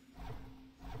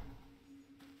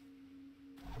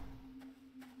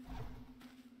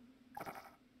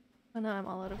 Oh no, I'm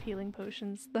all out of healing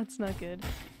potions. That's not good.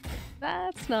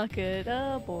 That's not good.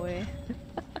 Oh boy.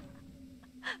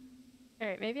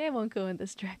 Alright, maybe I won't go in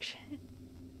this direction.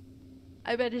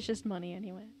 I bet it's just money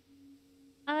anyway.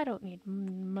 I don't need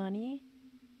money.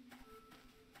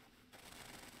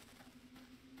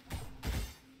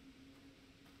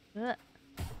 Ugh.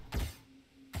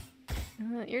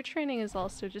 Ear training is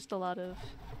also just a lot of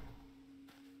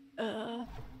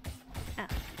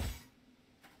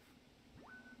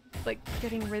like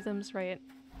getting rhythms right,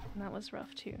 and that was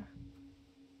rough too.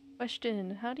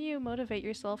 Question: how do you motivate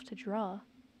yourself to draw?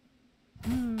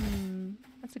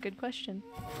 That's a good question.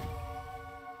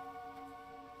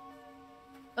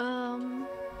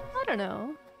 I don't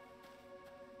know.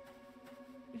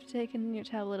 You've taken your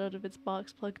tablet out of its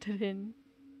box, plugged it in,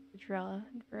 to draw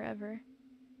in forever.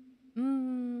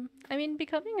 I mean,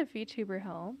 becoming a VTuber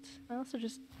helped. I also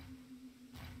just...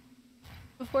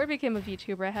 Before I became a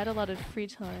VTuber, I had a lot of free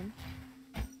time.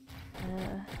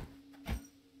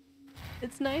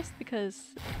 It's nice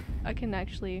because I can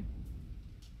actually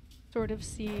sort of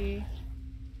see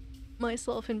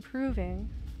myself improving.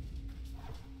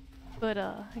 But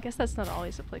I guess that's not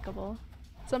always applicable.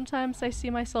 Sometimes I see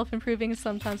myself improving and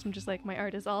sometimes I'm just like, my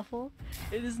art is awful.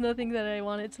 It is nothing that I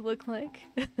want it to look like.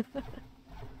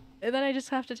 And then I just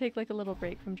have to take like a little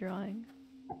break from drawing.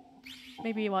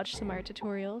 Maybe watch some art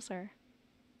tutorials or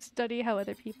study how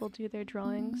other people do their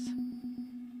drawings.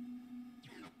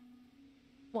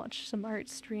 Watch some art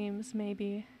streams,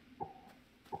 maybe.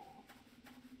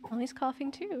 Oh, he's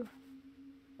coughing too.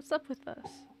 What's up with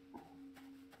us?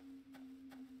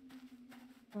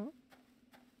 Oh.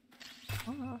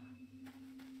 Oh.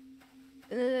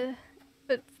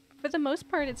 But for the most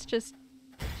part, it's just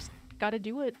gotta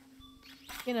do it.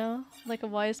 You know, like a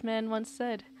wise man once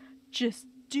said, just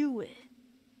do it.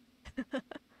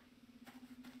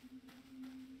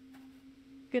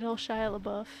 Good old Shia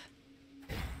LaBeouf.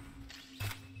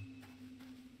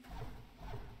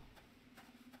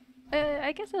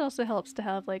 I guess it also helps to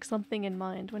have like something in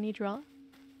mind when you draw.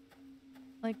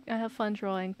 Like, I have fun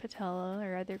drawing Patella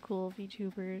or other cool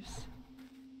VTubers.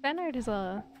 Fan art is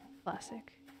a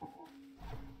classic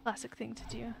thing to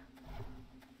do.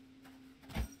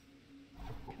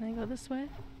 Can I go this way?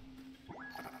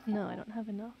 No, I don't have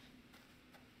enough.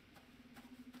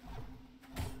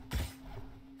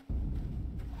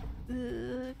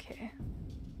 Okay.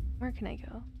 Where can I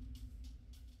go?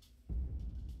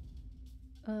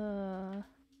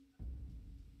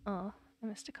 Oh, I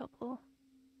missed a couple.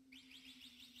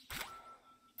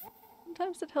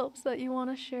 Sometimes it helps that you want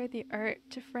to share the art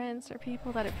to friends or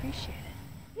people that appreciate it.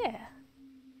 Yeah.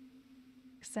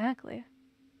 Exactly.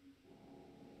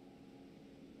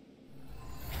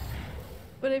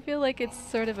 But I feel like it's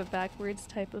sort of a backwards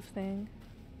type of thing.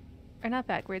 Or not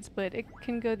backwards, but it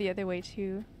can go the other way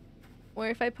too. Where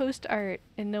if I post art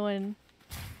and no one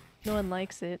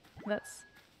likes it, that's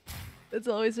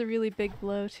always a really big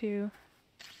blow too.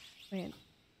 Wait.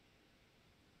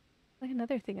 Like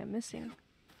another thing I'm missing.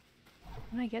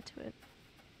 When I get to it.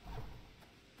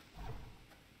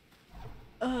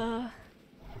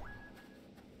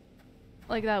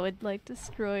 Like that would like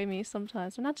destroy me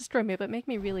sometimes. Well, not destroy me, but make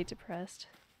me really depressed.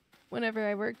 Whenever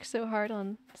I work so hard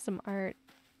on some art,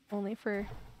 only for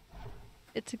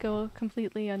it to go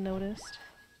completely unnoticed.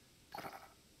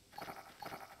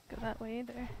 Go that way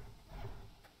either.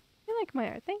 You like my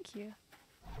art, thank you.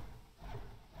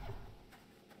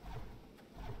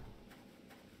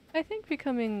 I think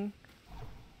becoming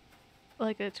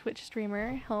like a Twitch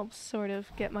streamer helps sort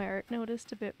of get my art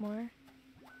noticed a bit more.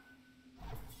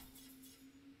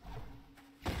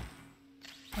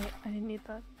 Oh, I didn't need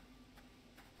that.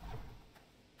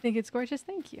 Think it's gorgeous?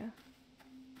 Thank you.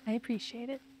 I appreciate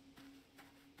it.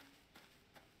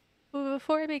 But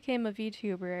before I became a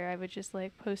VTuber, I would just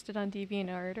like post it on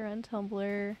DeviantArt or on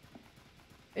Tumblr.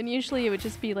 And usually it would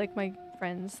just be like my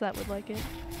friends that would like it.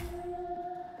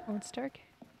 Oh, it's dark.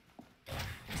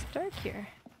 It's dark here.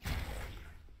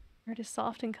 Art is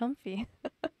soft and comfy.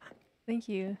 Thank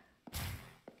you.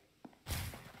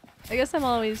 I guess I'm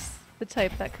always the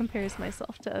type that compares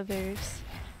myself to others.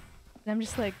 And I'm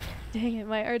just like, dang it,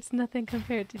 my art's nothing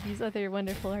compared to these other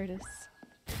wonderful artists.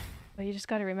 But you just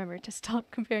gotta remember to stop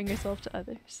comparing yourself to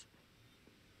others.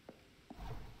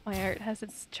 My art has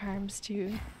its charms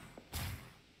too.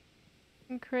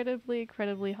 Incredibly,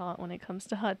 incredibly hot when it comes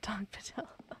to Hot Dog Patella.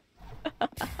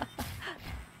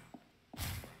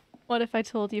 What if I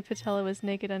told you Patella was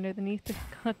naked underneath the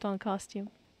hot dog costume?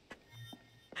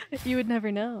 You would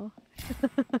never know.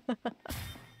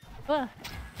 Ah,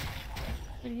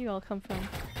 where do you all come from?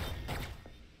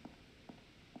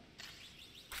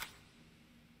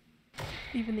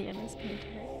 Even the enemies can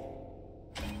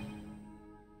turret.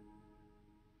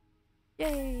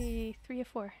 Yay! 3 of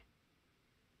 4.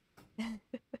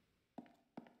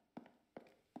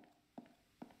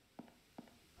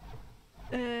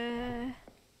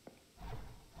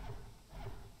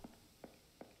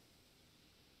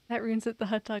 That ruins it. The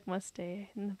hot dog must stay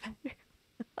in the bedroom.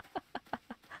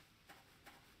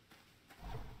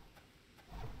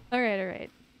 Alright,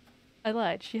 alright. I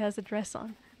lied. She has a dress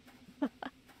on.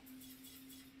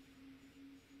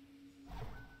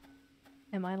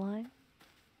 Am I lying?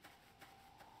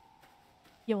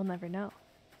 You'll never know.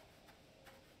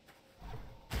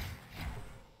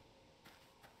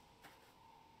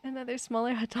 Another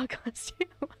smaller hot dog costume.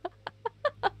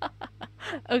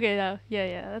 Okay, no.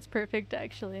 Yeah, that's perfect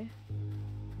actually.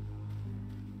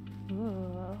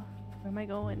 Ooh. am I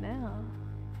going now?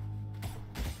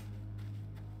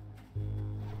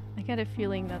 I get a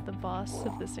feeling that the boss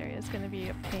of this area is gonna be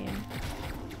a pain.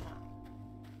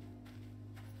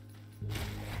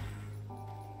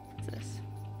 What's this?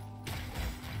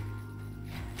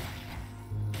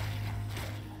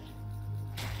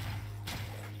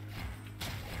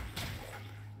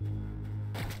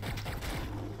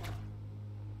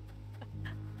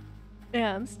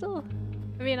 Yeah, I'm still...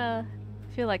 I mean, I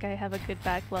feel like I have a good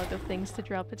backlog of things to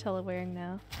drop Patella wearing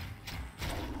now.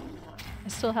 I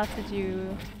still have to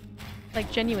do, like,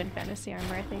 genuine fantasy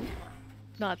armor, I think.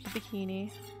 Not the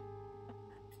bikini.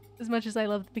 As much as I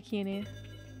love the bikini.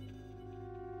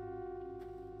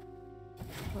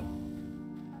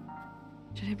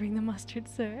 Should I bring the mustard,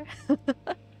 sir?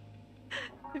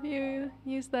 If you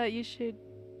use that, you should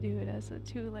do it as a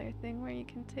 2-layer thing where you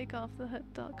can take off the hot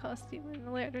dog costume and the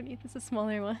layer underneath is a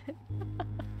smaller one.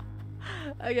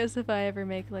 I guess if I ever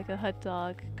make like a hot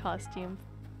dog costume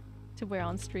to wear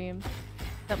on stream,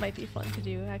 that might be fun to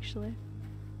do actually.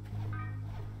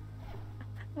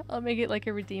 I'll make it like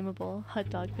a redeemable hot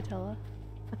dog patella.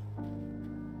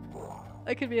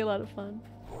 That could be a lot of fun.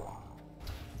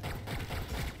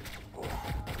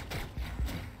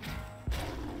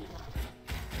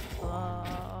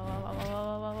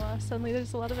 Suddenly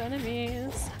there's a lot of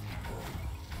enemies.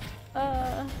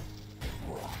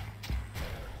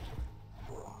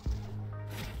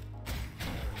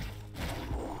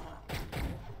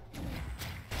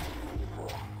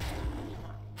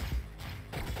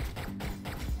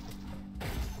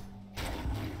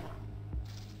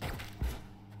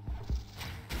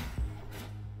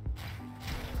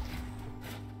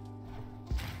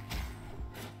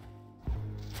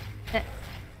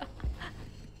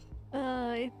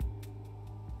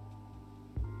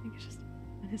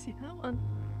 See that one.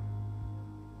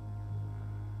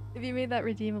 If you made that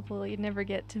redeemable, you'd never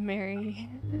get to marry.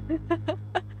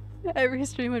 Every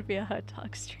stream would be a hot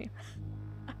dog stream.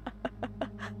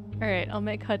 Alright, I'll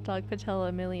make hot dog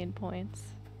patella 1,000,000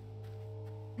 points.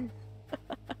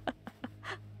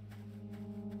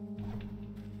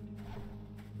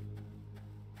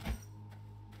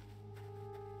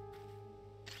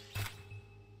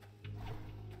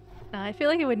 I feel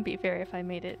like it wouldn't be fair if I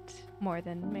made it more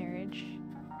than marriage.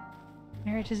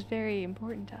 Marriage is very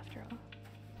important after all.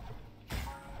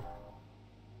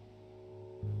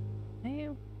 Hey,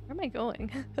 where am I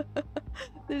going?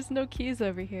 There's no keys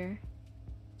over here.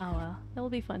 Oh well, that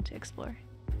will be fun to explore.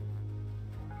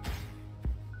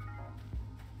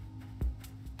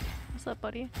 What's up,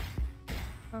 buddy?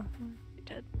 Oh, you're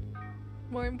dead.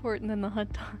 More important than the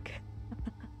hot dog.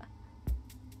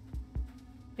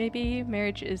 Maybe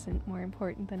marriage isn't more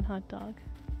important than hot dog.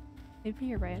 Maybe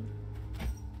you're right.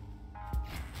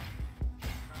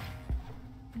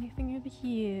 Anything over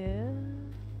here?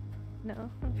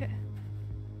 No? Okay.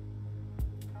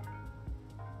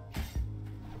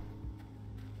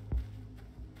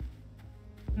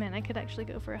 Man, I could actually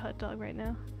go for a hot dog right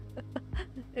now.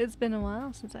 It's been a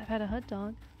while since I've had a hot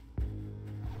dog.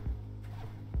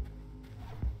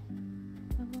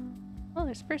 Oh,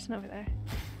 there's a person over there.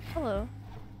 Hello.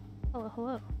 Hello,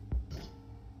 hello.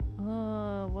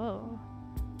 Oh, whoa.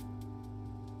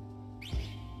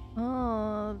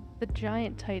 Oh, the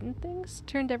giant titan things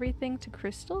turned everything to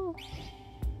crystal?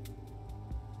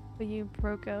 But you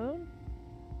broke out?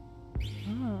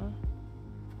 Oh.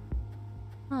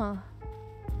 Huh.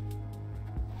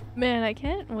 Man, I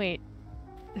can't wait.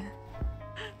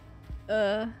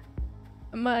 I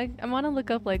want to look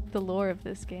up like the lore of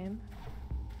this game.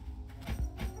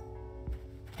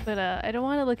 But I don't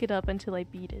want to look it up until I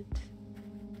beat it.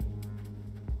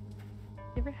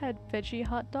 You ever had veggie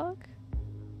hot dog?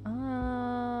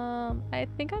 I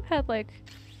think I've had like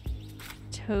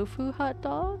tofu hot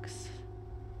dogs,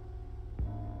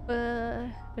 but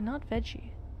not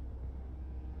veggie.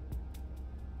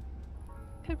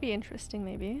 Could be interesting,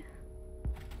 maybe.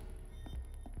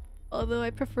 Although I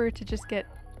prefer to just get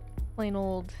plain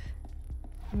old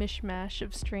mishmash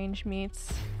of strange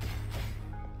meats.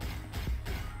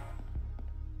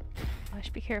 Oh, I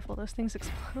should be careful; those things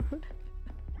explode.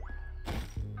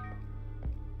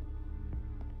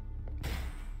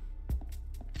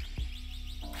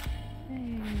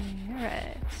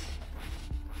 Alright.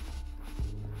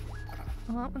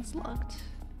 Well, that one's locked.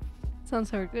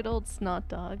 Sounds like a good old snot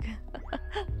dog.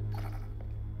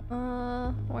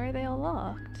 Why are they all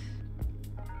locked?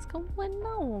 What's going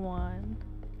on?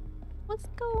 What's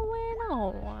going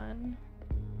on?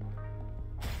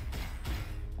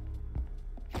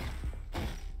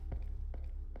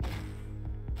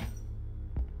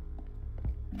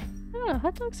 I don't know,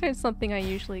 hot dogs aren't something I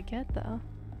usually get though.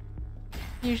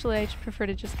 Usually I prefer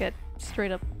to just get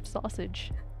straight up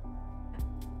sausage.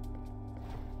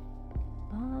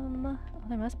 Oh,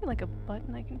 there must be like a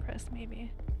button I can press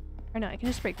maybe. Or no, I can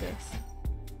just break this.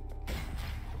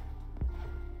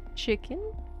 Chicken?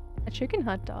 A chicken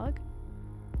hot dog?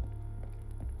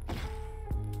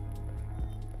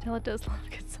 Tell it does love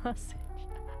good sausage.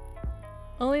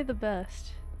 Only the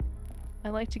best. I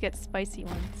like to get spicy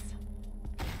ones.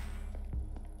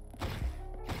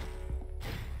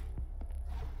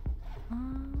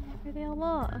 Are they all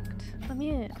locked? Let me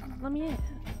in. Let me in.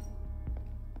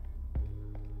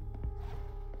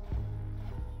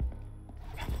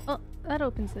 Oh, that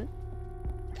opens it.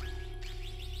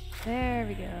 There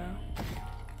we go.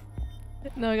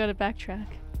 No, I gotta backtrack.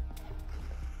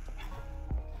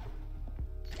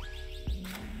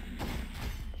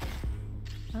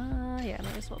 Yeah,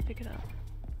 might as well pick it up.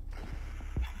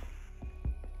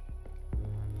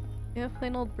 Yeah,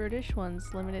 plain old British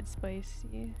ones, limited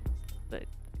spicy, but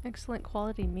excellent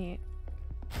quality meat.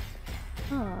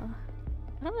 Huh.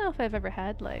 I don't know if I've ever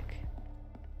had, like,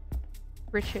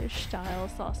 British style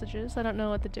sausages. I don't know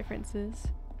what the difference is.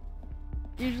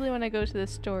 Usually when I go to the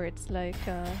store, it's like,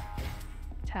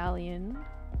 Italian.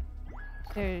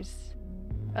 There's,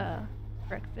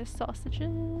 breakfast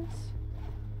sausages.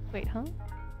 Wait, huh?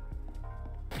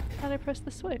 How'd I press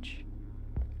the switch?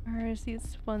 Or is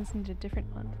these ones need a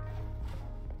different one?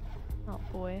 Oh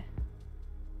boy.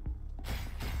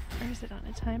 Or is it on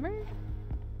a timer?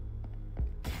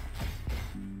 Is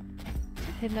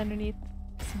it hidden underneath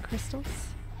some crystals?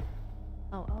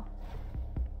 Oh well.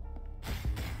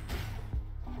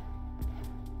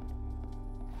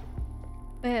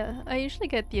 Yeah, I usually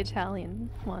get the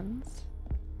Italian ones.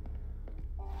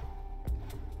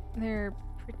 They're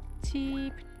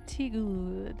pretty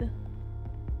good.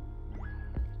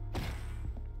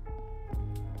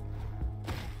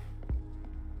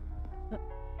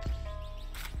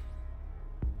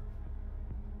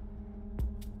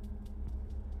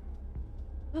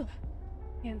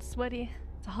 Getting sweaty.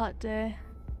 It's a hot day.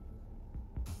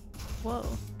 Whoa.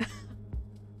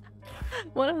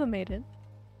 One of them made it.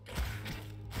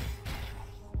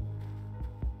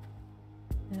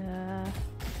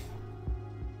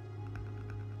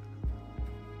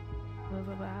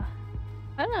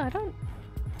 I don't know, I don't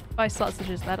buy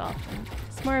sausages that often.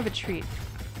 It's more of a treat.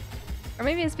 Or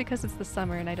maybe it's because it's the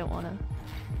summer and I don't want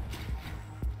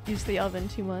to use the oven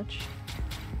too much.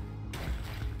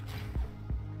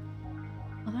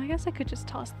 Although I guess I could just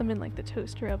toss them in like the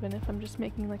toaster oven if I'm just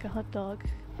making like a hot dog.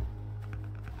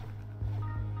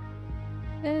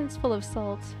 And it's full of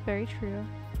salt, very true.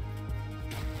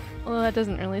 Although that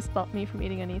doesn't really stop me from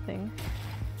eating anything.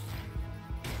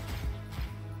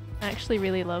 I actually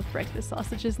really love breakfast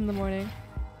sausages in the morning.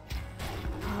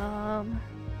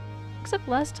 Except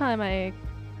last time I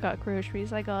got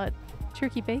groceries, I got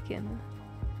turkey bacon.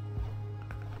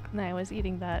 And I was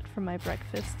eating that for my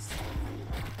breakfasts.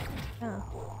 Yeah,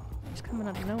 just coming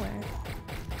out of nowhere.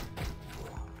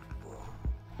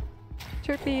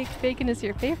 Turkey bacon is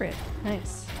your favorite.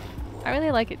 Nice. I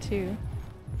really like it too.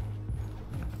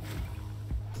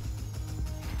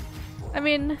 I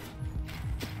mean,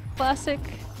 classic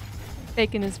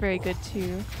bacon is very good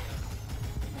too.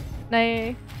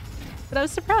 But I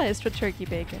was surprised with turkey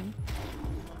bacon.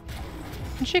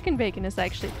 And chicken bacon is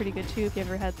actually pretty good too if you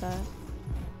ever had that.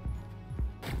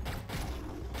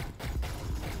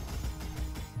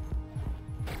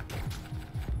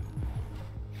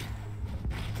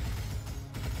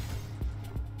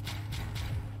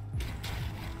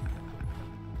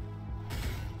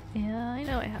 Yeah, I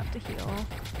know I have to heal.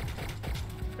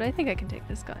 But I think I can take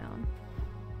this guy on.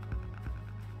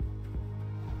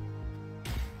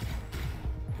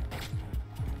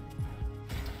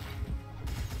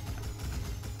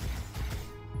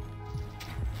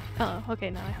 Oh, okay,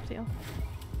 now I have to heal.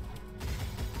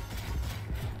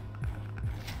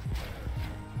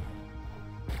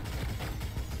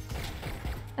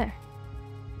 There.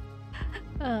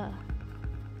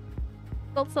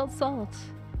 Salt, salt, salt.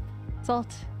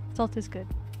 Salt. Salt is good.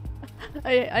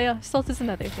 Salt is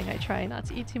another thing I try not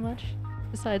to eat too much.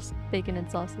 Besides bacon and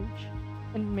sausage.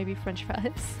 And maybe french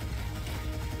fries.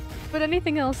 But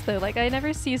anything else though, like I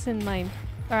never season my...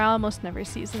 Or I almost never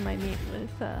season my meat with,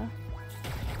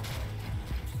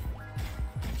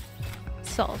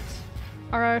 salt.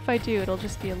 Or if I do, it'll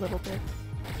just be a little bit.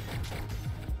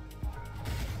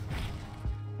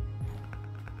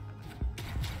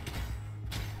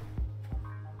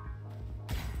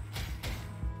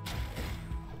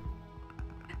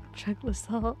 Chug with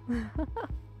salt.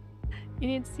 You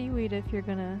need seaweed if you're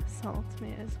gonna salt.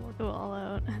 May as well go all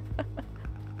out.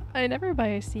 I never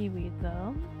buy seaweed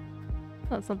though.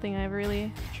 Not something I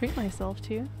really treat myself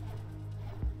to.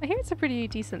 I hear it's a pretty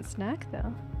decent snack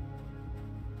though.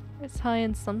 It's high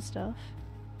in some stuff.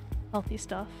 Healthy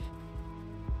stuff.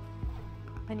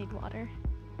 I need water.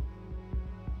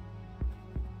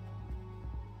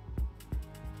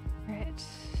 Alright.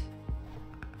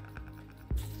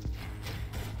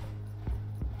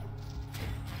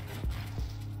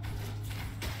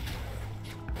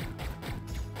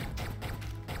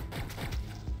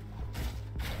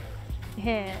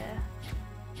 Yeah.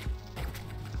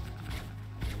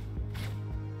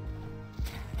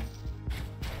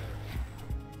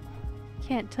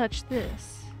 Can't touch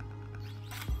this.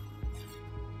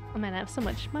 Oh man, I have so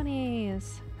much money.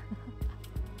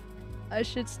 I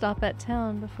should stop at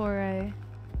town before I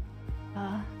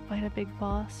fight a big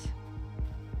boss.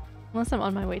 Unless I'm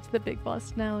on my way to the big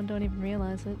boss now and don't even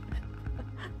realize it.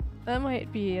 That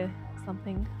might be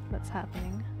something that's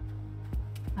happening.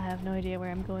 I have no idea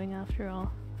where I'm going after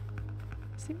all.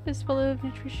 This is full of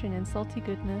nutrition and salty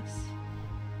goodness.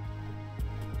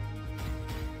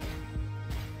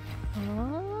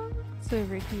 It's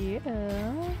over here.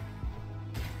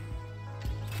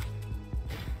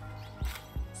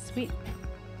 Sweet.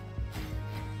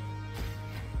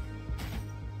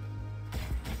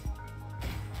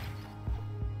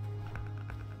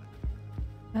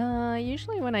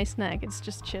 Usually when I snack, it's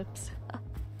just chips.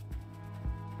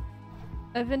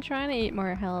 I've been trying to eat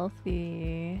more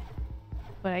healthy,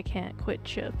 but I can't quit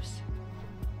chips.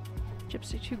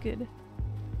 Chips are too good.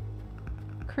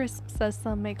 Crisps, as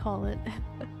some may call it.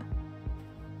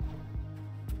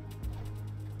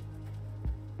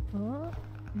 Oh,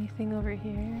 anything over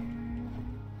here?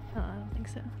 Oh, I don't think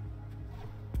so.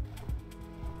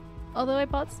 Although I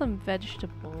bought some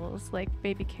vegetables, like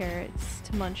baby carrots,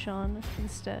 to munch on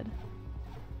instead.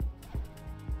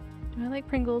 Do I like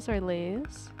Pringles or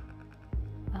Lay's?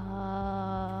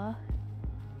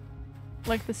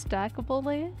 Like the stackable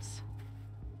Lay's?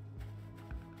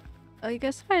 I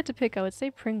guess if I had to pick, I would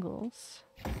say Pringles.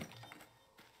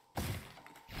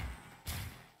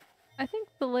 I think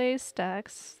the Lay's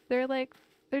stacks, they're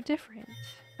different.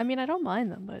 I mean, I don't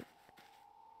mind them, but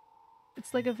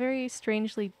it's like a very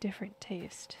strangely different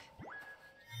taste.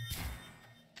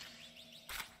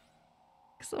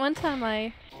 Cause one time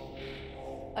I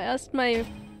asked my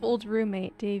old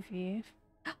roommate, Davey.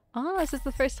 Oh, this is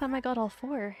the first time I got all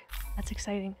 4. That's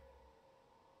exciting.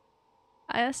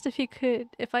 I asked if he could,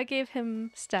 if I gave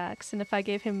him stacks and if I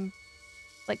gave him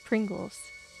like Pringles,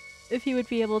 if he would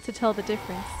be able to tell the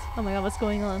difference. Oh my god, what's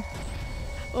going on?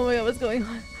 Oh my god, what's going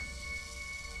on?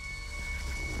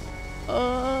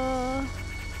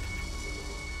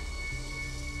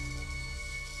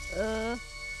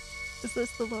 Is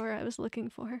this the lore I was looking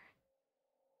for?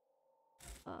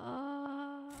 Oh.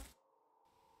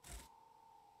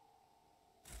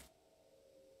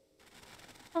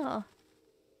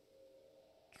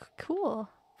 Cool.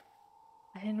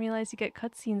 I didn't realize you get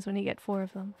cutscenes when you get 4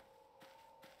 of them.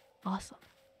 Awesome.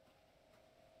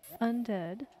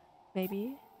 Undead,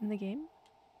 maybe, in the game?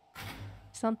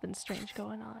 Something strange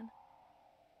going on.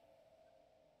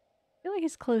 I feel like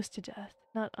he's close to death,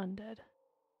 not undead.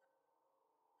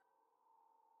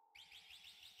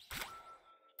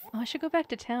 Oh, I should go back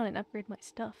to town and upgrade my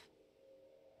stuff.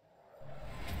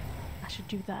 I should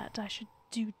do that. I should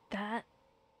do that.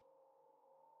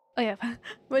 Oh yeah,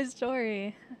 my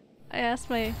story. I asked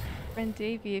my friend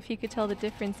Davey if he could tell the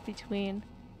difference between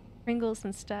Pringles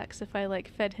and stacks if I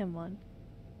fed him one.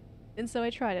 And so I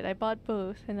tried it. I bought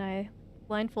both and I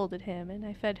blindfolded him and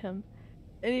I fed him.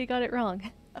 And he got it wrong.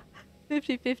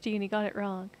 50-50 and he got it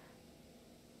wrong.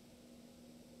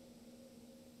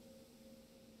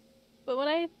 But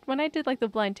when I did the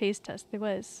blind taste test, there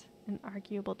was an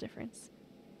arguable difference.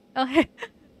 Oh hey,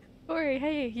 Corey,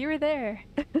 hey, you were there.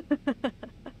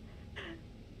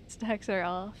 Stacks are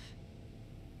off.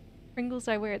 Pringles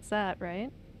are where it's at,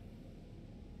 right?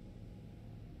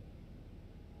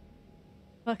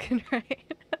 Fucking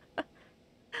right.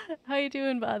 How you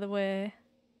doing, by the way?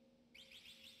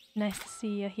 Nice to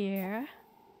see you here.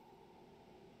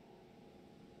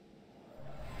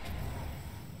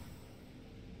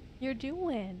 You're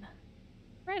doing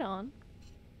right on.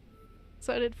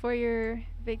 Excited for your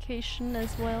vacation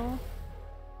as well?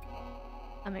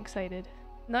 I'm excited.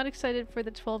 Not excited for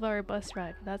the 12-hour bus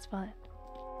ride, but that's fine.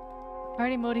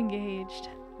 Party mode engaged.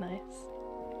 Nice.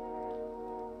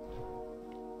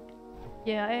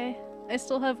 Yeah, I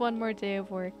still have one more day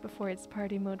of work before it's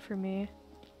party mode for me.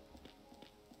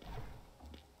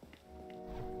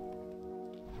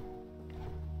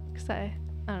 Cause I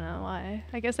don't know why.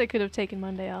 I guess I could have taken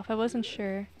Monday off. I wasn't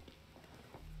sure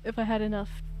if I had enough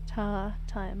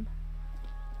time.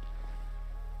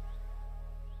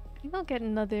 I think I'll get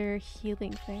another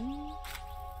healing thing.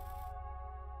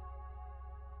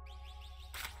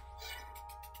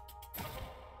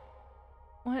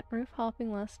 What? Roof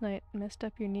hopping last night messed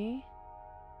up your knee?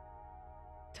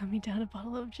 Dummy down a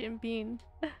bottle of Jim Beam.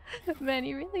 Man,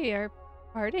 you really are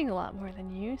partying a lot more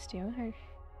than you used to. Or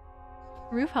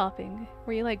roof hopping?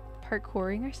 Were you like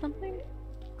parkouring or something?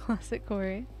 Classic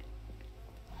Corey.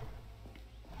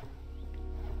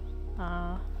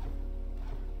 I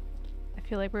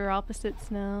feel like we're opposites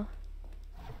now.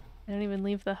 I don't even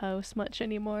leave the house much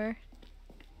anymore.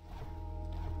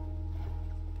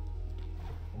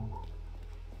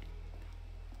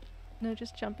 No,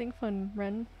 just jumping from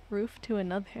one roof to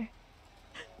another.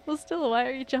 Well, still, why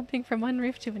are you jumping from one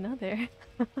roof to another?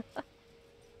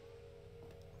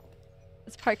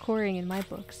 It's parkouring in my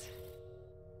books.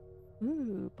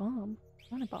 Ooh, bomb. I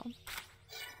want a bomb.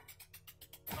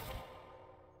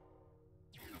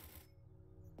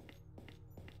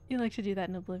 You like to do that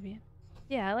in Oblivion.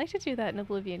 Yeah, I like to do that in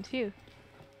Oblivion too.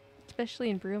 Especially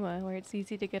in Bruma, where it's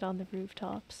easy to get on the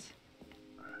rooftops.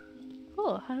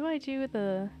 Cool, how do I do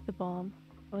the bomb?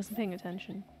 I wasn't paying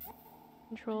attention.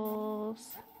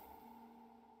 Controls...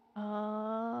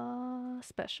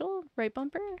 Special? Right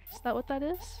bumper? Is that what that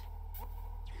is?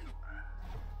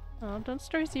 Oh, don't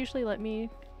stores usually let me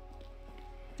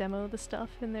demo the stuff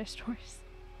in their stores?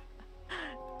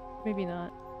 Maybe not.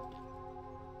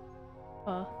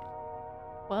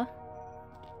 What?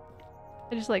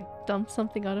 I just like dumped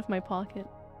something out of my pocket.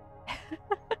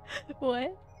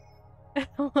 What?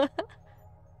 What?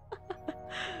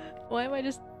 Why am I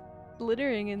just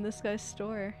littering in this guy's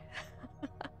store? You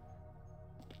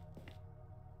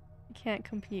can't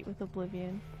compete with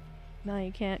Oblivion. No,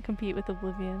 you can't compete with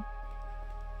Oblivion.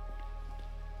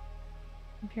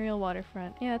 Imperial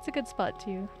Waterfront. Yeah, it's a good spot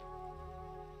too.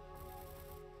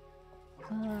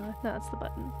 No, that's the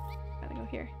button. Gotta go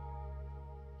here.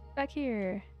 Back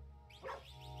here!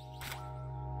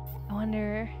 I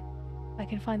wonder if I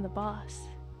can find the boss.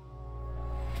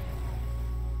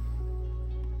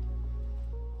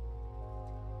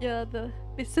 Yeah,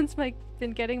 since I've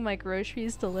been getting my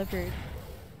groceries delivered,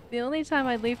 the only time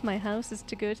I leave my house is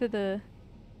to go to the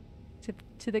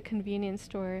convenience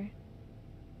store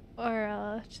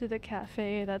or to the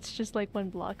cafe that's just like 1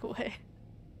 block away.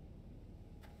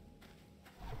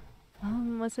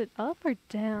 Was it up or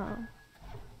down?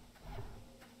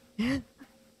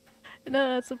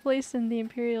 No, it's a place in the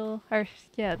Imperial, or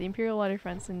yeah, the Imperial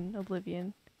Waterfronts in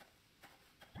Oblivion.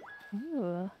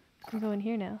 Ooh, I'm going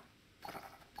here now.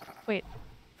 Wait,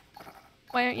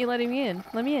 why aren't you letting me in?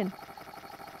 Let me in.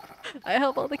 I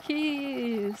have all the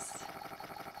keys.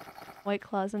 White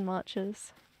Claws and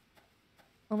matchas.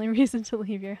 Only reason to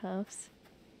leave your house.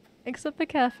 Except the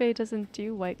cafe doesn't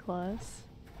do White Claws.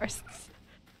 Or,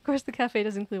 of course the cafe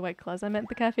doesn't include White Claws. I meant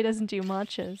the cafe doesn't do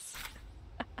matchas.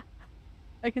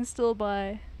 I can still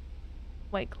buy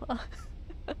White Claw.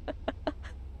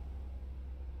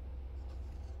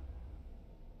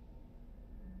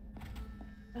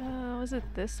 Was it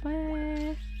this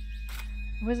way?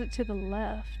 Or was it to the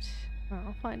left? Oh,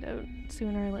 I'll find out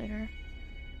sooner or later.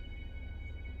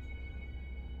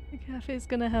 The cafe's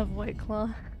gonna have White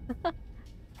Claw.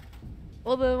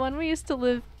 Well, the one we used to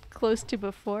live close to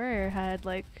before had,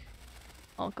 like,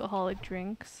 alcoholic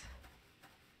drinks.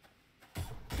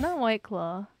 Not White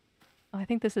Claw. Oh, I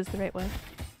think this is the right way.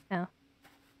 Ow.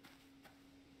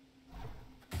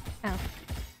 Ow.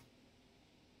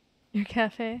 Your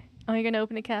cafe? Oh, you're gonna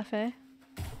open a cafe?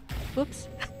 Whoops.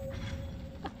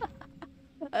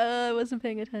 I wasn't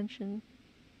paying attention.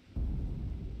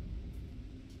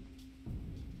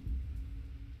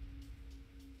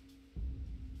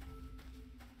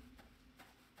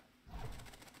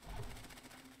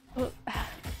 Oh.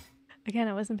 Again,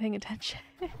 I wasn't paying attention.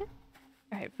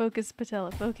 Alright, focus,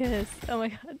 Patella, focus. Oh my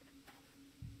god.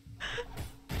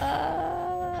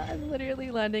 I'm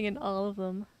literally landing in all of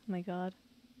them. Oh my god.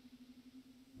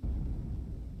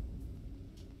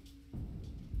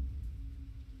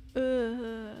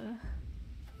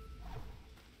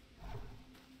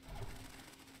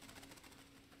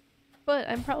 But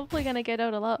I'm probably gonna get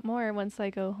out a lot more once I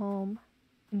go home.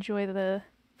 Enjoy the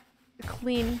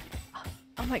clean...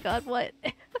 Oh my god, what?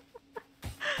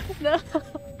 No!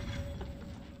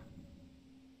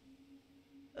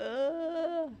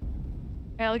 Alright,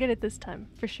 I'll get it this time,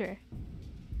 for sure.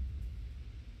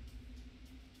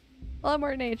 A lot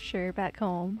more nature back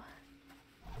home.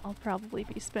 I'll probably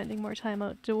be spending more time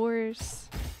outdoors,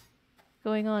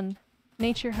 going on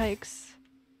nature hikes,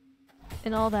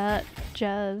 and all that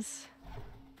jazz.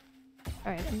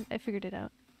 Alright, I figured it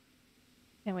out.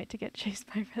 Can't wait to get chased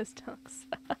by res dogs.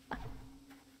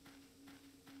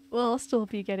 Well, I'll still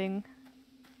be getting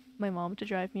my mom to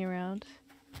drive me around,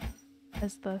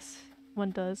 as thus one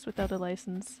does without a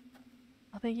license.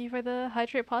 Well, thank you for the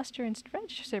hydrate posture and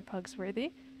stretch, Sir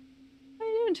Pugsworthy. How are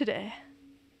you doing today?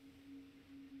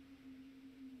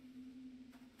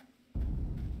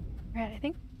 Right, I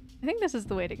think this is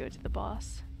the way to go to the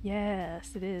boss.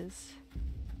 Yes, it is.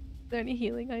 Are there any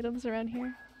healing items around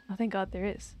here? Oh, thank God there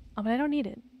is. Oh, but I don't need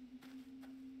it.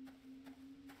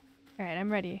 Alright, I'm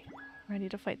ready. I'm ready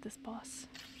to fight this boss.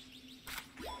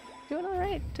 Doing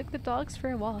alright. Took the dogs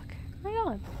for a walk. Right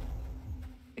on.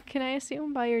 Can I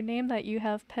assume by your name that you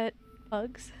have pet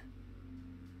pugs?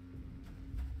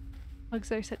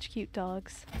 Pugs are such cute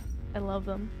dogs. I love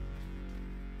them.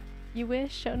 You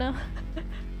wish? Oh no.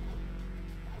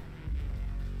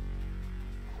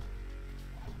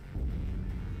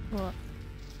 Well,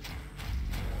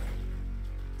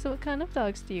 so what kind of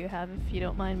dogs do you have, if you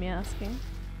don't mind me asking?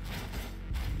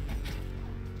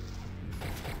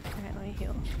 Alright, let me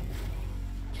heal.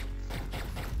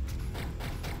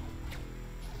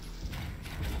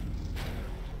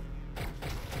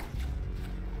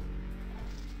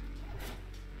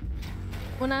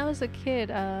 When I was a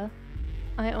kid, I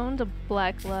owned a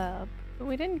black lab, but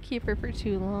we didn't keep her for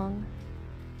too long.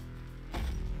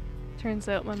 Turns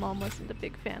out my mom wasn't a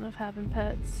big fan of having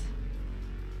pets.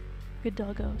 Good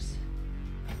doggos.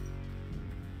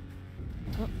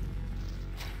 Oh.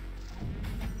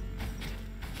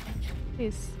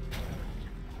 Please.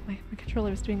 My controller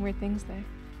was doing weird things there.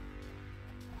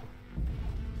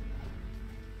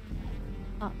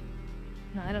 Oh.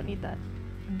 No, I don't need that.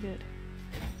 I'm good.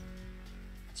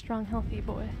 Strong, healthy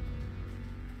boy.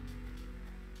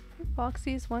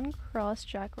 Foxy's one cross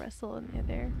Jack Russell and the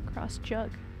other cross Jug.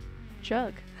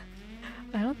 Jug?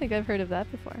 I don't think I've heard of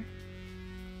that before.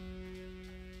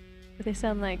 But they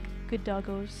sound like good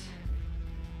doggos.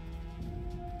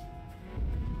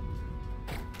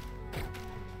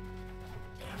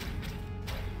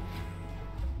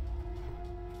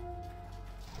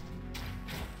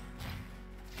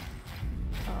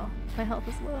 Oh, my health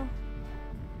is low.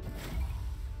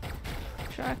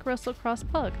 Jack Russell cross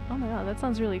Pug. Oh my god, that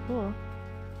sounds really cool.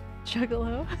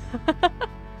 Juggalo?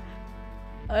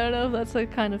 I don't know if that's the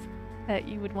kind of pet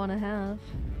you would want to have.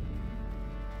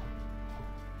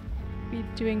 Be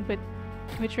doing, but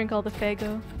we drink all the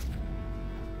Faygo.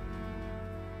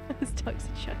 This dog's a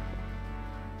Juggalo.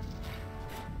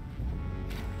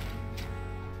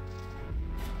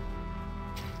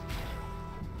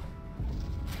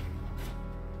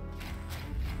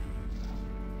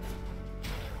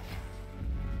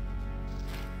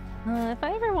 If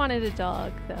I ever wanted a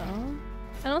dog, though,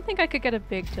 I don't think I could get a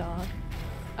big dog.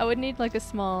 I would need like a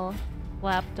small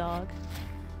lap dog.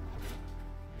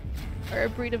 Or a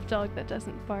breed of dog that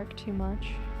doesn't bark too much.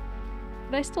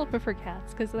 But I still prefer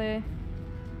cats because they,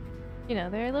 you know,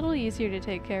 they're a little easier to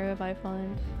take care of, I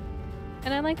find.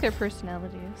 And I like their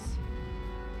personalities.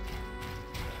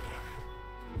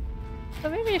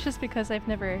 But maybe it's just because I've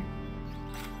never,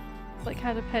 like,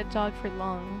 had a pet dog for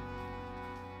long.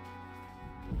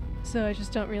 So I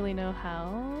just don't really know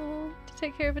how to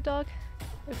take care of a dog,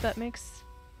 if that makes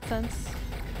sense.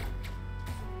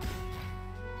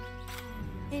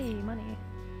 Hey, money.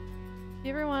 If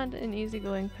you ever want an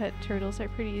easygoing pet, turtles are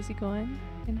pretty easygoing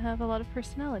and have a lot of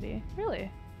personality. Really?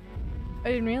 I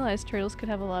didn't realize turtles could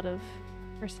have a lot of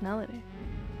personality.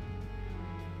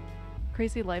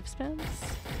 Crazy lifespans?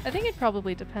 I think it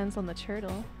probably depends on the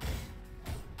turtle.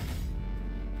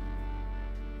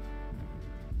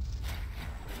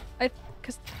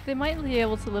 Because they might be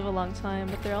able to live a long time,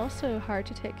 but they're also hard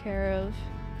to take care of.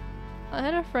 I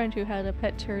had a friend who had a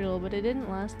pet turtle, but it didn't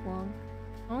last long.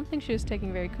 I don't think she was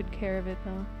taking very good care of it,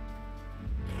 though.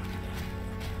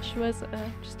 She was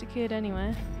just a kid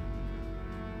anyway.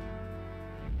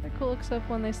 They're cool except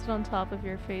when they sit on top of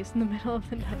your face in the middle of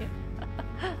the night.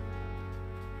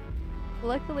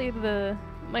 Luckily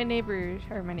my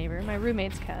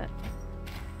roommate's cat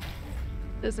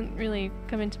doesn't really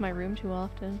come into my room too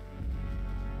often.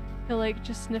 He'll like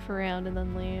just sniff around and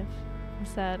then leave. I'm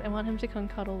sad. I want him to come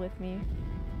cuddle with me,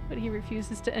 but he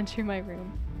refuses to enter my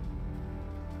room.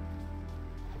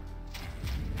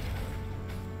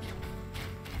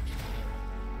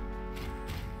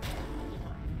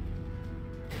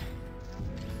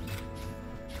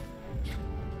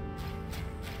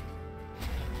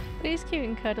 But he's cute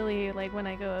and cuddly like when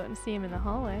I go out and see him in the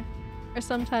hallway. Or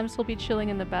sometimes he'll be chilling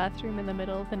in the bathroom in the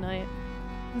middle of the night.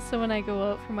 And so when I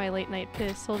go out for my late night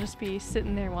piss, he'll just be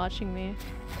sitting there watching me.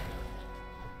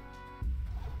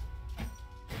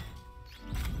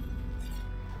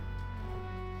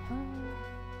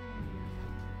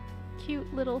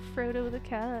 Cute little Frodo the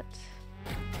cat.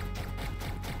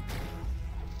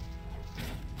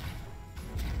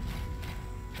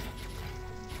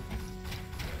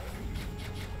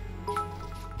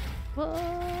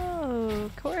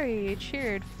 Tori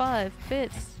cheered 5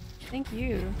 bits. Thank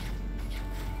you.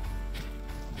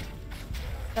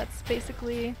 That's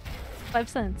basically 5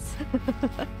 cents.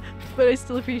 But I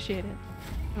still appreciate it.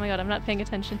 Oh my god, I'm not paying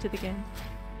attention to the game.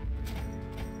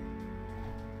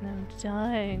 No, I'm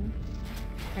dying.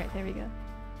 Alright, there we go.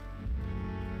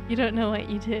 You don't know what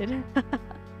you did.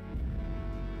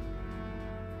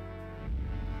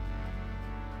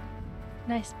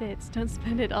 Nice bits. Don't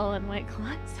spend it all on White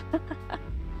Claws.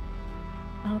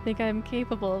 I don't think I'm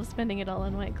capable of spending it all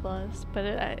on White Claws, but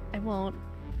I won't.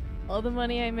 All the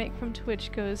money I make from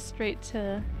Twitch goes straight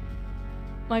to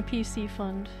my PC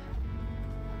fund.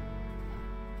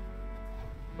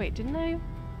 Wait, didn't I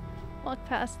walk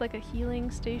past like a healing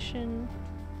station?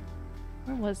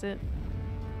 Where was it?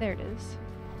 There it is.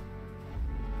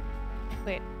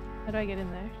 Wait, how do I get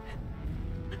in there?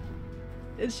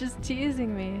 It's just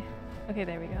teasing me. Okay,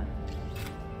 there we go.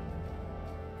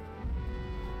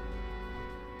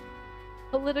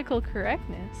 Political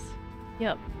correctness.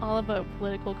 Yep, all about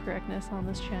political correctness on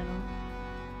this channel.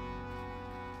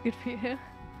 Good for you.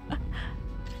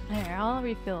 There, all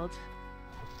refilled.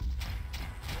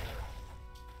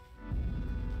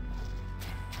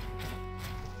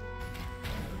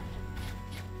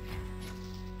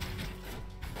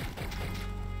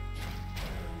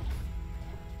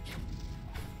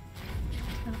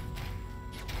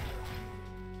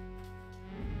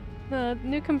 The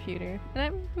new computer,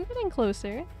 and I'm getting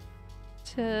closer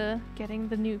to getting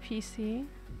the new PC.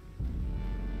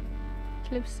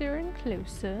 Closer and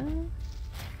closer.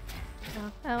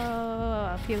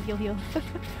 Oh, heal. You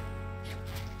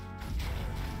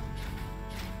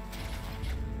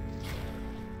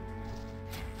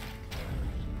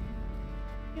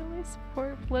always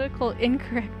support political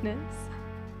incorrectness.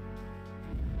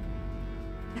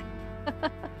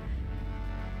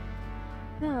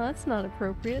 No, that's not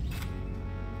appropriate.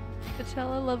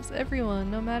 Coachella loves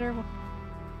everyone, no matter what.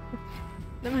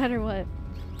 No matter what.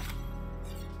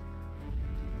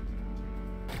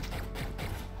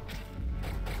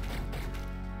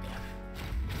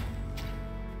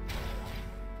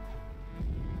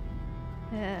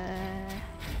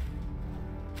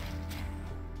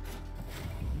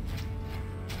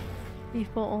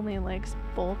 People only likes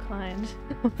bull kind.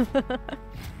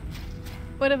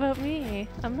 What about me?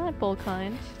 I'm not bull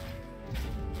kind.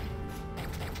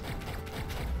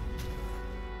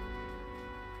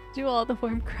 Do all the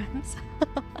war crimes.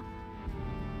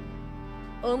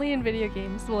 Only in video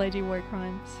games will I do war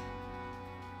crimes.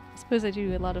 I suppose I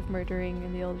do a lot of murdering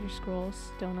in the Elder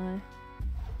Scrolls, don't I?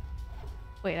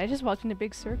 Wait, I just walked in a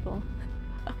big circle.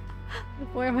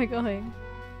 Where am I going?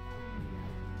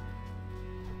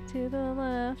 To the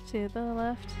left, to the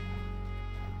left.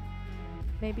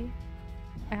 Maybe?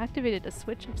 I activated a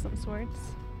switch of some sorts.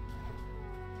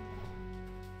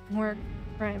 War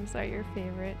crimes are your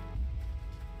favorite.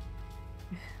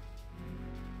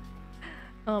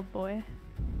 Oh boy.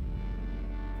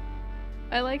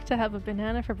 I like to have a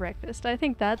banana for breakfast. I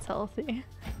think that's healthy.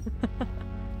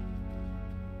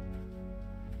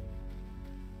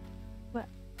 What?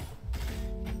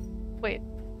 Wait.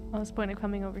 I was point of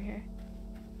coming over here.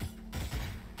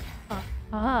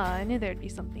 Ah, I knew there'd be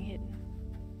something hidden.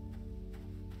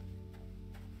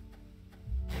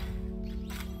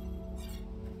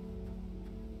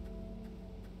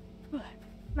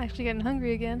 I'm actually getting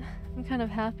hungry again. I'm kind of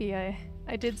happy I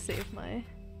did save my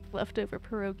leftover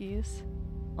pierogies.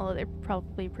 Although they're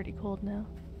probably pretty cold now.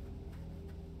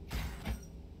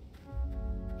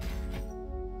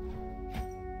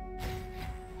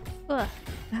 Ugh.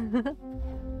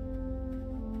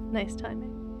 Nice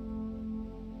timing.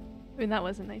 I mean, that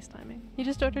wasn't nice timing. You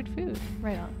just ordered food.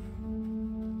 Right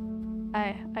on.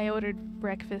 I ordered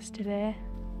breakfast today.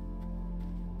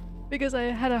 Because I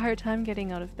had a hard time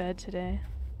getting out of bed today.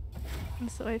 And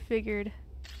so I figured,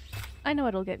 I know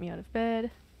what'll get me out of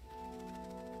bed.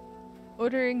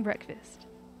 Ordering breakfast.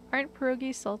 Aren't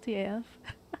pierogies salty AF?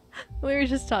 We were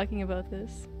just talking about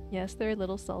this. Yes, they're a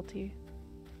little salty.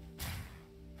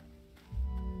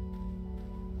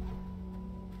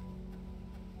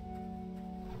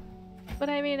 But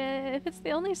I mean, if it's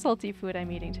the only salty food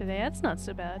I'm eating today, that's not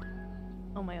so bad.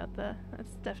 Oh my god,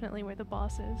 that's definitely where the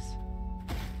boss is.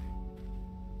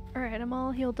 Alright, I'm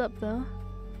all healed up though.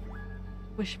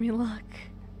 Wish me luck.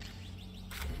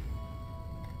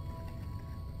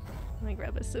 Let me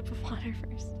grab a sip of water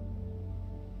first.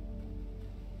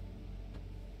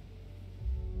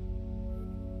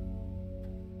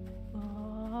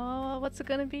 Oh, what's it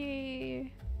gonna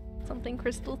be? Something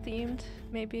crystal themed,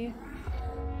 maybe?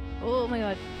 Oh my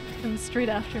god, it's coming straight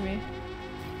after me.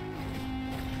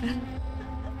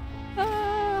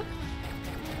 Ah!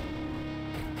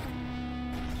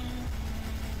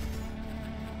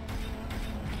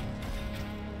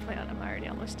 I'm already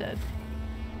almost dead.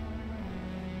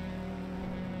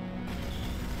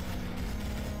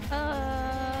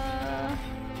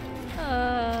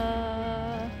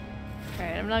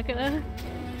 Alright, I'm not gonna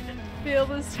be able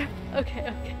to start. Okay,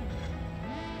 okay.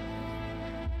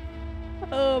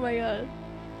 Oh my god.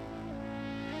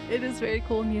 It is very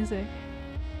cool music.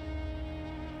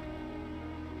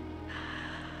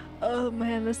 Oh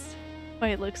man, this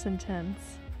fight looks intense.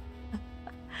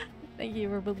 Thank you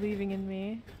for believing in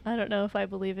me. I don't know if I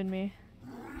believe in me.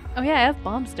 Oh yeah, I have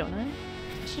bombs, don't I?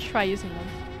 I should try using them.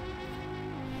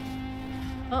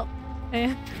 Oh,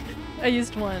 I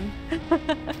used one.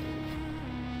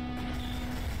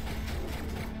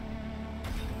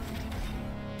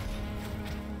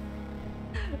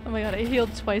 Oh my god, I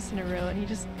healed twice in a row and he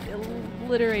just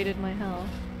obliterated my health.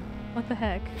 What the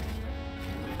heck?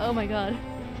 Oh my god.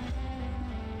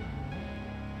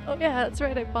 Oh yeah, that's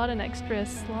right, I bought an extra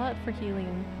slot for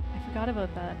healing. I forgot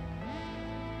about that.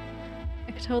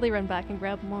 I could totally run back and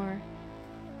grab more.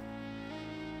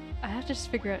 I have to just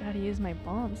figure out how to use my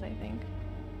bombs, I think.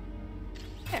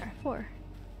 There, 4.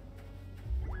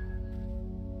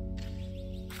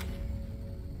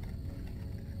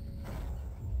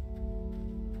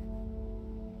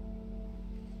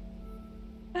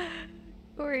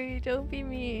 Corey, don't be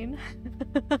mean.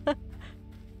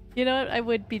 You know what? I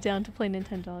would be down to play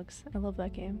Nintendogs. I love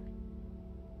that game.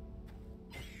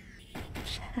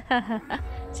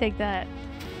 Take that.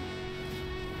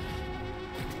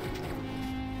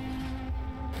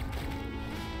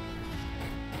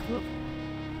 Whoop.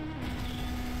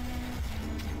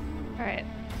 Alright.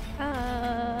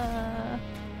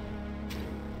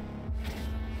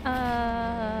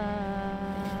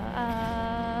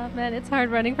 Man, it's hard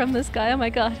running from this guy. Oh my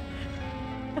god.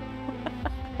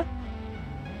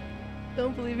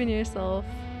 Don't believe in yourself.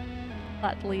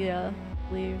 Latlia,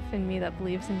 believe in me that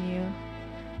believes in you.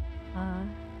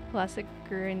 Classic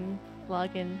Gurren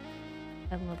Lagann.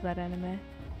 I love that anime.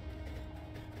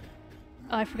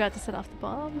 Oh, I forgot to set off the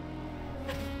bomb.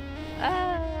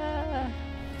 Ah!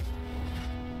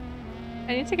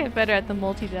 I need to get better at the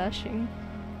multi-dashing.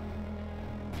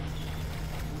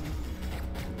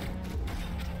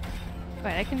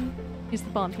 Right, I can use the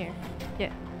bomb here.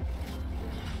 Yeah.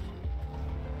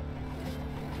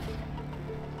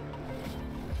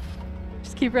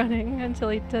 Just keep running until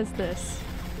he does this.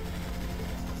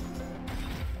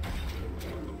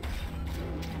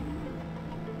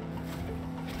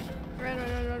 Run, run,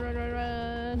 run, run, run, run,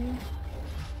 run.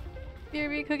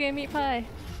 BRB cooking meat pie.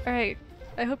 Alright,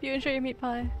 I hope you enjoy your meat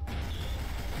pie.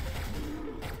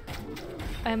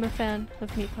 I am a fan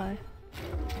of meat pie.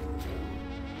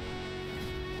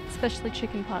 Especially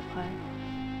chicken pot pie.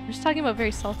 We're just talking about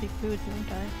very salty foods,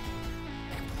 aren't I?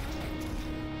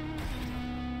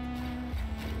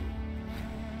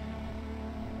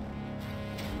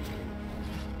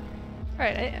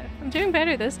 Alright, I'm doing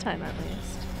better this time at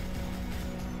least.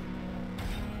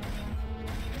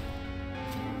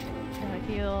 Now I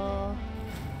heal.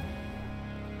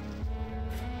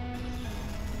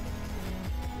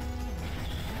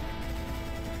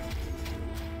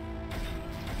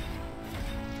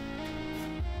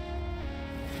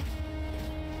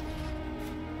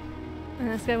 And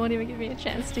this guy won't even give me a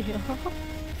chance to heal.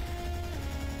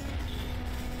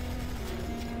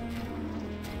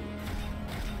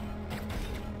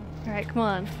 Alright, come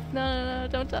on. No, no, no,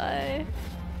 don't die.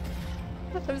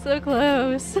 I'm so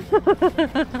close.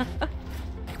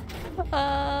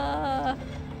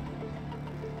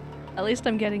 At least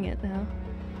I'm getting it now.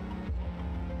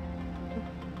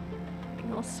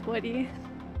 Getting all sweaty.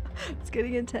 It's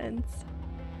getting intense.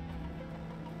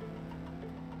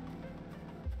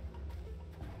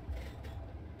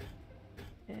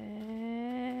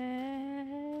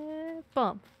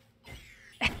 Bomb.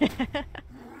 Alright,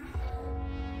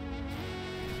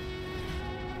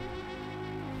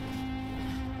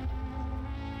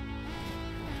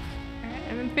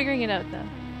 I'm figuring it out though.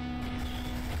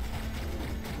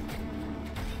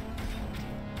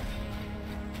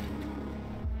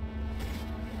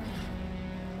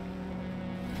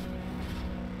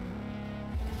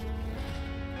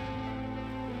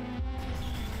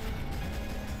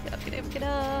 Get up, get up, get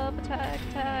up! Attack,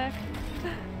 attack!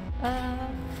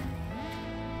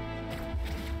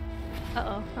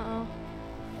 Uh-oh, uh-oh.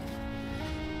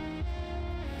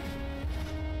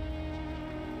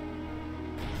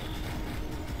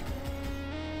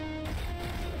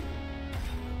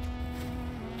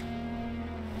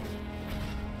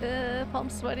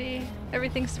 Palm's sweaty.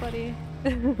 Everything's sweaty.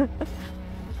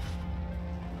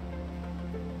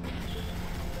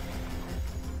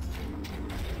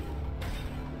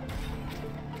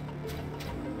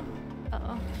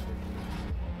 Uh-oh.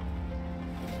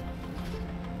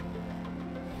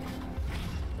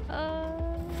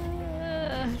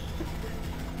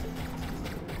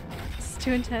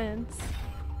 too intense.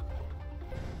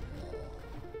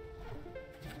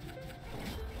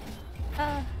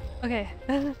 Okay.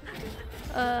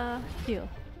 Heal.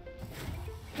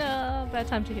 No, bad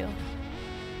time to heal.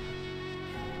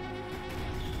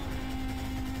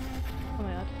 Oh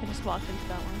my god, I just walked into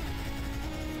that one.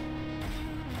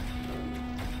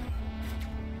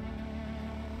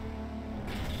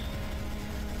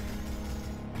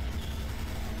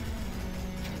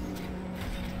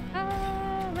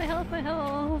 Ah, my health, my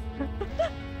health!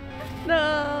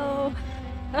 No!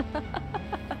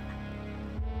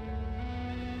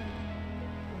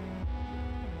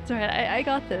 It's alright, I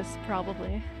got this,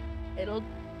 probably. It'll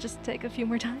just take a few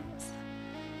more times.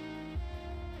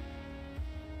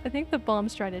 I think the bomb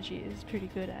strategy is pretty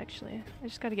good, actually. I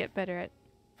just gotta get better at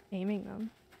aiming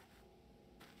them.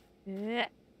 Yeah.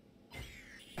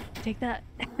 Take that.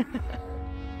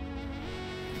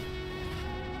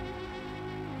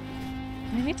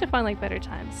 I need to find like better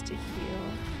times to heal.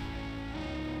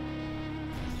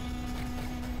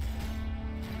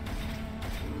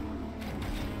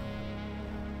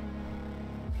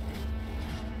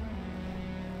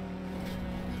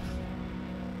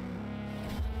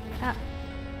 Ah.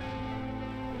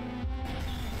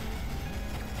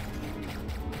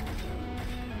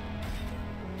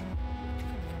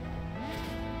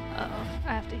 Uh-oh,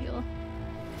 I have to heal.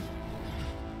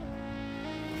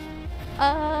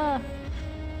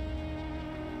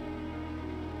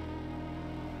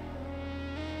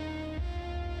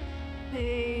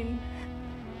 Pain.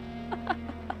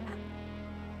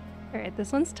 Alright,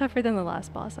 this one's tougher than the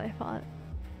last boss I fought.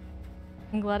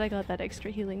 I'm glad I got that extra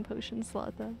healing potion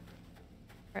slot though.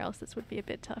 Or else this would be a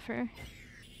bit tougher.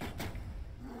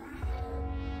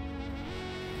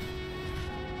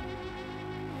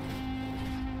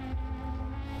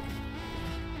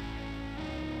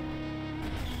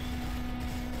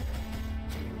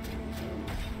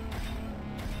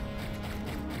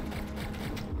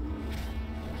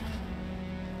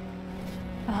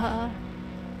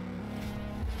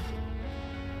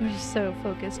 I'm just so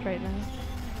focused right now.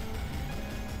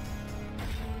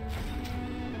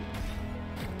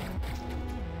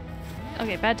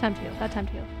 Okay, bad time to heal, bad time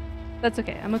to heal. That's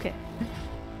okay, I'm okay.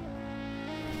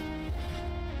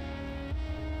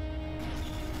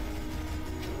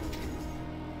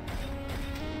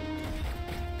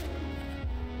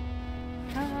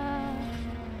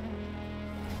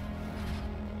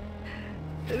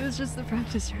 It was just the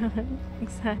practice run.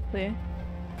 Exactly.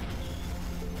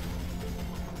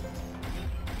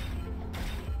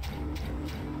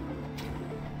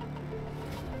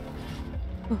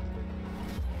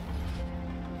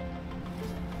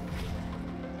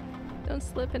 Don't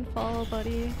slip and fall,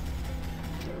 buddy.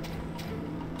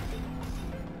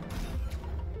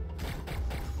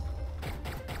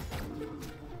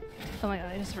 Oh my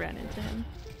god, I just ran into him.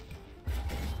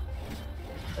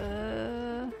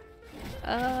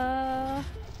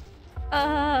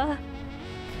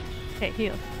 Okay,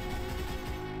 heal.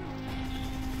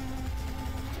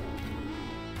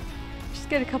 Just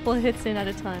get a couple of hits in at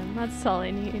a time. That's all I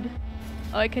need.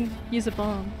 Oh, I can use a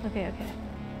bomb. Okay, okay.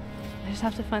 I just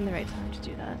have to find the right time to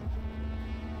do that.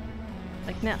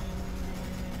 Like now.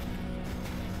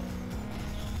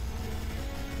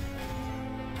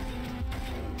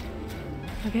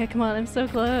 Okay, come on, I'm so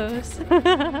close.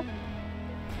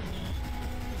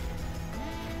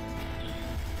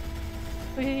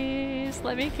 Please,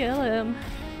 let me kill him.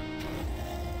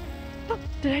 Oh,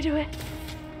 did I do it?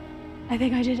 I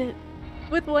think I did it.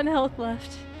 With 1 health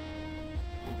left.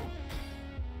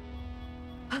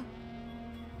 Oh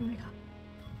my god.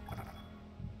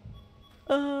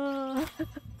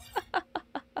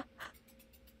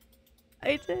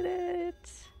 I did it.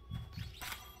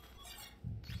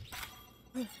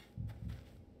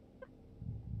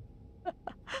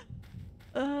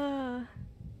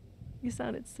 You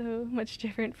sounded so much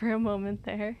different for a moment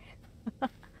there.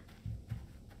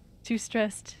 Too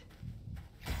stressed.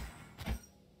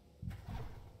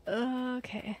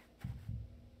 Okay.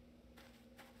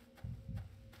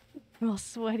 I'm all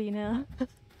sweaty now.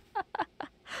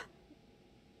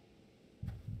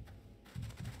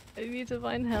 I need to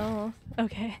find health.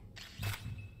 Okay.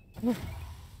 Is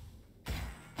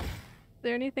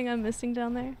there anything I'm missing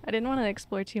down there? I didn't want to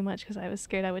explore too much because I was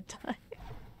scared I would die.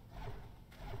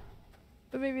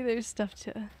 But maybe there's stuff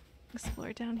to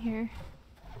explore down here.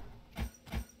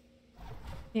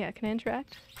 Yeah, can I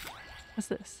interact? What's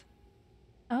this?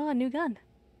 Oh, a new gun.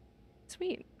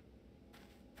 Sweet.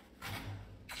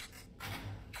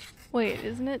 Wait,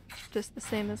 isn't it just the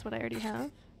same as what I already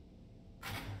have?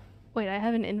 Wait, I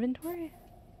have an inventory?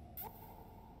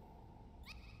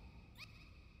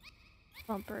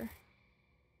 Bumper.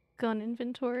 gun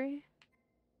inventory.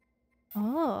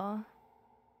 Oh.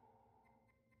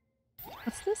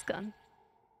 What's this gun?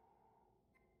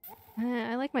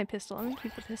 I like my pistol. I'm gonna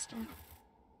keep the pistol.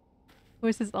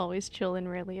 Voice is always chill and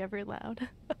rarely ever loud.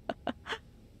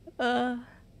 I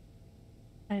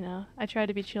know. I try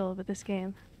to be chill, but this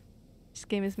game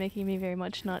is making me very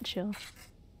much not chill.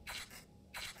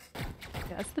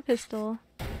 Yeah, that's the pistol.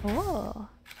 Oh.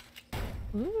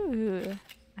 Ooh.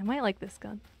 I might like this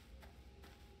gun.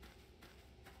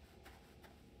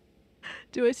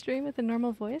 Do I stream with a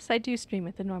normal voice? I do stream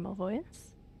with a normal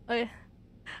voice. I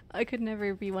could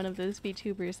never be one of those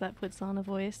VTubers that puts on a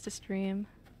voice to stream.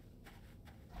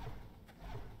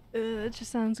 It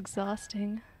just sounds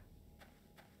exhausting.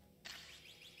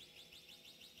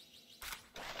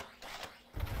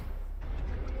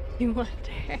 You wonder.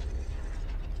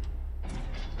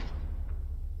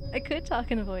 I could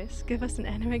talk in a voice. Give us an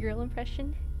anime girl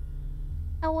impression.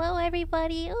 Hello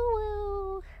everybody,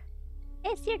 ooh!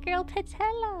 It's your girl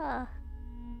Patella!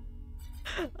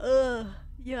 Ugh,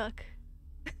 yuck.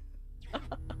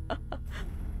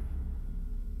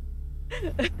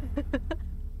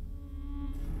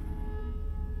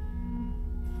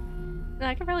 No,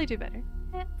 I could probably do better.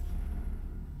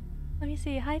 Let me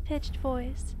see, high-pitched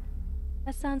voice.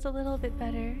 That sounds a little bit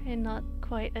better and not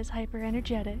quite as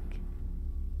hyper-energetic.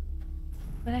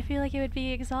 But I feel like it would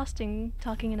be exhausting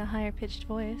talking in a higher-pitched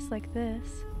voice like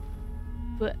this.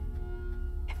 But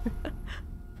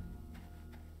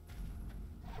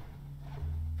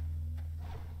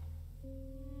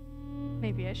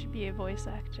maybe I should be a voice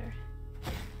actor.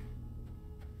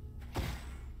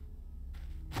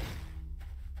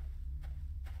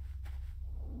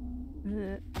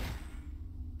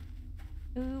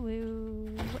 Ooh,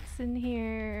 what's in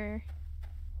here?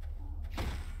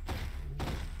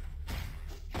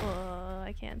 Oh,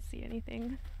 I can't see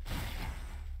anything.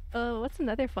 Oh, what's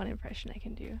another fun impression I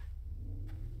can do?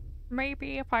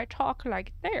 Maybe if I talk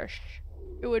like this,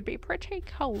 it would be pretty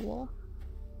cool.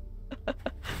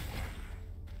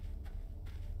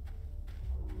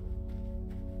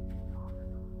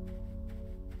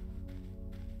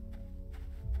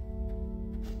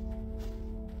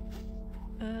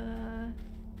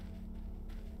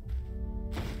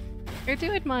 I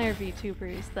do admire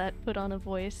VTubers that put on a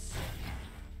voice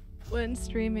when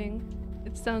streaming.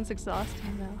 It sounds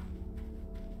exhausting though.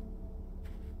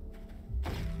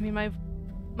 I mean,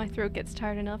 my throat gets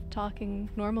tired enough talking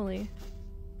normally.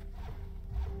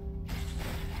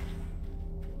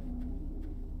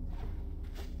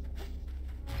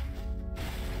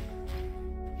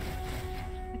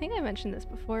 I think I mentioned this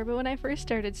before, but when I first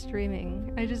started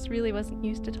streaming, I just really wasn't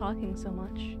used to talking so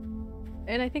much.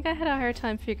 And I think I had a hard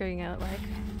time figuring out, like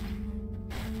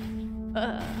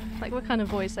what kind of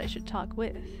voice I should talk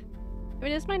with. I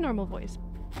mean, it's my normal voice.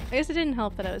 I guess it didn't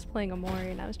help that I was playing a Mori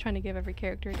and I was trying to give every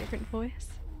character a different voice.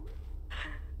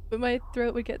 But my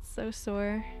throat would get so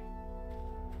sore.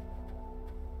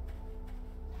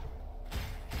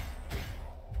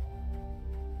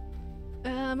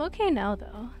 I'm okay now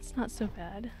though. It's not so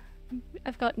bad.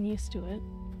 I've gotten used to it.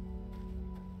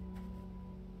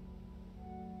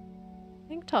 I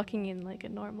think talking in like a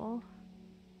normal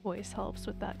voice helps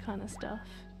with that kind of stuff.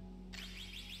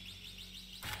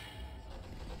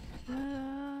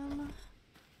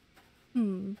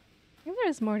 Maybe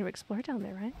there's more to explore down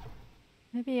there, right?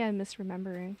 Maybe I'm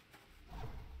misremembering.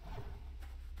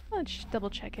 I'll just double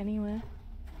check anyway.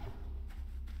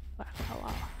 Wow, wow,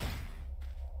 wow.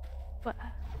 What?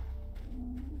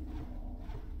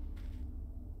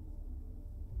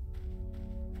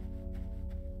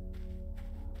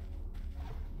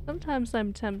 Sometimes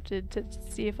I'm tempted to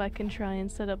see if I can try and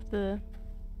set up the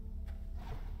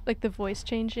voice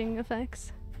changing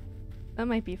effects. That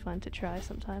might be fun to try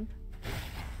sometime.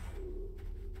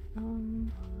 Oh,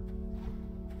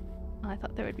 I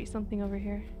thought there would be something over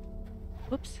here.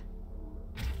 Whoops.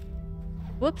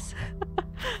 Whoops.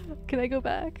 Can I go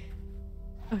back?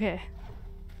 Okay.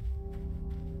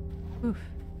 Oof,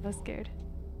 I was scared.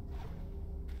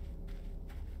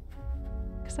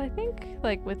 Because I think,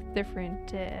 like, with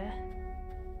different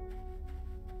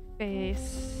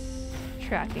face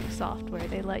tracking software,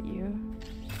 they let you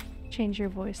change your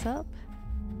voice up.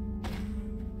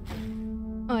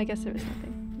 Oh, I guess there was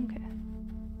nothing. Okay.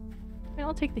 Right,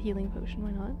 I'll take the healing potion,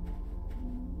 why not?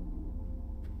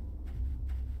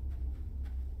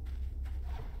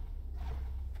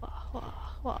 Wah, wah,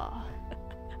 wah.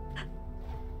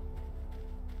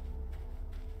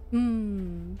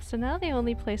 So now the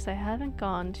only place I haven't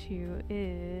gone to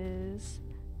is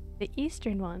the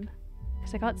eastern one,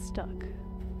 because I got stuck.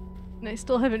 And I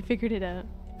still haven't figured it out.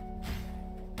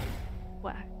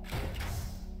 Whack.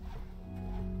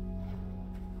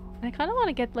 I kind of want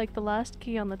to get like the last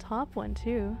key on the top one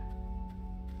too.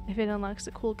 If it unlocks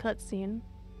a cool cutscene.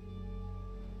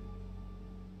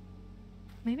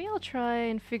 Maybe I'll try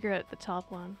and figure out the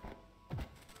top one.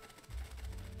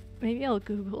 Maybe I'll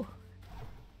Google.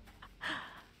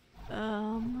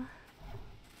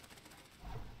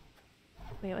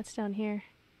 Wait, what's down here?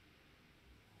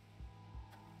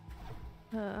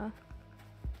 Huh?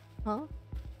 How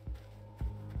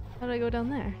do I go down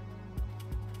there?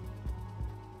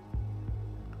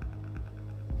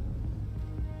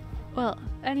 Well,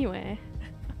 anyway,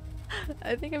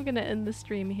 I think I'm gonna end the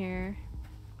stream here.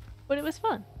 But it was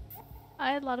fun.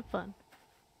 I had a lot of fun.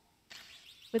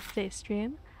 With today's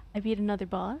stream, I beat another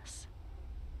boss.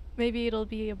 Maybe it'll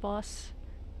be a boss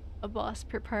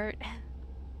per part.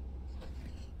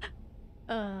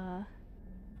 What's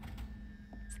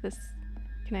this?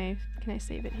 Can I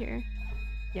save it here?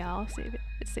 Yeah, I'll save it.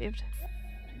 It's saved.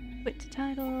 Quit to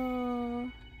title.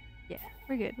 Yeah,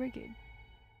 we're good, we're good.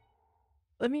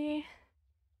 Let me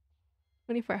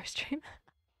 24-hour stream.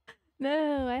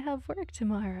 No, I have work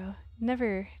tomorrow.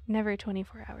 Never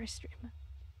 24-hour stream.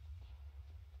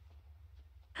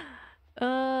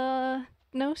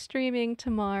 No streaming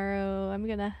tomorrow. I'm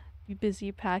gonna be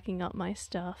busy packing up my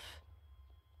stuff.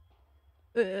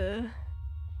 And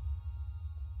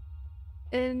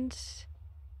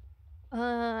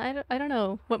I don't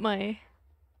know what my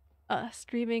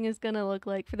streaming is gonna look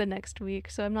like for the next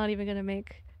week, so I'm not even gonna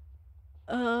make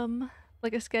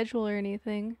like a schedule or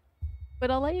anything. But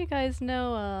I'll let you guys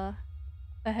know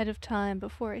ahead of time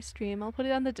before I stream. I'll put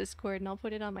it on the Discord and I'll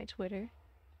put it on my Twitter.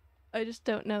 I just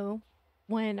don't know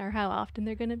when or how often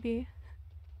they're gonna be.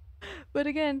 But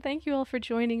again, thank you all for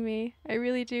joining me. I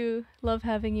really do love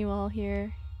having you all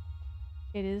here.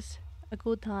 It is a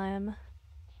good time.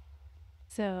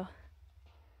 So,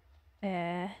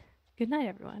 good night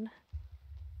everyone.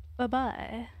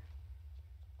 Bye-bye.